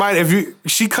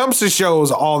she comes to shows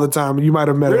all the time, and you might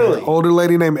have met Really? her. Older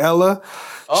lady named Ella.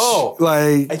 Oh.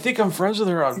 Like I think I'm friends with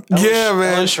her on man.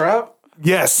 Ella Schrapp.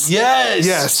 Yes.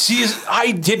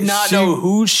 I did not know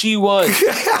who she was.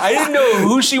 I didn't know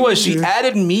who she was. She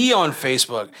added me on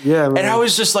Facebook. Yeah, man. And I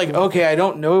was just like, okay, I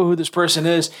don't know who this person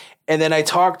is. And then I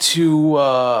talked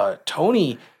to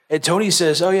Tony, and Tony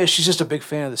says, oh yeah, she's just a big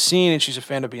fan of the scene, and she's a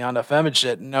fan of Beyond FM and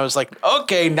shit. And I was like,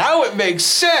 okay, now it makes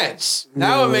sense.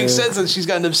 Now it makes sense that she's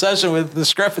got an obsession with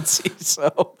Discrepancies.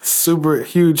 So super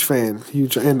huge fan.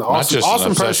 Huge and awesome. Not just awesome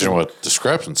an obsession person. with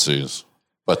Discrepancies,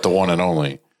 but the one and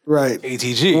only. Right.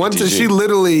 ATG. She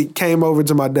literally came over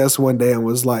to my desk one day and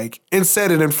was like, and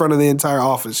said it in front of the entire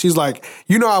office. She's like,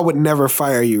 you know I would never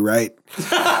fire you, right?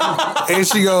 And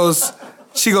she goes,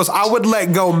 I would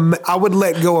let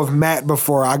go of Matt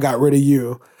before I got rid of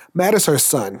you. Matt is her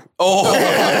son. Oh.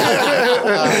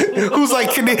 Who's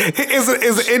like,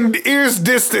 is in ear's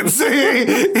distance.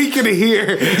 He can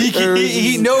hear.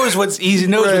 He knows what's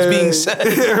being said.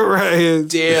 Right.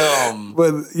 Damn.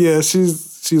 But yeah,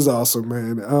 she's awesome,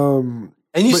 man.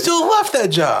 And you still left that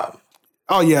job.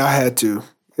 Oh yeah, I had to.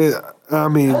 I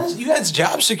mean, you had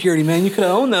job security, man. You could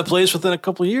have owned that place within a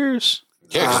couple of years.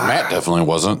 Yeah, because Matt definitely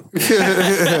wasn't.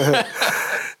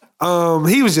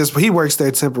 He works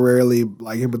there temporarily,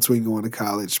 like in between going to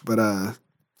college. But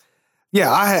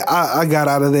yeah, I got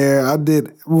out of there. I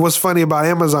did. What's funny about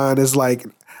Amazon is like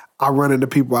I run into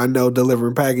people I know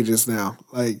delivering packages now,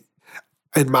 like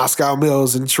in Moscow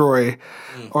Mills and Troy,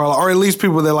 or at least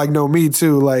people that like know me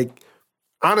too. Like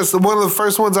honestly, one of the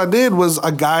first ones I did was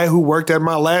a guy who worked at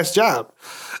my last job.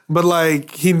 But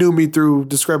like he knew me through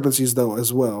Discrepancies though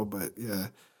as well. But yeah,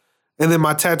 and then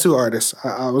my tattoo artist,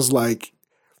 I was like,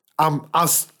 I'll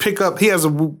pick up. He has a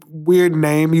weird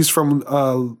name. He's from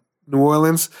New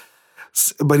Orleans,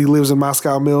 but he lives in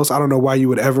Moscow Mills. I don't know why you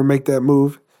would ever make that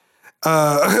move.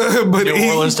 But New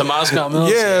Orleans to Moscow Mills.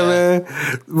 Yeah, man.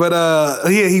 But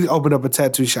he opened up a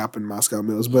tattoo shop in Moscow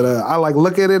Mills. But I like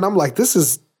look at it and I'm like, this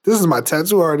is my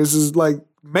tattoo artist. This is like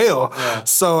male. Yeah.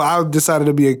 So I decided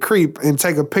to be a creep and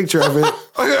take a picture of it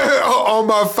on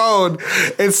my phone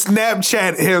and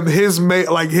Snapchat him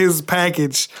his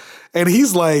package. And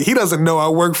he's like, he doesn't know I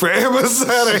work for Amazon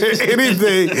or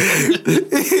anything.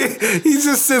 He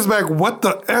just sits back, what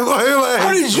the hell? Like,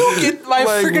 how did you get my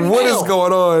freaking what mail? is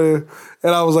going on?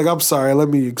 And I was like, I'm sorry, let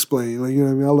me explain. Like, you know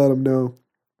what I mean? I'll let him know.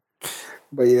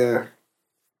 But yeah.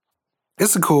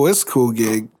 It's a cool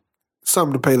gig.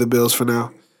 Something to pay the bills for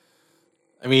now.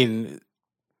 I mean,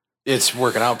 it's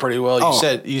working out pretty well.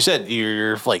 You said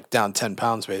you're like down 10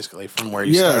 pounds basically from where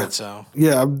you started. So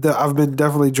yeah, I've been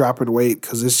definitely dropping weight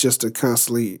because it's just a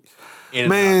constantly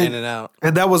in and out.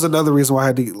 And that was another reason why I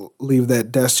had to leave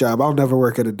that desk job. I'll never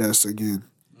work at a desk again.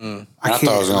 I thought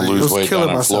I was going to lose weight down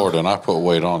in Florida, and I put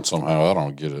weight on somehow. I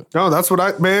don't get it. No, that's what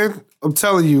I'm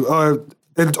telling you.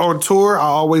 And on tour, I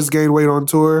always gain weight on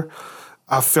tour.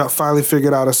 I finally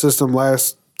figured out a system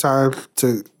last time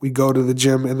we go to the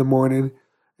gym in the morning,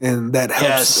 and that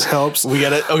helps. We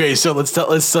got it. Okay, so let's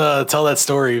tell that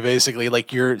story basically,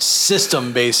 like your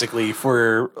system basically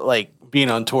for like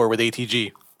being on tour with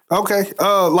ATG. Okay,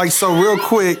 so real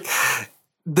quick,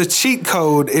 the cheat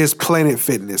code is Planet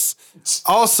Fitness.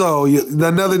 Also,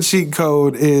 another cheat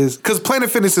code is because Planet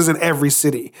Fitness is in every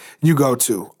city you go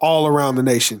to, all around the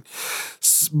nation.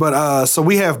 But so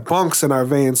we have bunks in our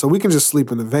van, so we can just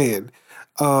sleep in the van.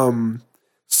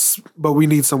 But we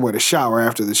need somewhere to shower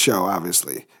after the show.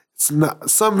 Obviously, it's not.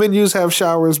 Some venues have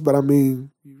showers, but I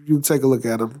mean, you take a look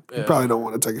at them. You probably don't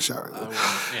want to take a shower.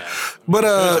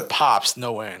 But pops,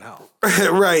 no way in hell.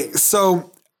 Right.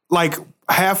 So like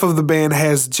half of the band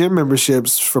has gym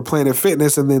memberships for Planet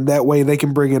Fitness, and then that way they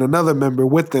can bring in another member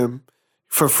with them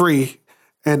for free.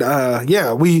 And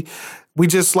we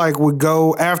just like would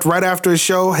go right after a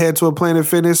show, head to a Planet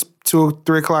Fitness 2 or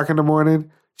 3 o'clock in the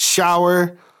morning,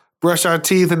 shower, brush our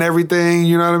teeth and everything,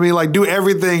 you know what I mean? Like do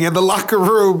everything in the locker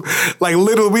room. Like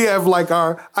literally we have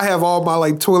I have all my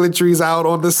like toiletries out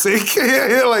on the sink.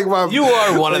 Like you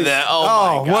are one of them.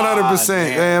 Oh my God, 100%.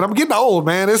 Man, I'm getting old,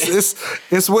 man.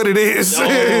 It's what it is.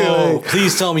 Oh,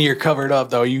 please tell me you're covered up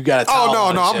though. You got to tell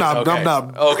no, I'm not. Okay. I'm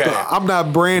not. Okay. I'm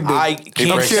not branded. I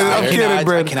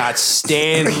cannot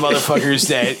stand motherfuckers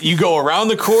that you go around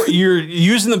the court, you're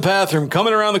using the bathroom,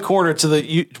 coming around the corner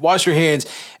to wash your hands,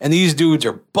 and these dudes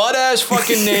are butt ass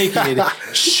fucking naked,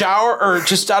 shower or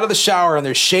just out of the shower, and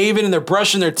they're shaving and they're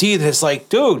brushing their teeth. And it's like,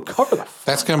 dude, cover the.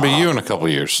 That's gonna be you in a couple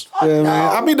of years. Yeah,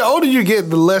 man. I mean, the older you get,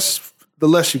 the less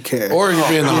you care. Or you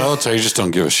be in the military, you just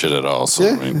don't give a shit at all. So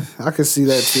yeah, I can see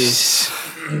that too.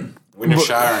 When you're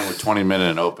showering with 20 men in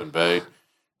an open bay,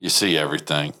 you see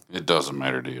everything. It doesn't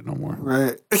matter to you no more.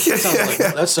 Right.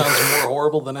 That sounds more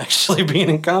horrible than actually being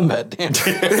in combat. Damn.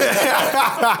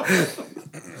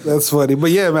 That's funny,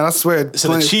 but yeah, man, I swear.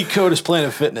 So the cheat code is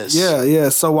Planet Fitness. Yeah.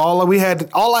 So all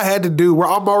I had to do.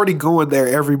 I'm already going there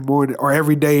every morning or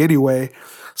every day anyway.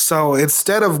 So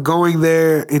instead of going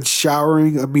there and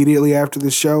showering immediately after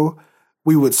the show,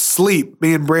 we would sleep.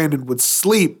 Me and Brandon would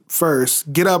sleep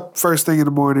first, get up first thing in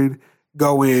the morning,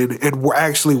 go in, and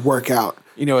actually work out.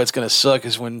 You know what's gonna suck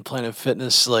is when Planet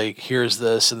Fitness like hears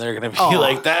this and they're gonna be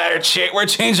like, we're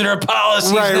changing our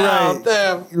policies now. Right.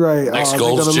 Damn. Right. Next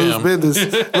Gold's Gym. Lose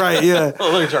business. Right. Yeah.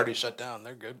 Well, it's already shut down.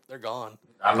 They're good. They're gone.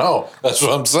 I know. That's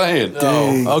what I'm saying.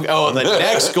 Oh, okay. Oh, the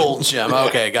next Gold Gym.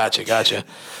 Okay, gotcha.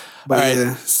 But all right.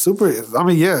 Yeah, super. I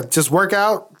mean, yeah, just work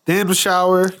out, then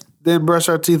shower, then brush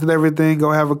our teeth and everything.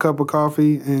 Go have a cup of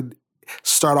coffee and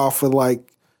start off with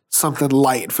like something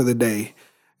light for the day,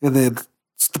 and then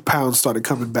the pounds started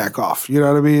coming back off. You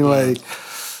know what I mean? Like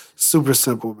super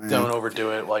simple, man. Don't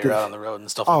overdo it while you're out on the road and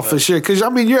stuff like that. Oh, for sure. Because I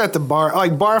mean, you're at the bar,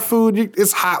 like bar food.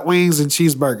 It's hot wings and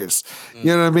cheeseburgers. You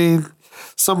know what I mean?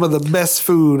 Some of the best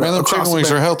food. Man, them chicken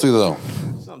wings are healthy though.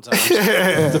 Sometimes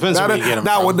depends on where you get them.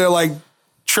 Not when they're like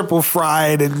triple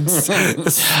fried and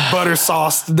butter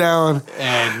sauced down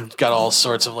and got all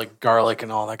sorts of like garlic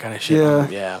and all that kind of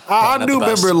shit. Yeah. I do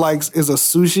remember is a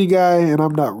sushi guy, and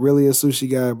I'm not really a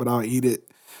sushi guy, but I'll eat it.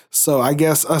 So I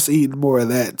guess us eating more of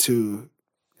that too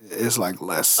is like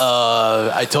less.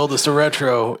 I told this to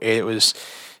Retro. It was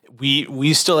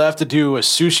we still have to do a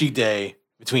sushi day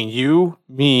between you,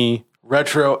 me,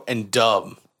 Retro, and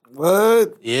Dub.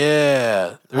 What?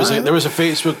 Yeah, there was a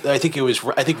Facebook. I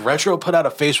think Retro put out a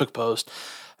Facebook post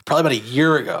probably about a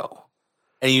year ago,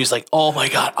 and he was like, "Oh my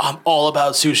God, I'm all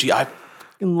about sushi. I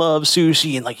fucking love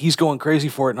sushi," and like he's going crazy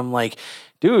for it. And I'm like,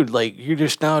 "Dude, like you're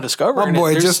just now discovering." My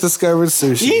boy just discovered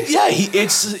sushi.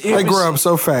 I grew up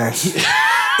so fast.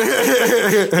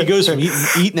 He goes from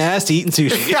eating ass to eating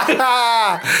sushi.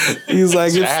 He's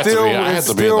like, I had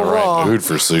to be in the right mood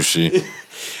for sushi.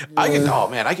 I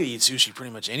could eat sushi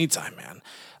pretty much anytime, man.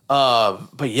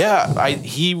 But yeah,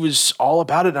 he was all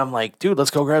about it. And I'm like, dude,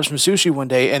 let's go grab some sushi one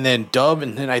day. And then Dub,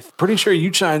 and then I'm pretty sure you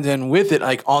chimed in with it,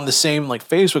 like on the same like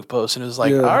Facebook post, and it was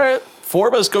like, all right, 4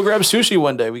 of us go grab sushi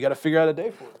one day. We got to figure out a day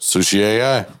for it. Sushi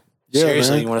AI.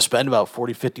 Seriously, man. You want to spend about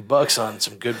 $40-$50 on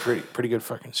some good, pretty good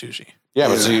fucking sushi. Yeah,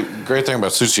 but see, great thing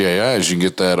about Sushi AI is you can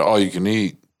get that all you can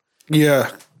eat. Yeah.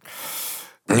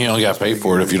 You only got to pay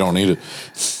for it if you don't need it.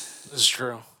 This is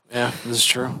true. Yeah, this is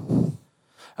true. All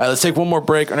right, let's take one more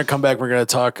break. We're going to come back. We're going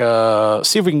to talk,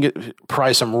 see if we can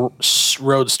pry some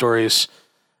road stories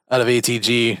out of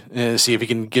ATG and see if we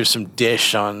can give some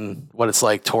dish on what it's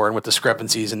like touring with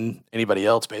Discrepancies and anybody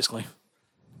else, basically.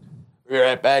 We'll be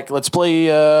right back. Let's play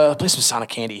some Sonic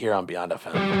Candy here on Beyond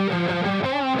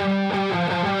FM.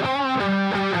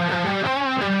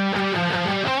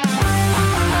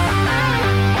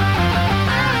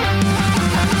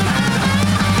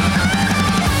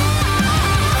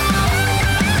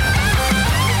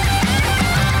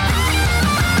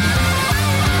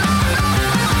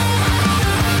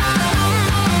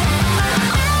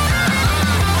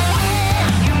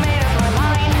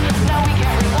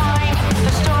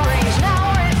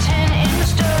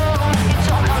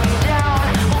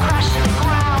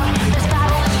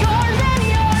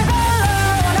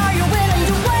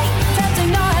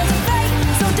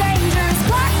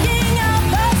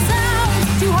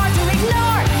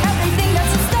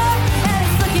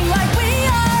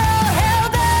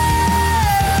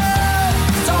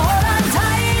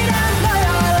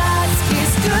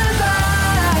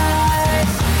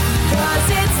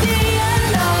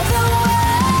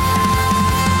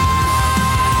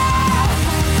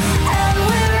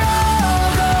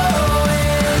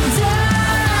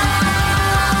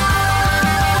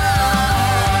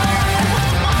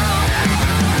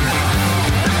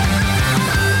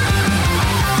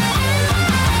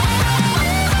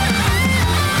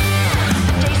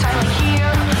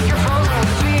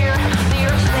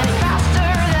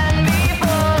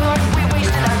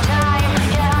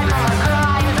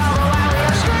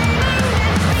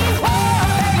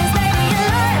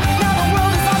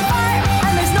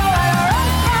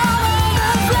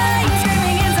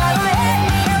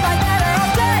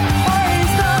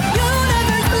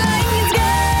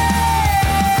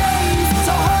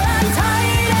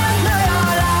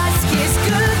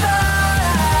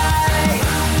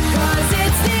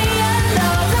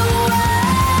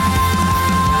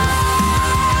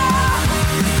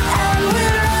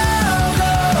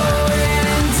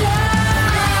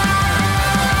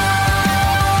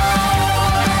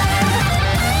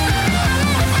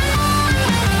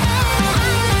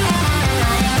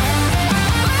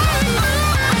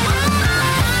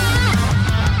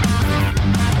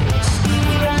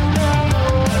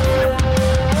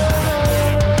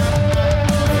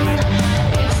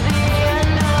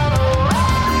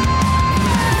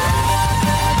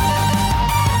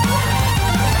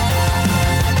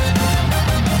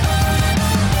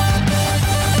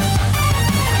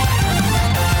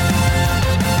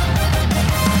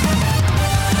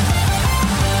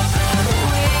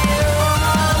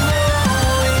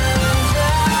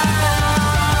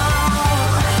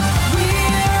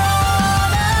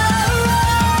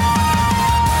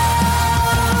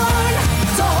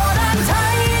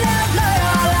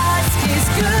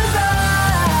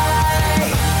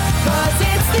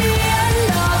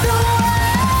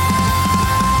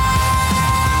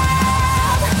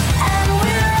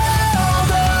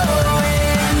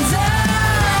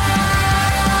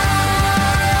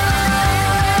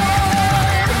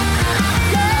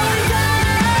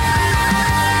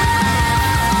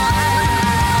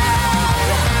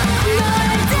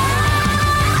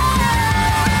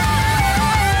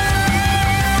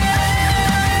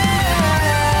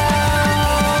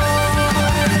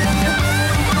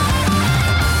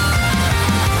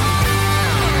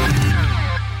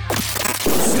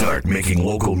 Making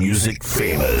local music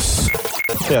famous.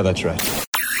 Yeah, that's right.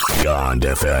 Beyond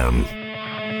FM.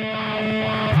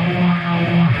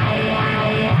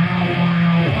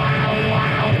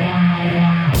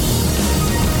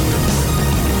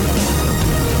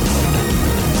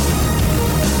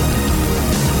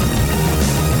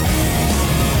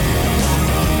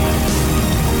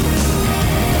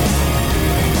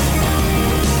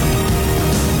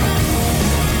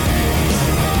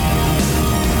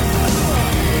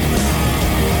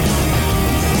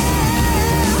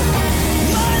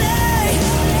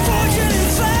 Fortune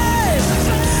and fame,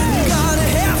 gotta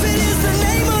have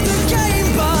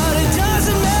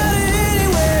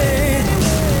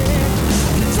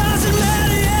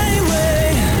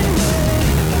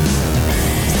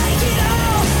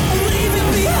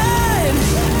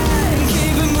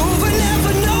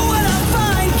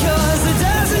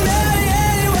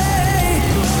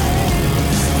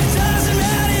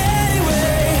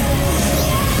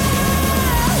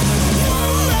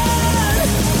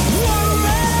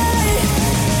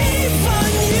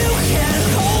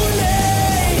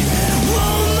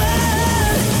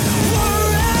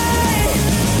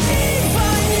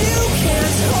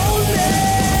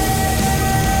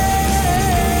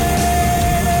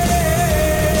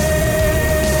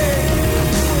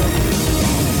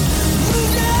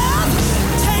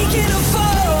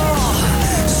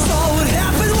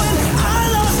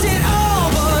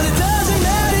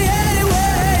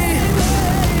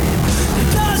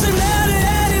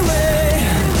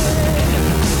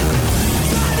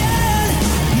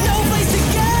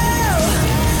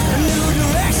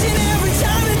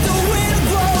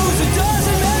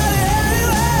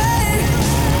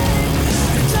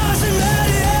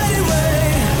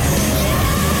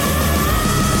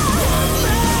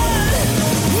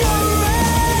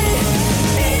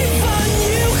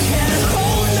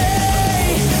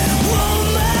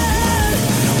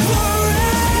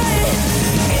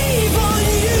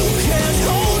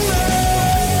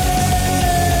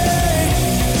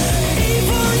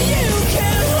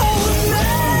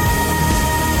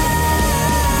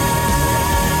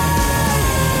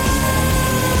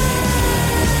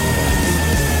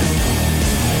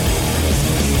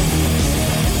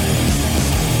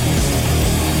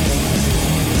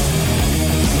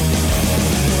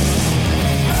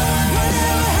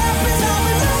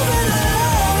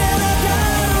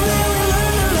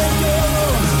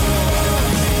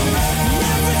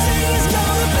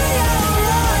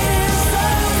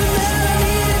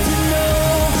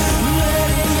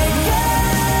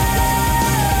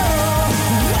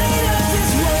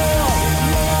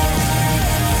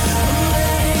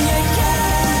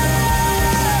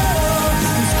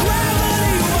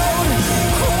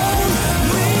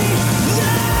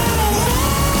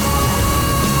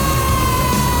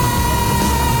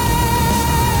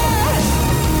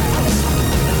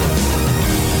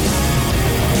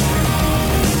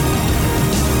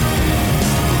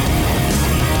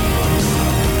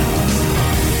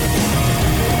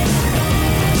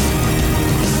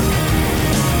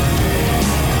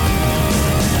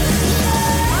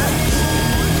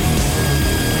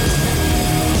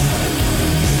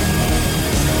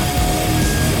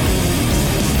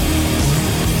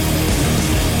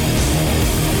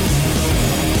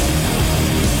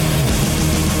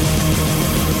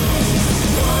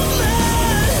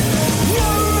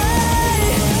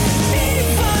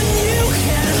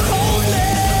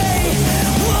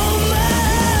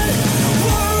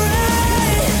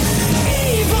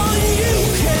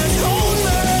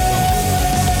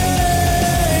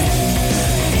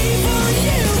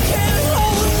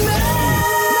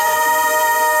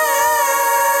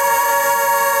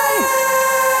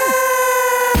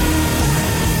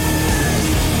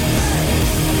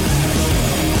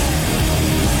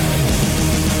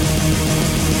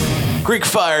Greek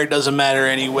Fire Doesn't Matter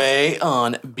Anyway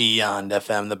on Beyond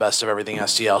FM, the best of everything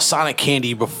STL. Sonic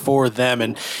Candy before them.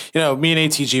 And, me and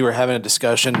ATG were having a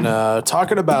discussion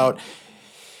talking about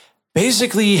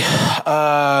basically, he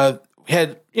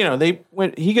kind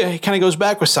of goes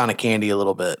back with Sonic Candy a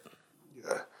little bit.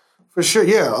 Yeah, for sure.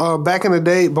 Yeah. Back in the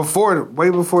day, way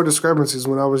before Discrepancies,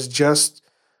 when I was just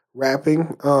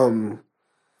rapping,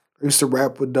 I used to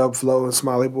rap with Dub Flow and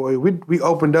Smiley Boy. We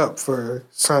opened up for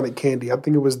Sonic Candy. I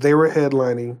think it was they were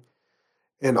headlining,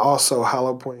 and also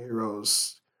Hollow Point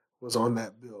Heroes was on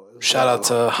that bill. Shout out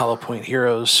to Hollow Point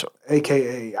Heroes,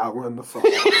 aka Outrun the Fall.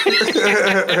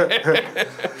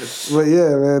 But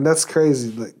yeah, man, that's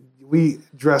crazy. Like we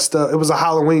dressed up. It was a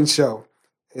Halloween show,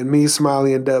 and me,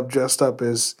 Smiley, and Dub dressed up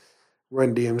as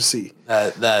Run DMC.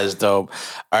 That is dope.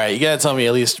 All right, you gotta tell me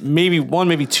at least maybe one,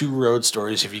 maybe two road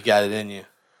stories if you got it in you.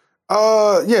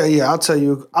 Yeah. I'll tell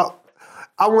you.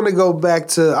 I want to go back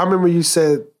to. I remember you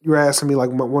said you were asking me like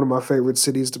one of my favorite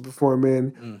cities to perform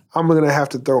in. I'm gonna have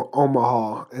to throw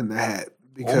Omaha in the hat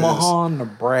because Omaha,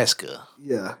 Nebraska.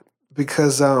 Yeah,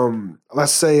 because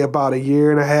let's say about a year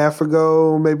and a half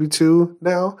ago, maybe two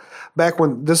now. Back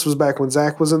when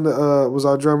Zach was in the was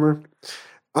our drummer.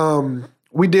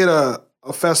 We did a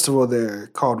festival there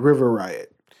called River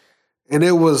Riot, and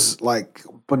it was like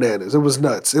bananas. It was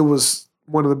nuts. It was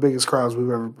one of the biggest crowds we've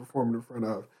ever performed in front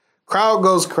of. Crowd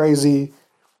goes crazy.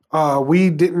 We're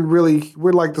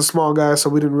like the small guys, so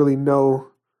we didn't really know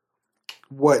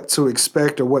what to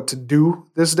expect or what to do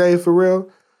this day for real.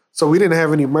 So we didn't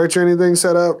have any merch or anything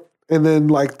set up. And then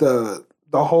like the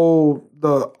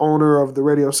owner of the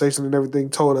radio station and everything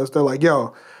told us, they're like,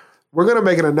 yo, we're going to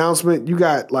make an announcement. You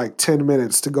got like 10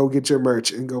 minutes to go get your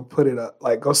merch and go put it up,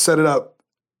 like go set it up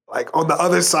like on the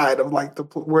other side of like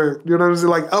where, you know what I'm saying?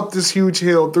 Like up this huge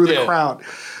hill through the crowd.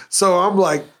 So I'm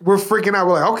like, we're freaking out.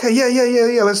 We're like, okay,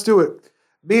 yeah, let's do it.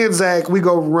 Me and Zach, we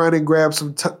go run and grab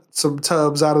some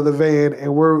tubs out of the van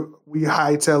and we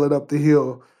hightail it up the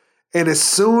hill. And as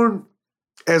soon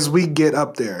as we get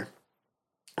up there,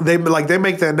 they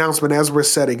make the announcement as we're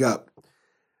setting up.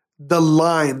 The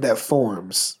line that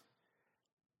forms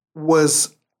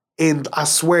I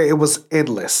swear it was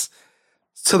endless.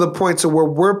 To the point to where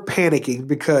we're panicking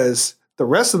because the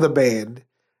rest of the band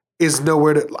is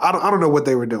nowhere to. I don't know what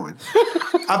they were doing.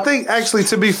 I think actually,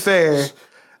 to be fair,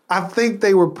 I think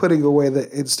they were putting away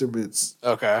the instruments.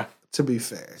 Okay. To be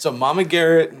fair, so Mama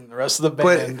Garrett and the rest of the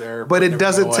band but it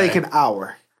doesn't take an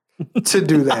hour to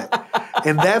do that,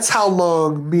 and that's how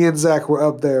long me and Zach were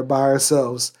up there by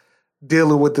ourselves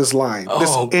dealing with this line,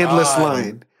 this endless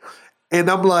line,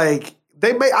 and I'm like,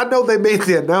 I know they made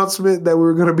the announcement that we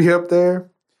were going to be up there.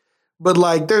 But,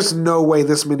 like, there's no way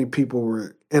this many people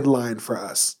were in line for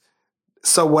us.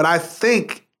 So what I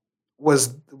think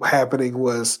was happening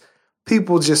was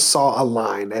people just saw a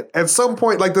line. At some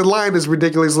point, like, the line is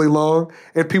ridiculously long,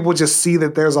 and people just see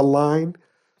that there's a line.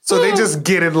 So they just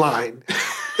get in line.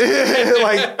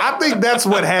 Like, I think that's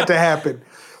what had to happen.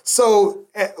 So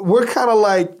we're kind of,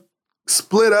 like,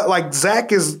 split up. Like,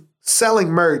 Zach is selling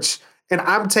merch, and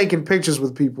I'm taking pictures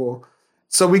with people.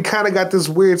 So we kind of got this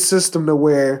weird system to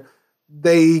where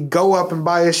they go up and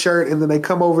buy a shirt and then they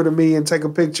come over to me and take a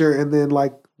picture and then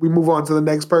like we move on to the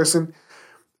next person.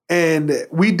 And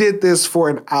we did this for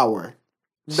an hour,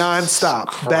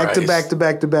 nonstop, back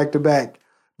to back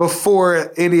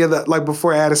before any of the, like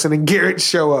before Addison and Garrett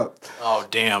show up. Oh,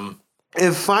 damn.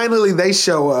 And finally they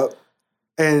show up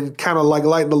and kind of like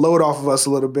lighten the load off of us a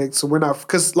little bit. So we're not,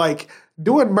 because like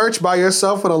doing merch by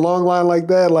yourself in a long line like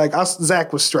that, like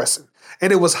Zach was stressing.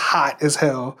 And it was hot as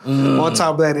hell on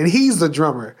top of that. And he's the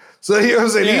drummer. So, you know what I'm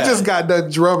saying? Yeah. He just got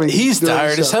done drumming. He's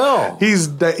tired as hell. He's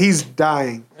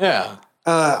dying. Yeah.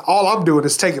 All I'm doing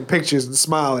is taking pictures and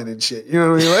smiling and shit. You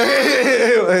know what I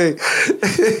mean?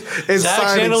 And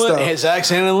Zach's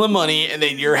handling the money, and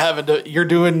then you're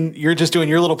just doing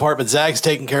your little part, but Zach's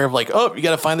taking care of like, you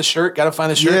got to find the shirt, and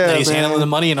then he's handling the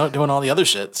money and doing all the other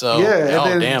shit. So,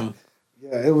 damn.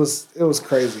 Yeah, it was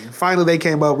crazy. Finally, they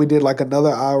came up. We did like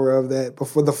another hour of that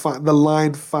before the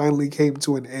line finally came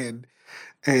to an end,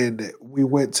 and we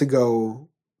went to go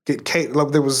get catered. Like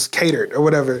there was catered or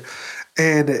whatever,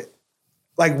 and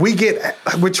like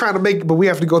we're trying to make, but we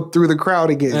have to go through the crowd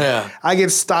again. Yeah, I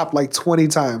get stopped like 20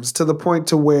 times to the point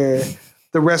to where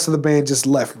the rest of the band just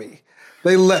left me.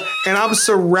 They left, and I'm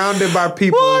surrounded by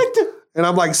people. What? And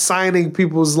I'm like signing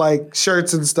people's like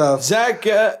shirts and stuff. Zach,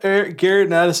 Garrett,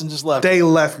 and Addison just left. They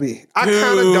left me. I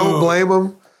kind of don't blame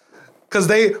them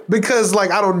because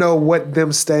like I don't know what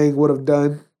them staying would have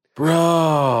done,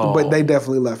 bro. But they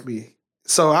definitely left me.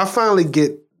 So I finally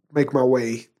make my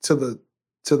way to the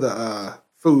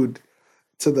food,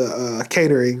 to the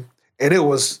catering, and it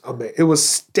was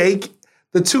steak.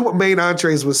 The two main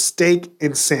entrees was steak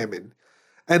and salmon,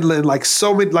 and then like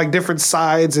so many like different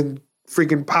sides and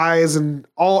freaking pies and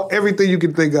everything you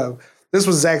can think of. This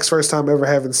was Zach's first time ever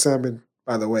having salmon,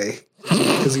 by the way,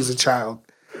 because he's a child.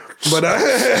 But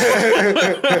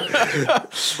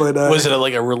was it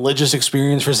like a religious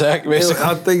experience for Zach? Basically,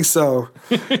 I think so.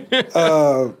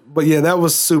 But yeah, that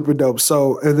was super dope.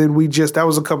 So, and then that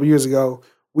was a couple years ago.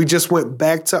 We just went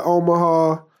back to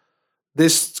Omaha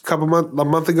a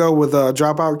month ago with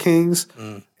Dropout Kings,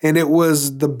 and it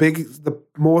was the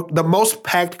most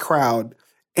packed crowd,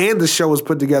 and the show was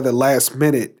put together last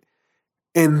minute,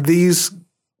 and these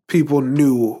people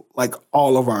knew like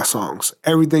all of our songs,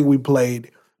 everything we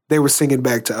played. They were singing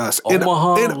back to us.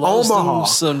 Omaha, in Omaha,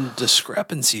 some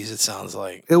discrepancies. It sounds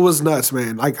like it was nuts,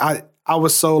 man. Like I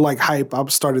was so like hype. I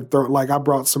started I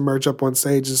brought some merch up on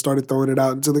stage and started throwing it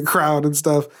out into the crowd and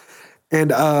stuff.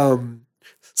 And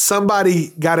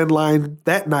somebody got in line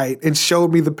that night and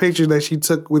showed me the picture that she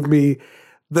took with me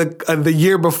the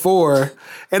year before,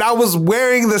 and I was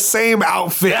wearing the same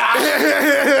outfit.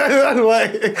 I'm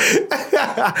like,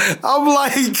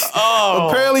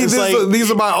 apparently these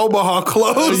are my Omaha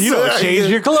clothes. You don't change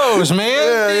your clothes,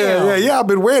 man. Yeah. I've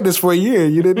been wearing this for a year.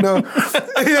 You didn't know?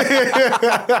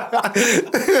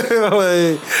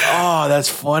 That's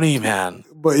funny, man.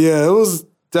 But yeah, it was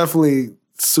definitely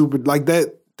super like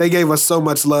that. They gave us so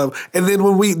much love. And then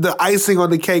when the icing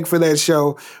on the cake for that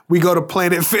show, we go to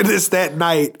Planet Fitness that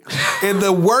night. And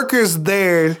the workers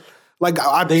there,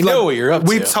 they know what you're up to.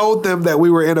 We told them that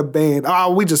we were in a band.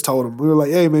 We just told them. We were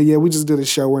like, hey, man, yeah, we just did a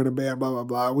show. We're in a band, blah, blah,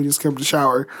 blah. We just came to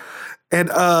shower. And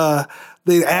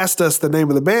they asked us the name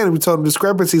of the band, and we told them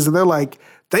Discrepancies. And they're like,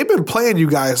 they've been playing you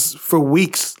guys for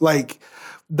weeks. Like,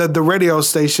 the radio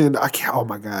station, I can't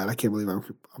believe I'm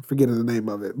forgetting the name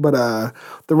of it. But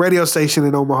the radio station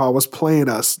in Omaha was playing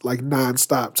us like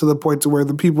nonstop to the point to where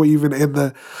the people even in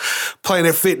the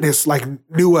Planet Fitness like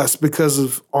knew us because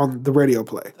of on the radio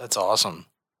play. That's awesome.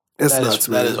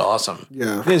 That is awesome.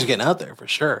 Yeah. You guys are getting out there for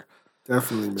sure.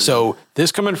 Definitely, man. So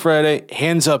this coming Friday,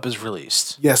 Hands Up is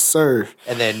released. Yes, sir.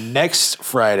 And then next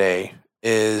Friday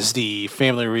is the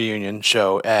family reunion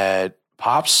show at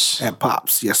Pops? At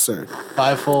Pops, yes, sir.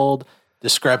 Fivefold,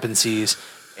 Discrepancies,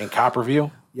 and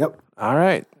Copperview. Yep. All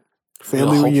right.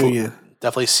 Family reunion.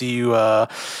 Definitely see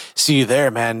you there,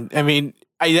 man. I mean,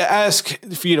 I ask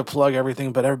for you to plug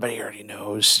everything, but everybody already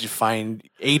knows. You find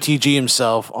ATG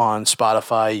himself on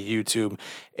Spotify, YouTube,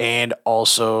 and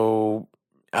also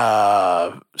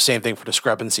same thing for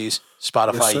Discrepancies,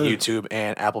 Spotify, YouTube,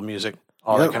 and Apple Music,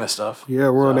 all that kind of stuff. Yeah,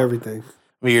 we're on everything.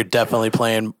 We're definitely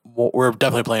playing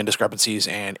Discrepancies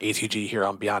and ATG here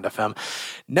on Beyond FM.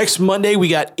 Next Monday, we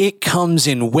got It Comes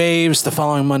in Waves. The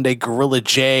following Monday, Gorilla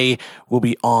J will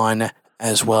be on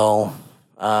as well.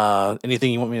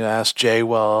 Anything you want me to ask Jay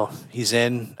while he's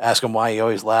in? Ask him why he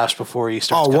always laughs before he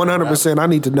starts. 100%. I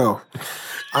need to know.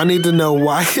 I need to know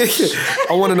why.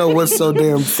 I want to know what's so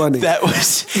damn funny.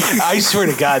 I swear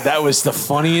to God, that was the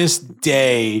funniest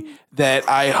day that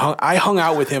I hung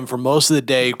out with him for most of the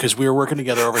day because we were working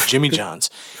together over at Jimmy John's.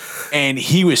 And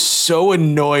he was so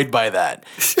annoyed by that.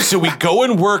 So we go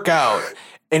and work out,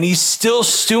 and he's still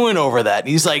stewing over that. And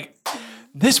he's like,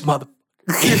 this mother...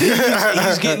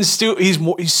 he's getting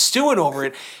he's stewing over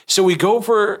it. So we go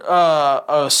for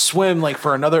a swim,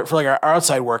 for our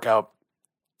outside workout.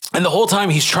 And the whole time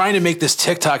he's trying to make this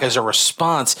TikTok as a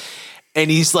response. And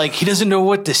he's like, he doesn't know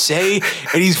what to say,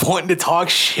 and he's wanting to talk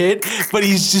shit, but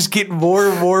he's just getting more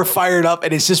and more fired up,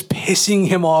 and it's just pissing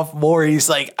him off more. He's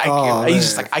like,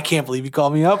 I can't believe you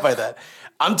called me out by that.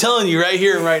 I'm telling you right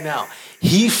here and right now,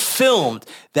 he filmed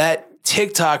that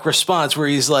TikTok response where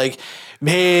he's like,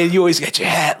 man, you always got your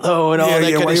hat low and all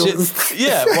that kind of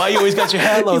shit. Why you always got your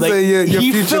hat low? Your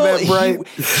future that bright.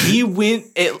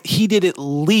 He did at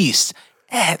least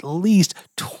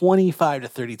 25 to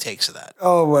 30 takes of that.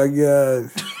 Oh my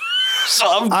God. So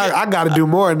I got to do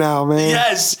more now, man.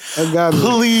 Yes.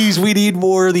 Please, we need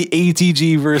more of the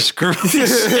ATG versus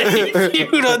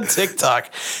feud on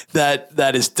TikTok.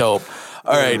 That is dope.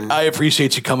 All right. I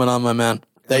appreciate you coming on, my man.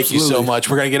 Thank you so much.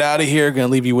 We're going to get out of here. Going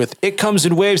to leave you with It Comes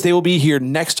in Waves. They will be here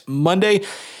next Monday.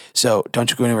 So don't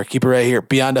you go anywhere. Keep it right here.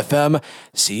 Beyond FM.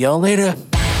 See y'all later.